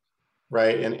 million,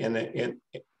 right, and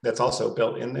that's also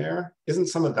built in there. Isn't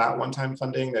some of that one-time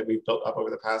funding that we've built up over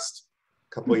the past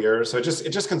couple of years? So it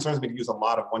just concerns me to use a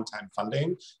lot of one-time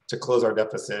funding to close our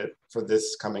deficit for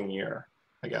this coming year,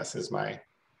 I guess, is my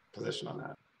position on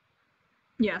that.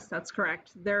 Yes, that's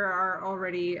correct. There are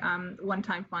already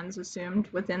one-time funds assumed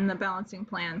within the balancing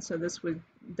plan, so this would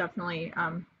definitely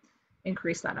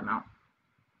increase that amount.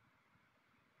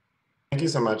 Thank you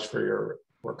so much for your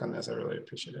work on this. I really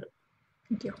appreciate it.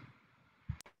 Thank you.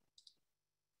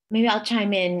 Maybe I'll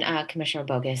chime in, Commissioner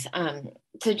Bogus.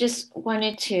 So just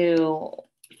wanted to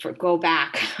go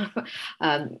back.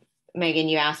 Megan,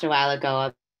 you asked a while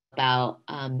ago about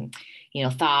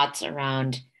thoughts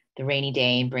around the rainy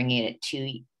day and bringing it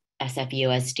to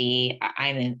SFUSD.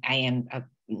 I am a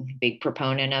big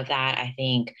proponent of that. I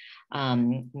think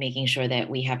making sure that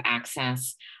we have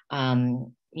access,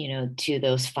 to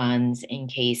those funds in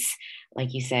case,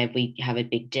 like you said, we have a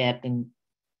big dip and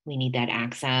we need that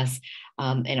access.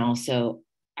 And also,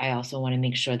 I also want to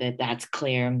make sure that that's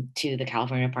clear to the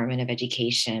California Department of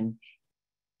Education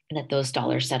that those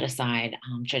dollars set aside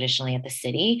traditionally at the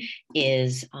city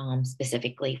is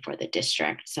specifically for the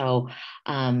district. So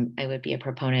I would be a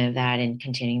proponent of that and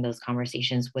continuing those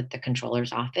conversations with the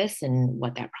controller's office and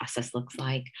what that process looks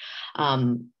like.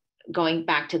 Going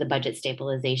back to the budget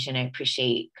stabilization, I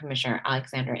appreciate Commissioner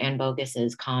Alexander and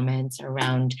Bogus's comments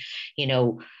around,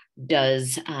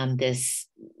 does this,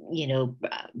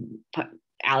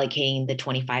 allocating the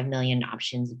 25 million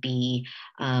options B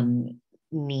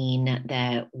mean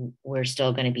that we're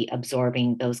still going to be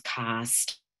absorbing those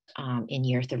costs in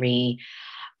year 3?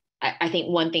 I think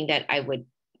one thing that I would,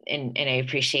 and I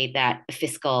appreciate that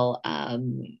fiscal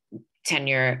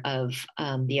tenure of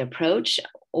the approach.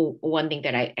 One thing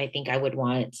that I think I would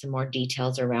want some more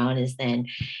details around is then,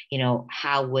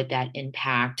 how would that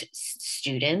impact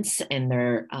students and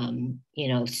their,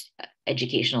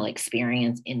 educational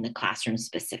experience in the classroom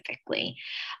specifically?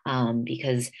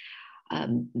 Because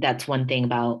that's one thing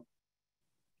about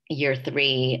year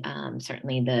 3.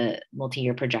 Certainly the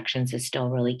multi-year projections is still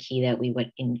really key, that we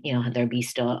would, there be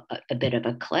still a bit of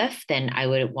a cliff. Then I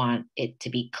would want it to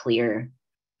be clear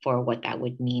for what that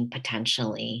would mean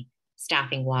potentially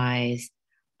staffing wise,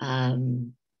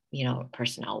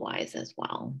 personnel wise as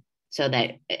well. So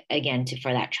that, again,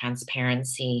 for that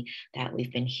transparency that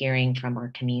we've been hearing from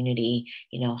our community,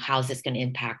 how's this going to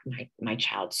impact my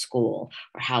child's school,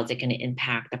 or how's it going to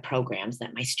impact the programs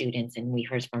that my students, and we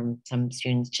heard from some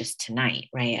students just tonight,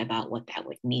 right, about what that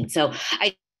would mean. So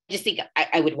I just think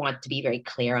I would want to be very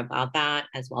clear about that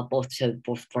as well, both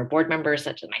for board members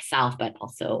such as myself, but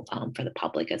also for the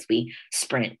public as we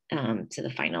sprint to the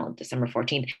final December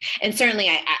 14th. And certainly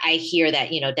I hear that,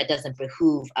 that doesn't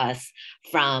behoove us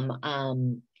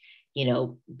from,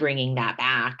 bringing that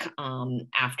back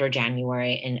after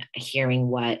January and hearing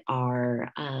what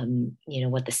our,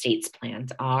 what the state's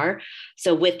plans are.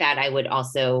 So with that, I would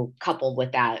also, coupled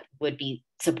with that, would be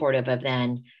supportive of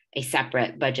then a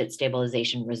separate budget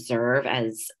stabilization reserve,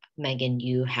 as Megan,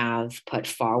 you have put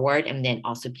forward, and then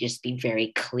also just be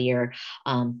very clear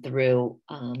through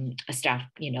a staff,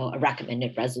 a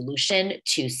recommended resolution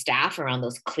to staff around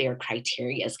those clear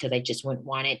criteria, because I just wouldn't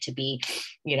want it to be,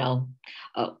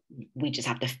 we just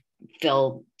have to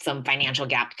fill some financial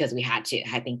gap because we had to.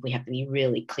 I think we have to be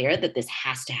really clear that this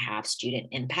has to have student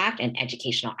impact and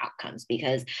educational outcomes,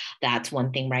 because that's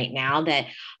one thing right now that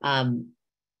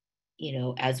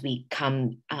as we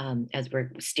come, as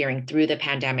we're steering through the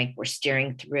pandemic, we're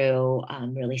steering through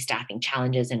really staffing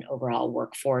challenges and overall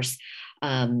workforce,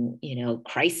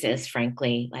 crisis,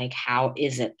 frankly. Like, how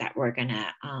is it that we're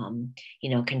gonna,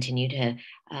 continue to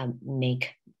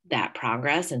make that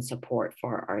progress and support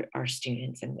for our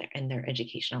students and their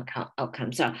educational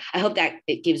outcomes? So I hope that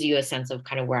it gives you a sense of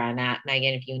kind of where I'm at. And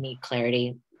again, if you need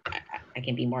clarity, I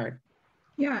can be more.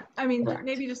 Yeah, I mean, correct.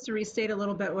 Maybe just to restate a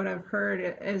little bit what I've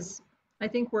heard is, I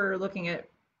think we're looking at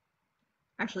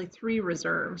actually 3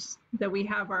 reserves. That we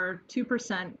have our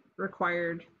 2%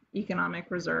 required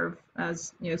economic reserve,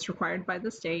 as it's required by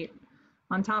the state.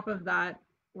 On top of that,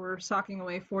 we're socking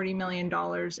away $40 million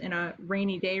in a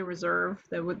rainy day reserve.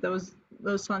 That would, those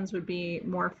funds would be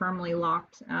more firmly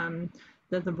locked,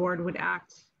 that the board would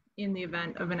act in the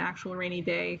event of an actual rainy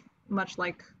day, much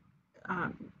like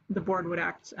the board would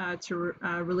act to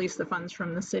release the funds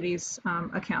from the city's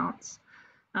accounts.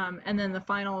 And then the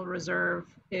final reserve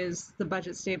is the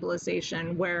budget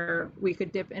stabilization, where we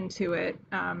could dip into it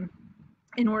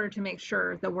in order to make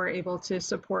sure that we're able to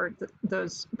support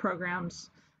those programs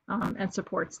and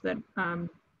supports that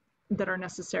that are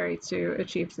necessary to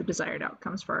achieve the desired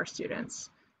outcomes for our students.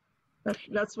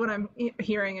 That's what I'm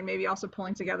hearing, and maybe also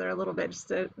pulling together a little bit.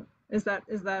 Is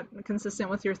that consistent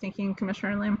with your thinking,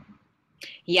 Commissioner Lim?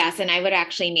 Yes, and I would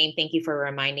actually name, thank you for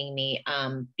reminding me,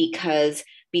 because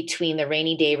between the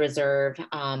rainy day reserve,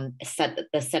 set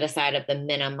aside of the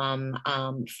minimum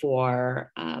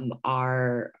for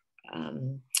our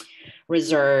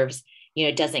reserves,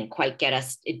 doesn't quite get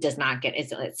us, it does not get,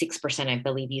 it's at 6%, I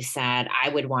believe you said. I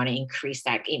would want to increase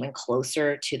that even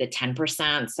closer to the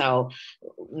 10%. So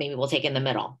maybe we'll take in the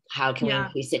middle. How can we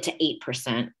increase it to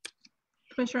 8%?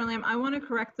 Commissioner Lamb, I want to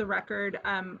correct the record.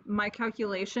 My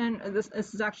calculation, this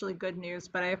is actually good news,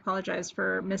 but I apologize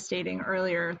for misstating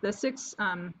earlier. The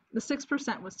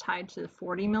 6% was tied to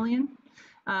 40 million.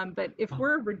 But if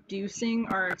we're reducing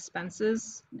our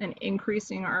expenses and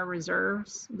increasing our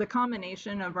reserves, the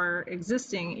combination of our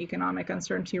existing economic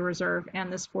uncertainty reserve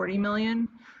and this 40 million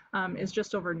is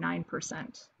just over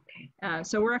 9%.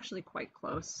 So we're actually quite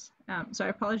close. So I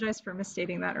apologize for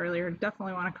misstating that earlier.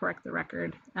 Definitely want to correct the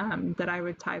record that I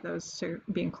would tie those to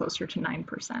being closer to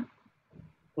 9%.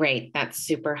 Great, that's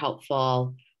super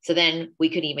helpful. So then we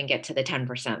could even get to the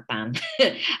 10% then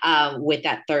with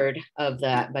that third of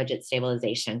the budget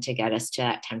stabilization to get us to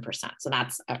that 10%. So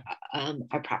that's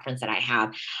a preference that I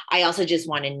have. I also just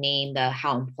want to name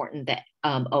how important the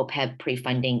OPEB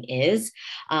pre-funding is.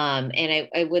 And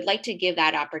I would like to give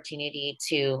that opportunity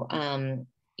to,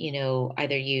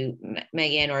 either you,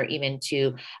 Megan, or even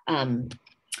to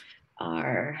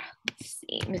our, let's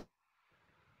see,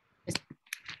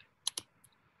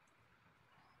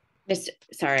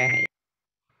 sorry.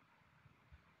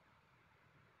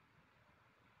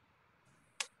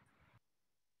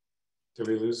 Did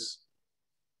we lose?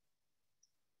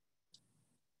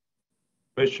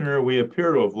 Commissioner, we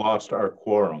appear to have lost our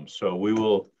quorum, so we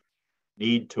will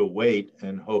need to wait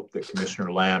and hope that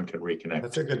Commissioner Lamb can reconnect.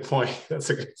 That's a good point. That's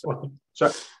a good point.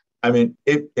 So, I mean,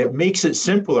 it makes it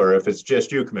simpler if it's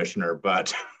just you, Commissioner,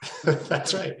 but.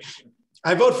 That's right.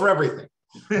 I vote for everything.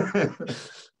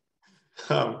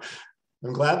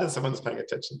 I'm glad that someone's paying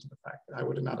attention to the fact that I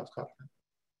would not have caught that,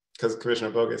 because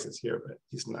Commissioner Bogus is here, but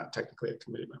he's not technically a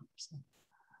committee member. So.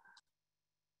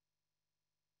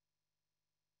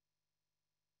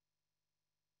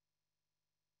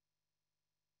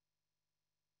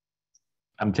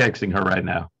 I'm texting her right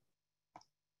now.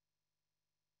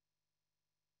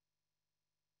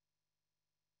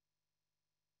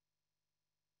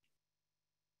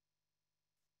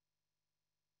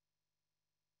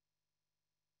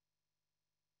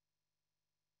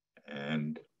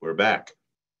 And we're back.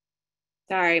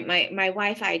 Sorry, my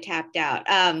Wi-Fi tapped out.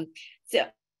 So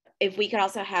if we could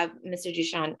also have Mr.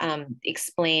 Duchamp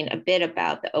explain a bit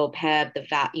about the OPEB,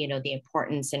 the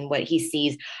importance and what he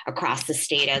sees across the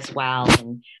state as well,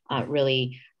 and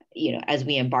really, as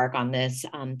we embark on this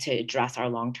to address our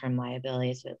long-term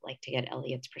liabilities, I'd like to get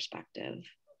Elliot's perspective.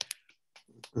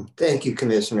 Thank you,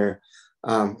 Commissioner.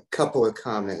 Couple of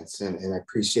comments, and I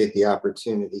appreciate the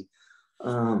opportunity.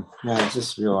 Now I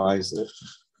just realized that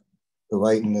the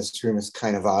light in this room is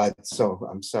kind of odd, so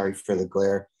I'm sorry for the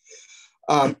glare.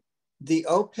 The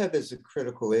OPEB is a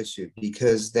critical issue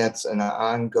because that's an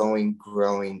ongoing,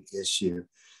 growing issue.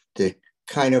 That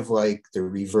kind of like the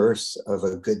reverse of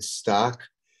a good stock.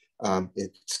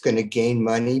 It's going to gain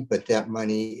money, but that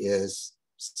money is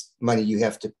money you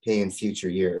have to pay in future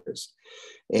years.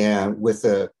 And with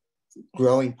a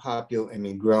growing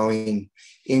growing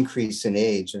increase in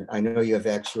age, and I know you have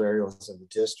actuarials in the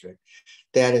district,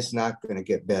 that is not going to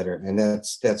get better. And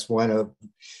that's one of,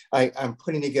 I'm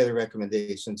putting together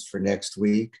recommendations for next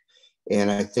week. And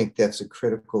I think that's a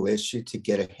critical issue to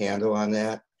get a handle on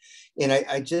that. And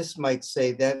I just might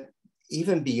say that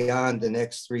even beyond the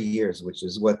next 3 years, which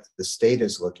is what the state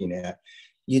is looking at,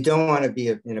 you don't want to be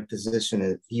in a position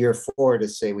at year 4 to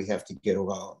say we have to get a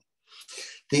loan.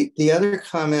 The other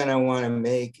comment I want to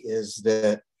make is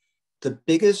that the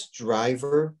biggest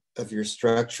driver of your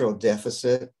structural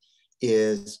deficit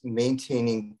is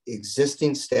maintaining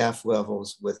existing staff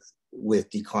levels with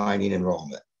declining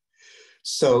enrollment.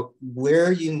 So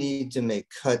where you need to make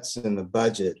cuts in the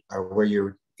budget are where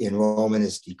your enrollment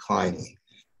is declining.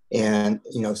 And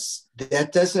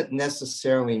that doesn't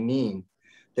necessarily mean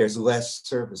there's less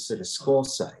service at a school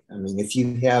site. I mean, if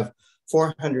you have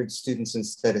 400 students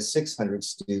instead of 600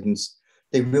 students,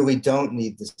 they really don't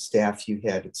need the staff you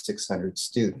had at 600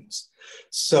 students.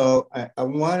 So I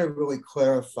want to really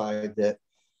clarify that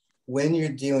when you're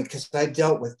dealing, because I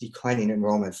dealt with declining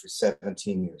enrollment for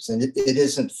 17 years, and it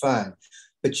isn't fun,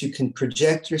 but you can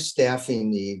project your staffing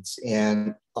needs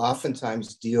and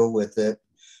oftentimes deal with it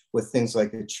with things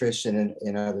like attrition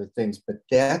and other things. But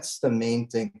that's the main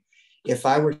thing. If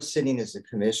I were sitting as a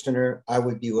commissioner, I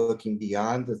would be looking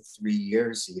beyond the 3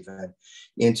 years even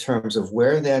in terms of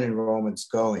where that enrollment's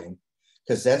going,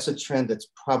 because that's a trend that's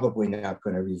probably not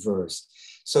going to reverse,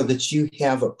 so that you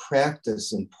have a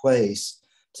practice in place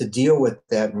to deal with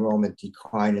that enrollment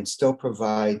decline and still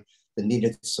provide the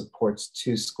needed supports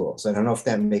to schools. I don't know if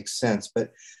that makes sense,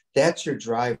 but That's your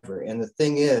driver. And the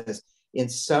thing is, in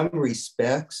some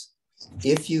respects,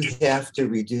 if you have to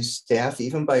reduce staff,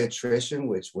 even by attrition,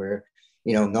 which we're,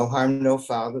 no harm, no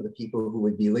foul to the people who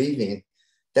would be leaving,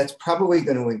 that's probably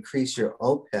going to increase your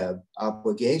OPEB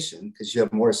obligation because you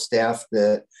have more staff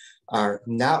that are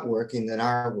not working than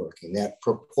are working. That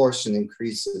proportion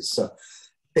increases. So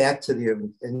back to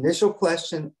the initial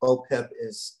question, OPEB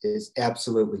is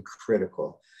absolutely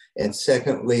critical. And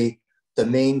secondly, the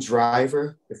main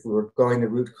driver, if we were going to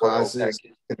root causes, is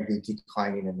going to be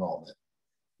declining enrollment.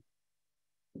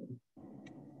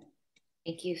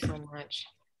 Thank you so much.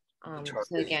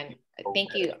 So again,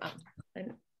 thank you.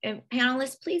 And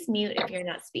panelists, please mute if you're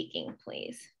not speaking,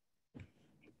 please.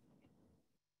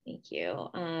 Thank you.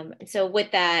 So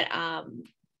with that,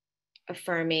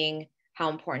 affirming how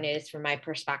important it is from my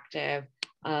perspective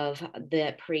of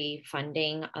the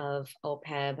pre-funding of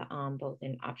OPEB, both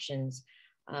in options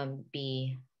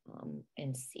B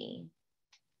and C.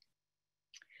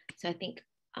 So I think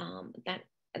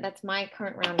that's my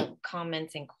current round of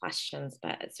comments and questions,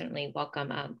 but certainly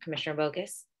welcome Commissioner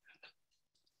Bogus.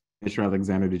 Mr.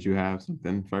 Alexander, did you have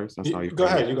something first? I saw you. Go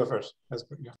ahead, you go first. That's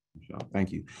good. Yeah.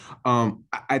 Thank you. I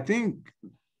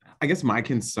guess my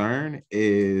concern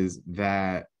is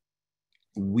that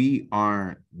we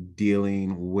aren't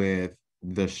dealing with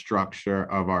the structure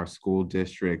of our school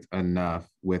district enough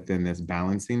within this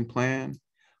balancing plan.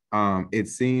 It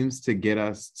seems to get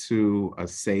us to a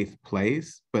safe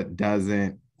place, but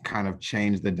doesn't kind of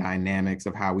change the dynamics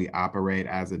of how we operate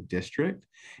as a district.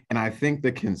 And I think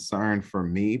the concern for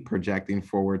me projecting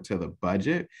forward to the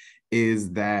budget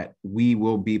is that we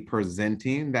will be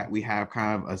presenting that we have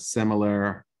kind of a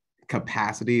similar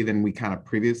capacity than we kind of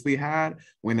previously had,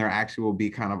 when there actually will be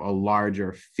kind of a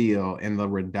larger feel in the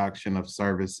reduction of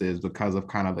services because of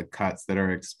kind of the cuts that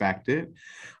are expected.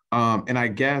 And I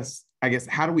guess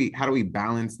how do we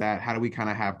balance that? How do we kind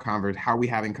of have how are we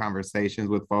having conversations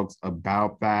with folks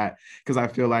about that? Because I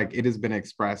feel like it has been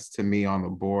expressed to me on the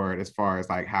board as far as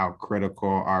like how critical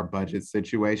our budget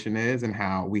situation is and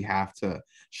how we have to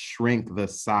shrink the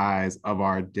size of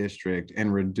our district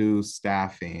and reduce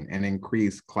staffing and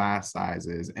increase class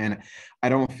sizes. And I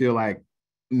don't feel like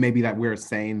maybe that we're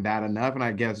saying that enough. And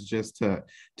I guess just to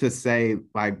say,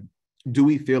 like, do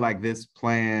we feel like this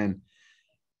plan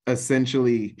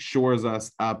essentially shores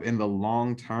us up in the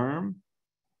long term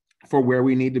for where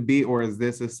we need to be? Or is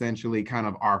this essentially kind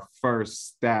of our first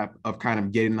step of kind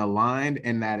of getting aligned,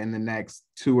 and that in the next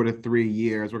 2 to 3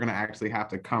 years, we're going to actually have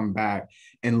to come back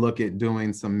and look at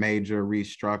doing some major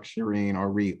restructuring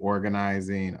or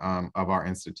reorganizing of our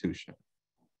institution?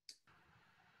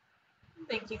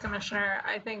 Thank you, Commissioner.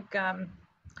 I think I'm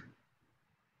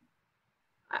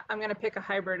going to pick a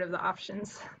hybrid of the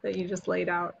options that you just laid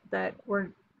out, that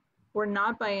we're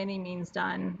not by any means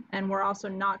done, and we're also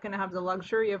not going to have the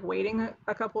luxury of waiting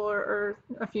a couple or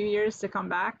a few years to come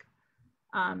back.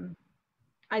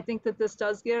 I think that this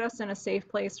does get us in a safe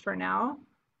place for now,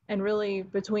 and really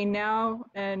between now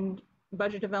and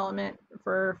budget development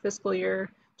for fiscal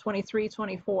year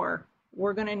 23-24,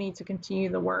 we're going to need to continue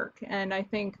the work. And I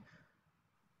think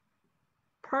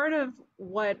part of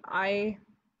what I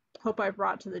hope I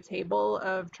brought to the table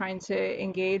of trying to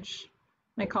engage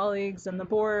my colleagues and the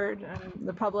board and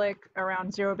the public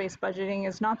around zero-based budgeting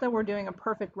is not that we're doing a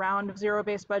perfect round of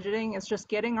zero-based budgeting, it's just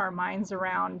getting our minds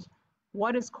around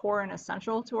what is core and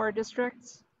essential to our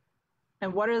districts,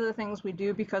 and what are the things we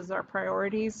do because of our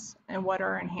priorities, and what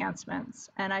are enhancements.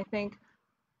 And I think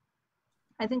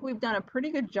we've done a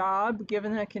pretty good job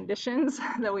given the conditions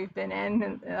that we've been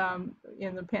in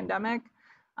the pandemic,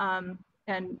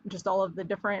 and just all of the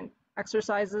different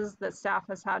exercises that staff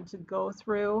has had to go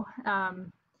through,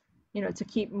 to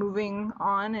keep moving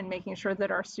on and making sure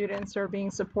that our students are being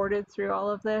supported through all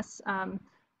of this,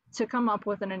 to come up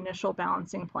with an initial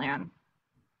balancing plan.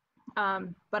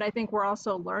 But I think we're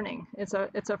also learning. It's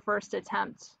a first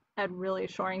attempt at really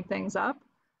shoring things up,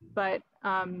 but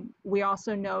we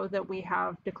also know that we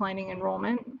have declining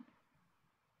enrollment.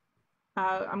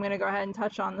 I'm going to go ahead and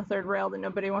touch on the third rail that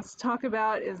nobody wants to talk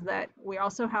about, is that we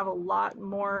also have a lot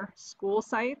more school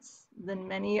sites than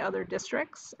many other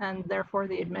districts, and therefore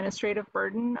the administrative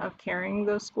burden of carrying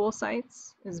those school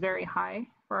sites is very high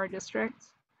for our district.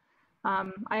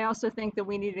 I also think that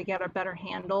we need to get a better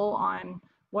handle on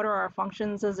what are our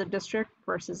functions as a district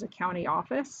versus a county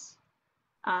office.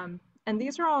 And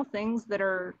these are all things that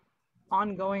are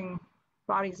ongoing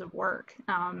bodies of work.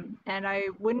 And I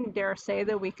wouldn't dare say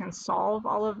that we can solve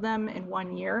all of them in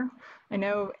 1 year. I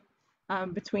know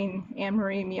between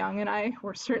Anne-Marie Myung and I,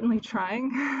 we're certainly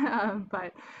trying,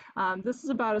 but this is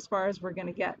about as far as we're going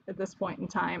to get at this point in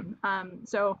time.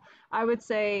 So I would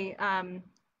say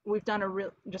we've done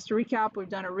just to recap, we've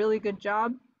done a really good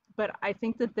job, but I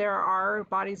think that there are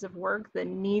bodies of work that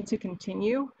need to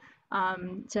continue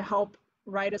to help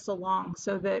ride us along,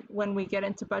 so that when we get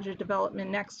into budget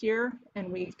development next year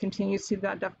and we continue to see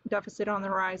that deficit on the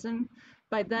horizon,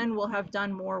 by then we'll have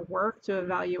done more work to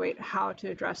evaluate how to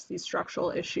address these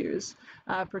structural issues,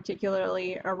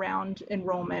 particularly around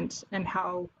enrollment and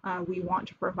how we want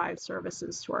to provide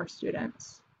services to our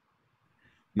students.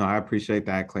 No, I appreciate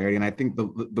that clarity. And I think the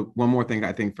one more thing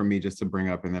I think for me just to bring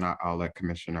up, and then I'll let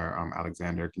Commissioner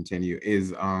Alexander continue,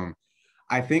 is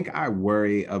I think I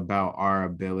worry about our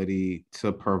ability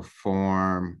to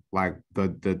perform like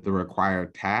the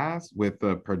required tasks with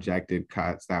the projected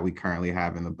cuts that we currently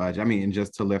have in the budget. I mean, and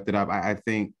just to lift it up, I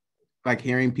think like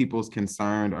hearing people's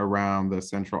concern around the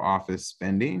central office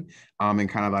spending and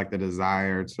kind of like the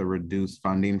desire to reduce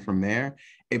funding from there,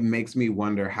 it makes me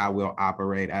wonder how we'll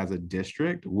operate as a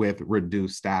district with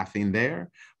reduced staffing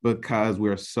there, because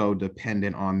we're so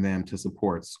dependent on them to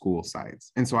support school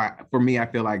sites. And so for me, I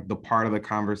feel like the part of the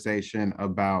conversation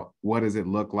about what does it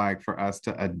look like for us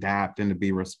to adapt and to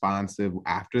be responsive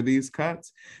after these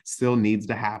cuts still needs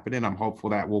to happen. And I'm hopeful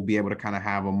that we'll be able to kind of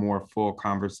have a more full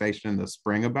conversation in the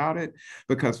spring about it.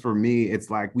 Because for me, it's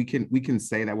like we can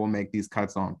say that we'll make these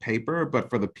cuts on paper, but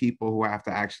for the people who have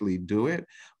to actually do it,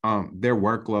 their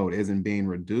workload isn't being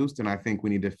reduced. And I think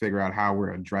we need to figure out how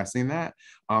we're addressing that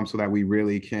so that we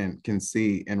really can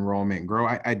see enrollment grow.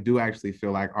 I do actually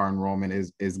feel like our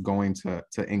enrollment is going to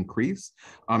increase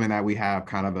and that we have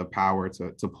kind of the power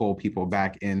to pull people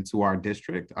back into our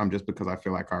district just because I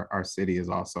feel like our city is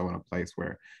also in a place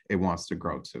where it wants to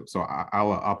grow too. So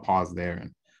I'll pause there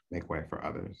and make way for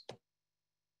others.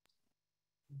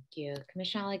 Thank you.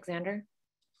 Commissioner Alexander.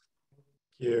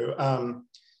 Thank you.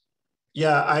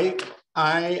 Yeah, I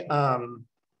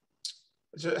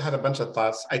just had a bunch of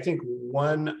thoughts. I think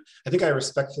I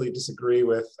respectfully disagree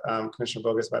with Commissioner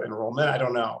Bogus about enrollment. I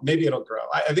don't know, maybe it'll grow.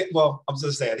 I think, well, I was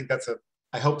gonna say, I think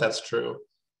I hope that's true.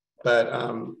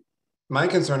 But my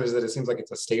concern is that it seems like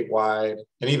it's a statewide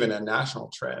and even a national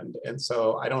trend. And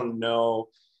so I don't know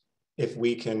if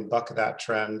we can buck that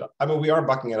trend. I mean, we are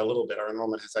bucking it a little bit. Our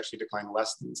enrollment has actually declined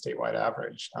less than the statewide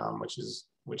average,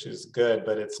 which is good,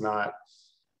 but it's not,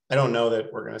 I don't know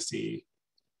that we're going to see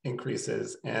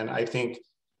increases. And I think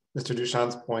Mr.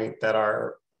 Duchamp's point that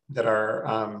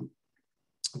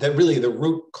really the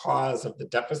root cause of the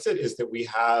deficit is that we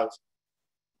have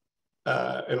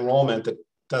enrollment that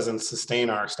doesn't sustain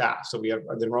our staff. So the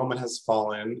enrollment has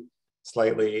fallen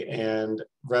slightly and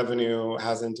revenue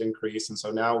hasn't increased. And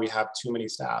so now we have too many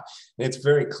staff. And it's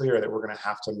very clear that we're going to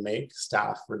have to make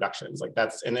staff reductions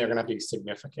and they're going to be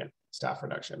significant staff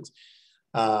reductions.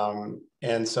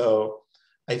 And so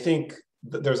I think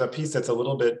there's a piece that's a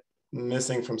little bit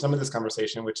missing from some of this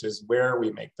conversation, which is where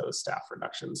we make those staff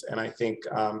reductions. And I think,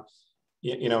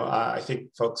 I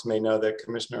think folks may know that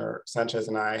Commissioner Sanchez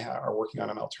and I are working on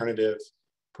an alternative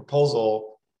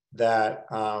proposal that,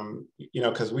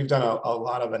 because we've done a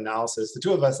lot of analysis. The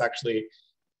two of us actually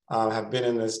have been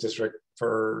in this district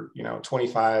for,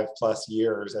 25 plus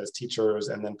years as teachers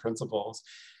and then principals.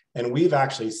 And we've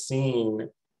actually seen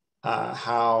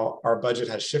how our budget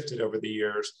has shifted over the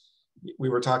years. We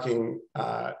were talking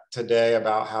today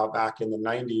about how back in the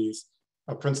 90s,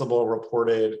 a principal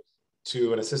reported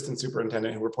to an assistant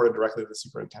superintendent who reported directly to the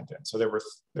superintendent. So there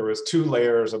was two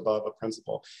layers above a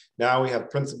principal. Now we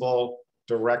have principal,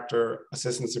 director,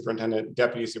 assistant superintendent,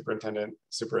 deputy superintendent,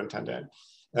 superintendent.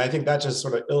 And I think that just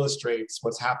sort of illustrates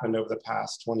what's happened over the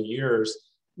past 20 years,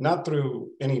 not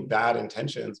through any bad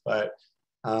intentions, but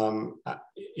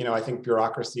I think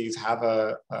bureaucracies have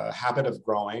a habit of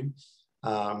growing.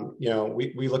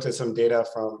 We looked at some data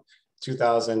from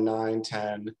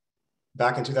 2009-10.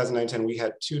 Back in 2009-10, we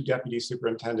had 2 deputy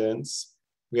superintendents,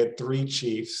 we had 3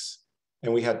 chiefs,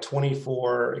 and we had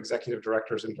 24 executive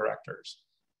directors and directors.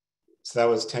 So that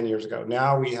was 10 years ago.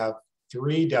 Now we have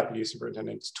 3 deputy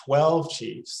superintendents, 12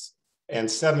 chiefs, and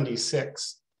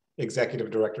 76 executive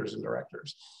directors and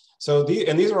directors. So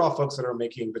these are all folks that are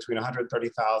making between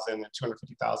 $130,000 and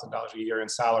 $250,000 a year in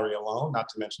salary alone, not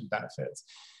to mention benefits.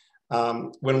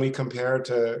 When we compare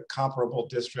to comparable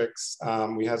districts,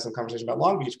 we had some conversation about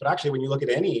Long Beach, but actually when you look at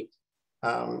any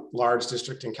large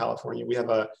district in California,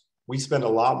 we spend a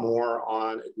lot more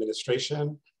on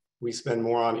administration, we spend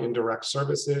more on indirect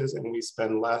services, and we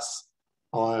spend less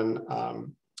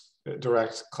on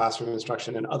direct classroom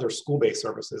instruction and other school-based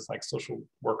services like social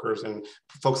workers and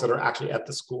folks that are actually at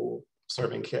the school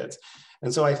serving kids.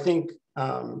 And so I think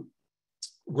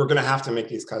we're going to have to make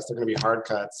these cuts. They're going to be hard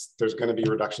cuts. There's going to be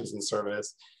reductions in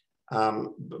service.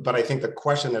 But I think the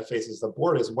question that faces the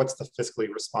board is what's the fiscally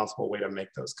responsible way to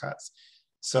make those cuts?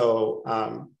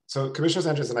 So, so Commissioner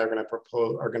Sanchez and I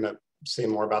are going to say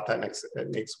more about that next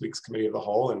week's committee of the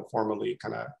whole and formally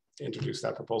kind of introduce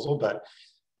that proposal. But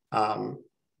I'm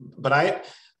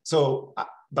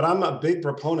a big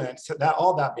proponent.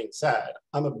 All that being said,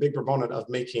 I'm a big proponent of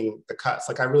making the cuts.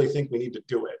 Like I really think we need to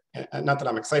do it, and not that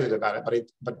I'm excited about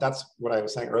it, but that's what I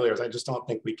was saying earlier. Is I just don't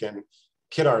think we can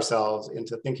kid ourselves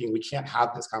into thinking we can't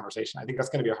have this conversation. I think that's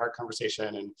going to be a hard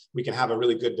conversation, and we can have a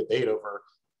really good debate over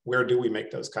where do we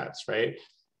make those cuts, right?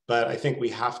 But I think we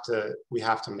have to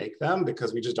make them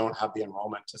because we just don't have the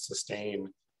enrollment to sustain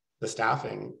the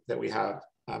staffing that we have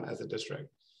as a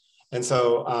district. And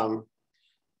so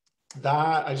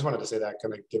that I just wanted to say that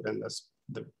kind of given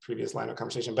the previous line of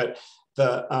conversation. But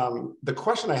the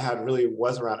question I had really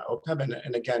was around OPEB,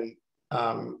 and again,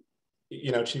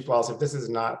 you know, Chief Wallace, if this is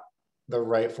not the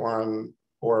right forum,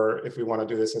 or if we want to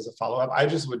do this as a follow-up, I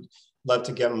just would love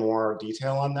to get more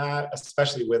detail on that,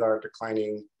 especially with our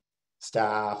declining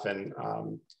staff and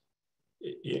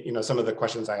you know, some of the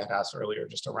questions I had asked earlier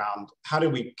just around how do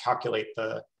we calculate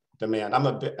the demand.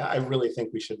 I really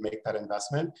think we should make that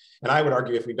investment. And I would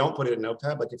argue if we don't put it in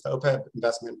OPEB, like if the OPEB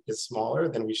investment is smaller,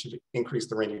 then we should increase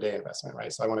the rainy day investment,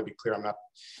 right? So I want to be clear on that.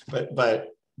 But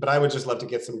I would just love to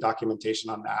get some documentation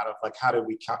on that of like, how do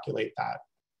we calculate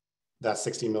that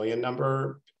 60 million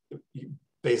number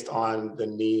based on the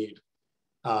need,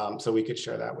 so we could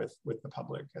share that with the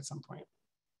public at some point.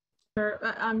 Sure.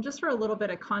 Just for a little bit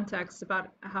of context about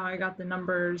how I got the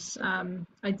numbers,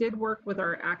 I did work with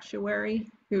our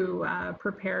actuary who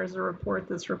prepares a report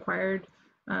that's required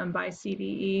by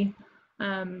CDE.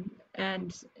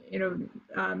 And, you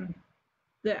know,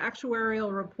 the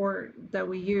actuarial report that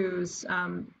we use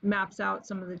maps out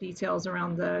some of the details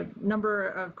around the number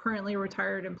of currently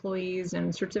retired employees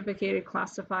and certificated,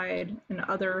 classified, and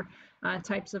other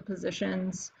types of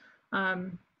positions,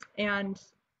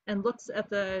 and looks at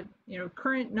the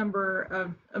current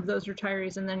number of those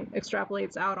retirees, and then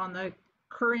extrapolates out on the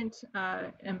current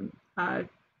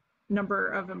number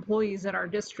of employees at our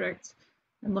district,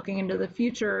 and looking into the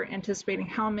future, anticipating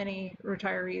how many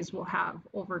retirees we'll have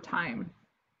over time.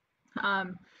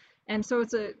 And so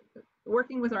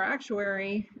working with our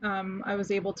actuary, I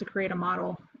was able to create a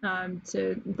model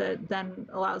that then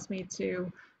allows me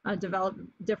to develop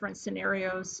different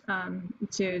scenarios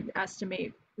to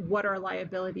estimate what our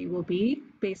liability will be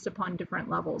based upon different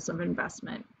levels of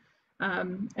investment.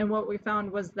 And what we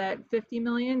found was that 50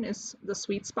 million is the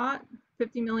sweet spot,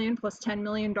 50 million plus $10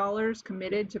 million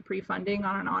committed to pre-funding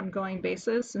on an ongoing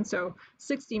basis. And so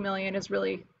 60 million is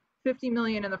really 50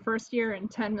 million in the first year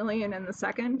and 10 million in the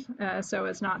second, so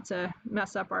as not to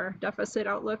mess up our deficit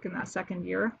outlook in that second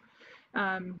year.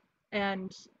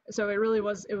 And so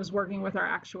it was working with our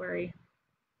actuary,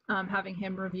 having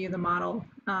him review the model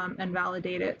and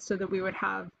validate it so that we would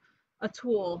have a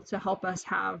tool to help us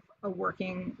have a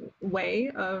working way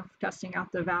of testing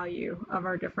out the value of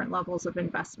our different levels of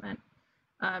investment.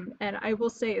 And I will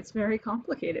say it's very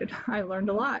complicated. I learned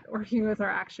a lot working with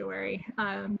our actuary.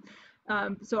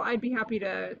 So I'd be happy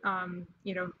to,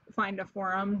 find a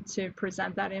forum to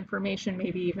present that information,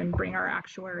 maybe even bring our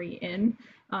actuary in,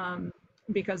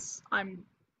 because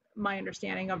my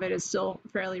understanding of it is still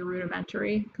fairly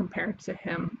rudimentary compared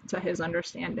to his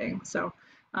understanding. So,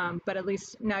 but at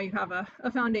least now you have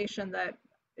a foundation that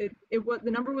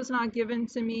the number was not given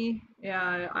to me.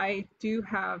 I do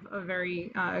have a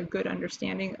very good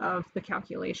understanding of the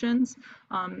calculations,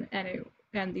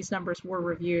 and these numbers were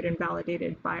reviewed and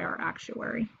validated by our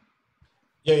actuary.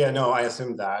 Yeah, no, I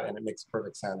assumed that, and it makes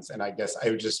perfect sense. And I guess I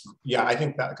would I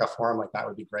think that like a forum like that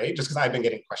would be great, just because I've been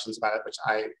getting questions about it, which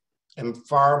I am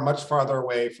much farther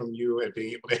away from you and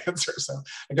being able to answer. So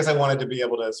I guess I wanted to be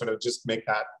able to sort of just make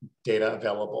that data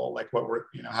available, like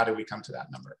how do we come to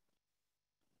that number?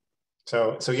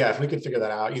 So yeah, if we could figure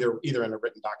that out, either in a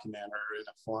written document or in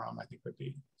a forum, I think would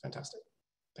be fantastic.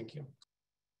 Thank you.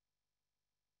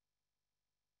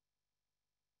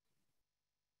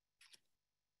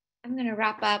 I'm going to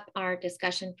wrap up our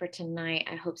discussion for tonight.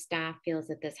 I hope staff feels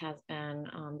that this has been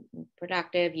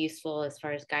productive, useful as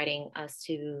far as guiding us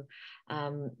to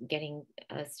getting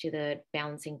us to the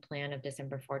balancing plan of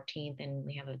December 14th. And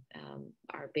we have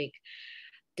our big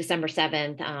December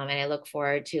 7th. And I look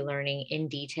forward to learning in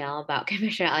detail about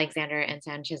Commissioner Alexander and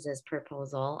Sanchez's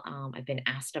proposal. I've been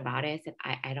asked about it. I said,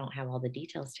 I don't have all the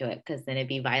details to it because then it'd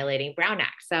be violating Brown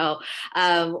Act. So,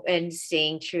 and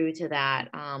staying true to that.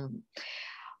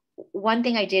 One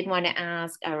thing I did want to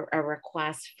ask, a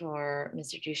request for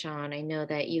Mr. Duchamp. I know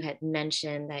that you had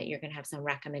mentioned that you're going to have some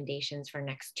recommendations for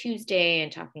next Tuesday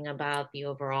and talking about the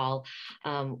overall,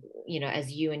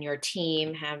 as you and your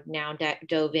team have now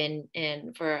dove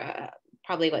in for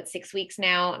probably 6 weeks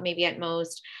now, maybe at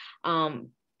most.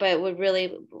 But would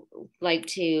really like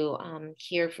to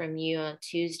hear from you on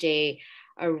Tuesday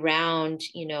around,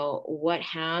 what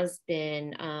has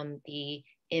been the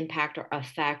impact or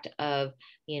effect of,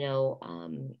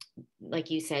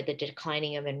 like you said, the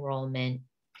declining of enrollment,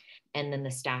 and then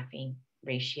the staffing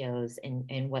ratios,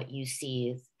 and what you see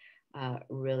is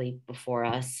really before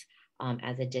us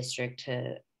as a district,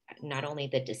 to not only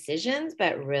the decisions,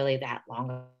 but really that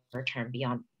longer term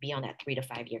beyond that 3 to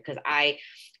 5 year. Because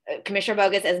Commissioner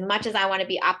Bogus, as much as I want to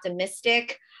be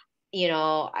optimistic,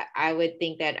 I would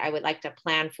think that I would like to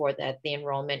plan for that the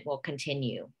enrollment will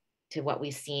continue to what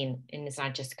we've seen. And it's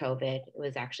not just COVID, it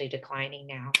was actually declining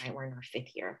now, right? We're in our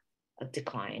 5th year of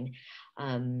decline.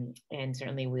 And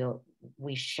certainly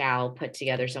we shall put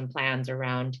together some plans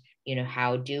around,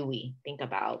 how do we think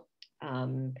about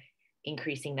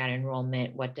increasing that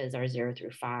enrollment? What does our 0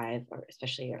 through 5, or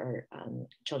especially our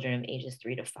children of ages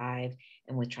 3 to 5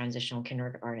 and with transitional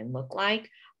kindergarten look like?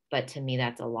 But to me,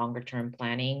 that's a longer term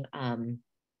planning.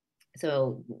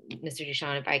 So Mr.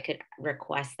 Duchamp, if I could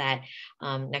request that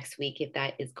next week, if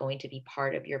that is going to be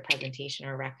part of your presentation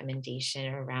or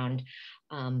recommendation around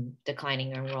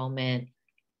declining enrollment,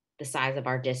 the size of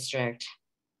our district,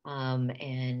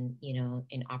 and,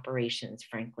 in operations,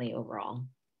 frankly, overall.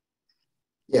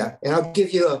 Yeah, and I'll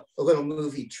give you a little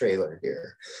movie trailer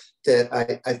here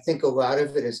that I think a lot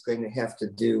of it is going to have to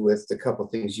do with the couple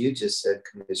things you just said,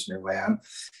 Commissioner Lamb,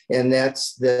 and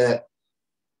that's that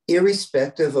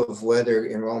irrespective of whether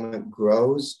enrollment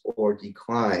grows or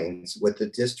declines, what the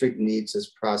district needs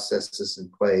is processes in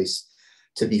place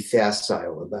to be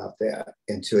facile about that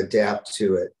and to adapt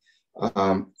to it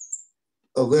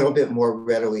a little bit more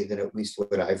readily than at least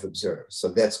what I've observed. So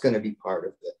that's going to be part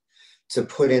of it, to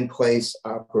put in place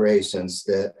operations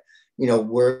that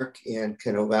work and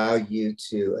can allow you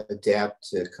to adapt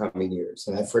to coming years.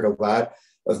 And I've heard a lot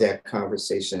of that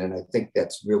conversation, and I think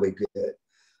that's really good.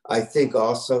 I think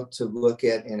also to look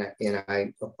at, and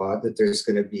I applaud that there's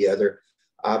going to be other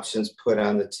options put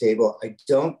on the table. I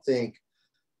don't think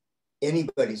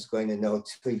anybody's going to know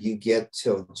till you get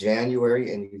till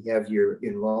January and you have your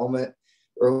enrollment,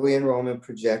 early enrollment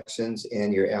projections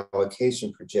and your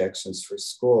allocation projections for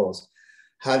schools,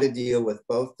 how to deal with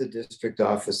both the district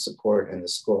office support and the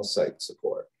school site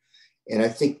support. And I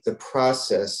think the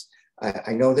process,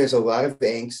 I know there's a lot of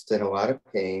angst and a lot of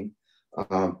pain,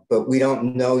 but we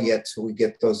don't know yet till we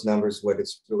get those numbers what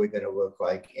it's really going to look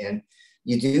like. And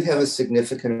you do have a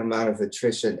significant amount of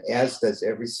attrition, as does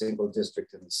every single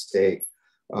district in the state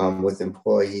with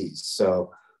employees.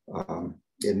 So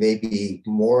it may be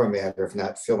more a matter of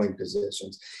not filling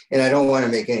positions. And I don't want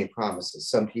to make any promises.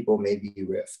 Some people may be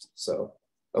riffed. So,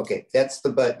 okay, that's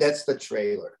the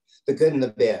trailer, the good and the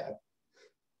bad.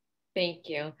 Thank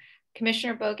you.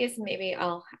 Commissioner Bogus, maybe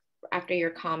after your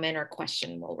comment or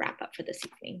question, we'll wrap up for this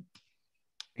evening.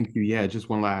 Thank you. Yeah, just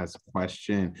one last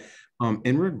question.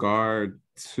 In regard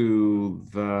to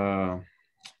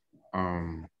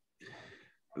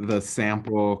the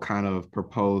sample kind of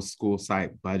proposed school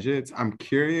site budgets, I'm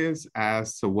curious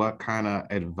as to what kind of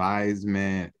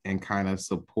advisement and kind of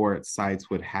support sites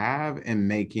would have in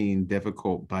making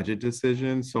difficult budget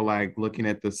decisions. So like looking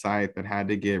at the site that had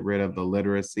to get rid of the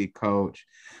literacy coach,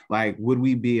 like would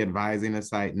we be advising a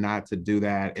site not to do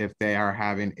that if they are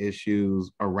having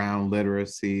issues around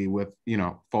literacy with,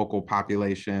 focal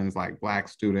populations like Black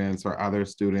students or other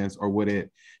students, or would it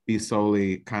be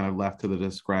solely kind of left to the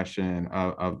discretion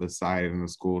of the site and the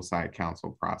school site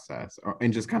council process?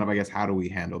 And just kind of, I guess, how do we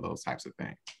handle those types of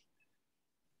things?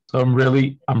 So I'm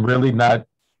really not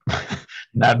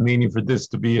not meaning for this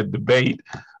to be a debate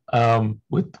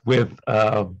with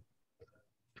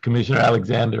Commissioner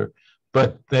Alexander,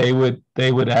 but they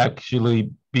would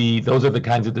actually be, those are the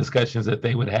kinds of discussions that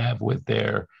they would have with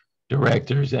their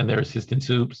directors and their assistant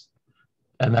soups.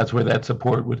 And that's where that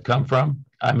support would come from.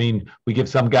 I mean, we give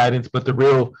some guidance, but the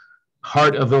real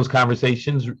heart of those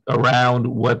conversations around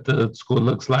what the school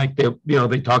looks like,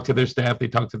 they talk to their staff, they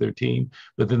talk to their team,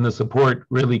 but then the support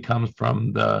really comes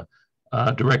from the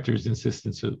directors and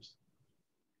assistant soups.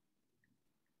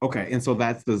 Okay, and so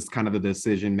that's kind of the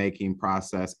decision-making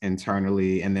process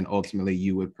internally, and then ultimately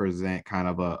you would present kind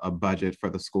of a budget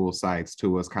for the school sites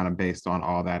to us kind of based on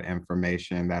all that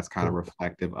information that's kind of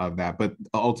reflective of that. But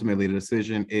ultimately the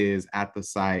decision is at the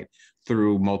site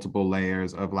through multiple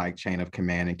layers of like chain of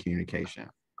command and communication.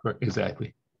 Correct,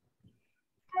 exactly.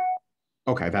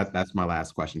 Okay, that's my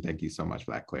last question. Thank you so much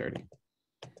for that clarity.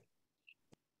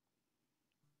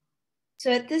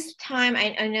 So at this time,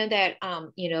 I know that,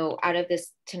 out of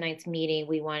tonight's meeting,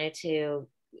 we wanted to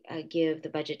give the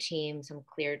budget team some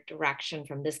clear direction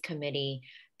from this committee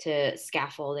to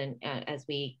scaffold and as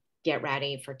we get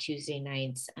ready for Tuesday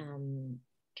night's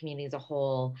community as a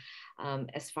whole,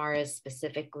 as far as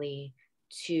specifically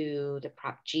to the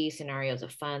Prop G scenarios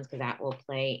of funds, because that will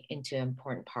play into an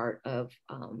important part of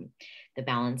the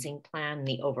balancing plan,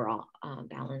 the overall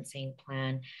balancing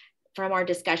plan. From our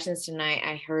discussions tonight,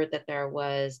 I heard that there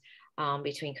was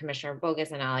between Commissioner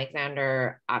Bogus and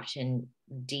Alexander option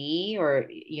D, or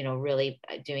really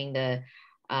doing the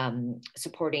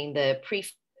supporting the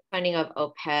pre-funding of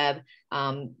OPEB,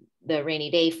 the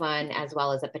rainy day fund, as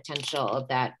well as the potential of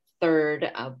that third,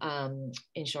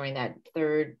 ensuring that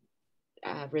third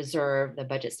reserve, the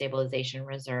budget stabilization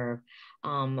reserve.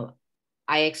 I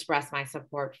expressed my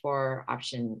support for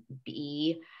option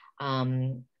B,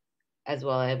 as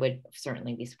well. I would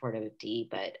certainly be supportive of D,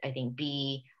 but I think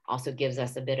B also gives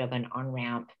us a bit of an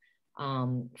on-ramp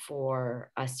for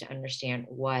us to understand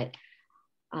what,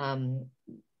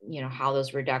 how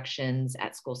those reductions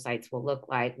at school sites will look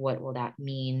like. What will that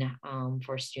mean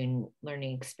for student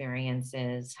learning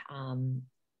experiences?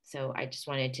 So I just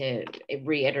wanted to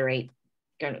reiterate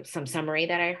some summary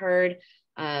that I heard.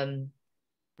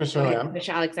 Mr.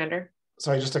 Alexander.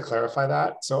 Sorry, just to clarify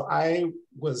that. So I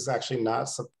was actually not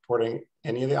supporting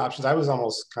any of the options. I was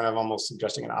almost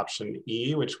suggesting an option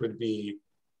E, which would be,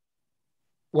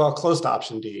 well, close to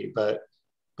option D, but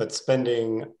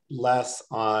spending less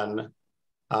on,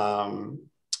 I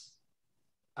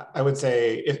would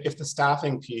say if the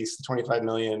staffing piece, the 25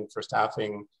 million for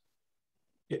staffing,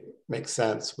 it makes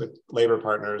sense with labor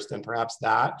partners, then perhaps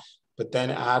that, but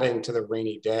then adding to the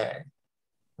rainy day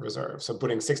reserve. So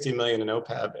putting 60 million in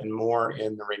OPEB and more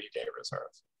in the rainy day reserve,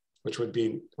 which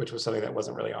was something that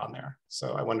wasn't really on there.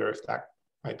 So I wonder if that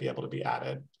might be able to be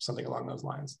added, something along those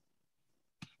lines.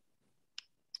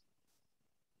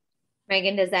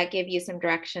 Megan, does that give you some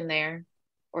direction there?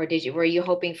 Or were you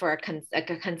hoping for a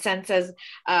consensus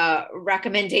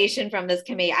recommendation from this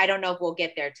committee? I don't know if we'll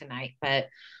get there tonight, but.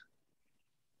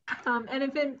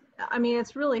 And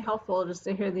it's really helpful just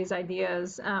to hear these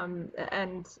ideas.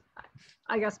 And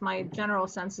I guess my general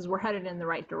sense is we're headed in the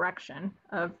right direction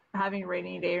of having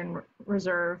rainy day and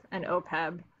reserve and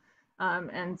OPEB.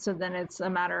 And so then it's a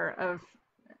matter of,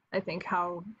 I think,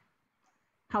 how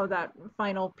that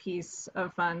final piece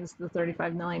of funds, the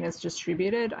 35 million, is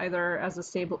distributed, either as a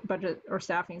stable budget or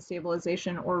staffing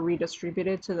stabilization or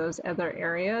redistributed to those other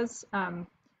areas.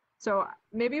 So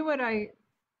maybe with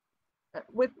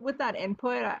that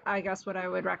input, I guess what I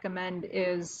would recommend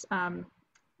is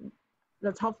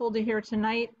that's helpful to hear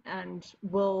tonight, and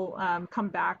we'll come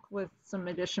back with some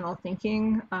additional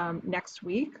thinking next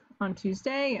week on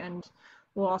Tuesday, and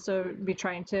we'll also be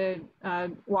trying to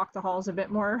walk the halls a bit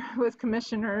more with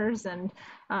commissioners, and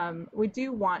we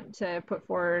do want to put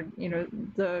forward,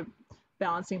 the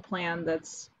balancing plan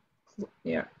that's,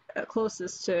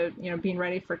 closest to, being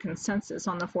ready for consensus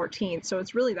on the 14th. So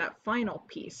it's really that final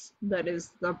piece that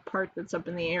is the part that's up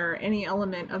in the air. Any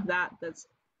element of that that's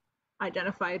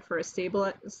identified for a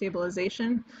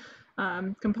stabilization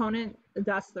component,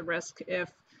 that's the risk. If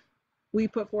we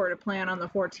put forward a plan on the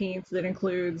 14th that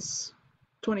includes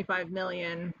 25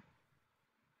 million,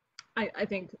 I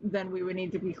think then we would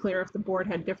need to be clear if the board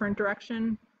had different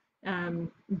direction,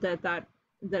 that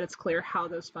it's clear how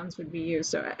those funds would be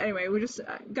used. So anyway, we just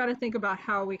got to think about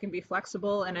how we can be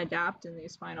flexible and adapt in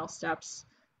these final steps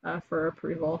for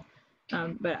approval.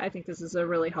 But I think this is a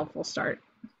really helpful start.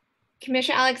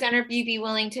 Commissioner Alexander, if you'd be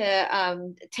willing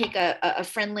to take a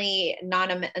friendly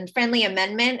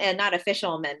amendment, and not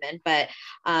official amendment, but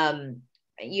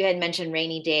you had mentioned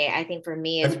rainy day. I think for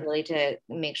me, it's really to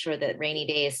make sure that rainy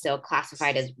day is still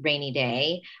classified as rainy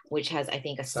day, which has, I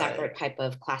think, a separate type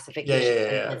of classification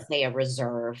than, let's say, a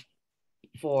reserve.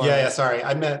 Sorry,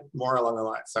 I meant more along the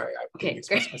lines. Sorry, I didn't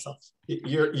express myself.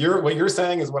 What you're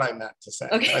saying is what I meant to say.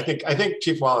 Okay. I think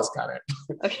Chief Wallace got it.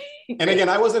 Okay. And again,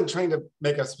 I wasn't trying to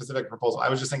make a specific proposal. I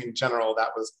was just saying in general that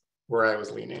was where I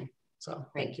was leaning. So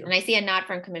thank you. And I see a nod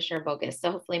from Commissioner Bogus.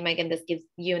 So hopefully, Megan, this gives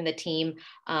you and the team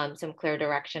some clear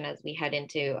direction as we head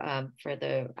into for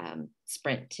the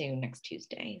sprint to next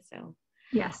Tuesday. So.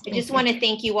 Yes. I just want to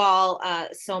thank you all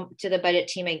to the budget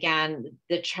team again,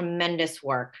 the tremendous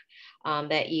work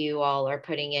that you all are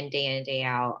putting in day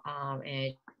out. And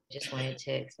I just wanted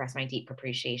to express my deep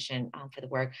appreciation for the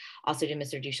work. Also to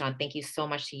Mr. Duchamp, thank you so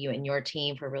much to you and your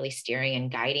team for really steering and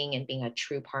guiding and being a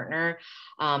true partner.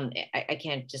 I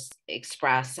can't just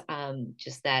express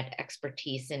just that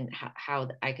expertise and how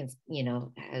I can,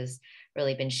 has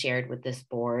really been shared with this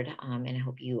board. And I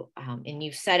hope you, and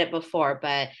you've said it before,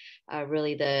 but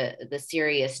really the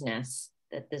seriousness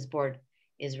that this board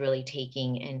is really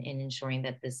taking and ensuring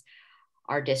that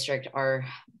our district, our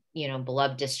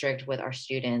beloved district with our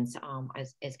students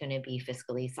is going to be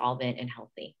fiscally solvent and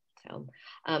healthy. So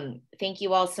thank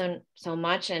you all so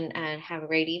much, and have a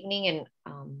great evening, and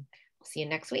we'll see you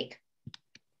next week.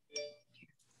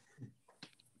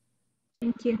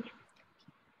 Thank you.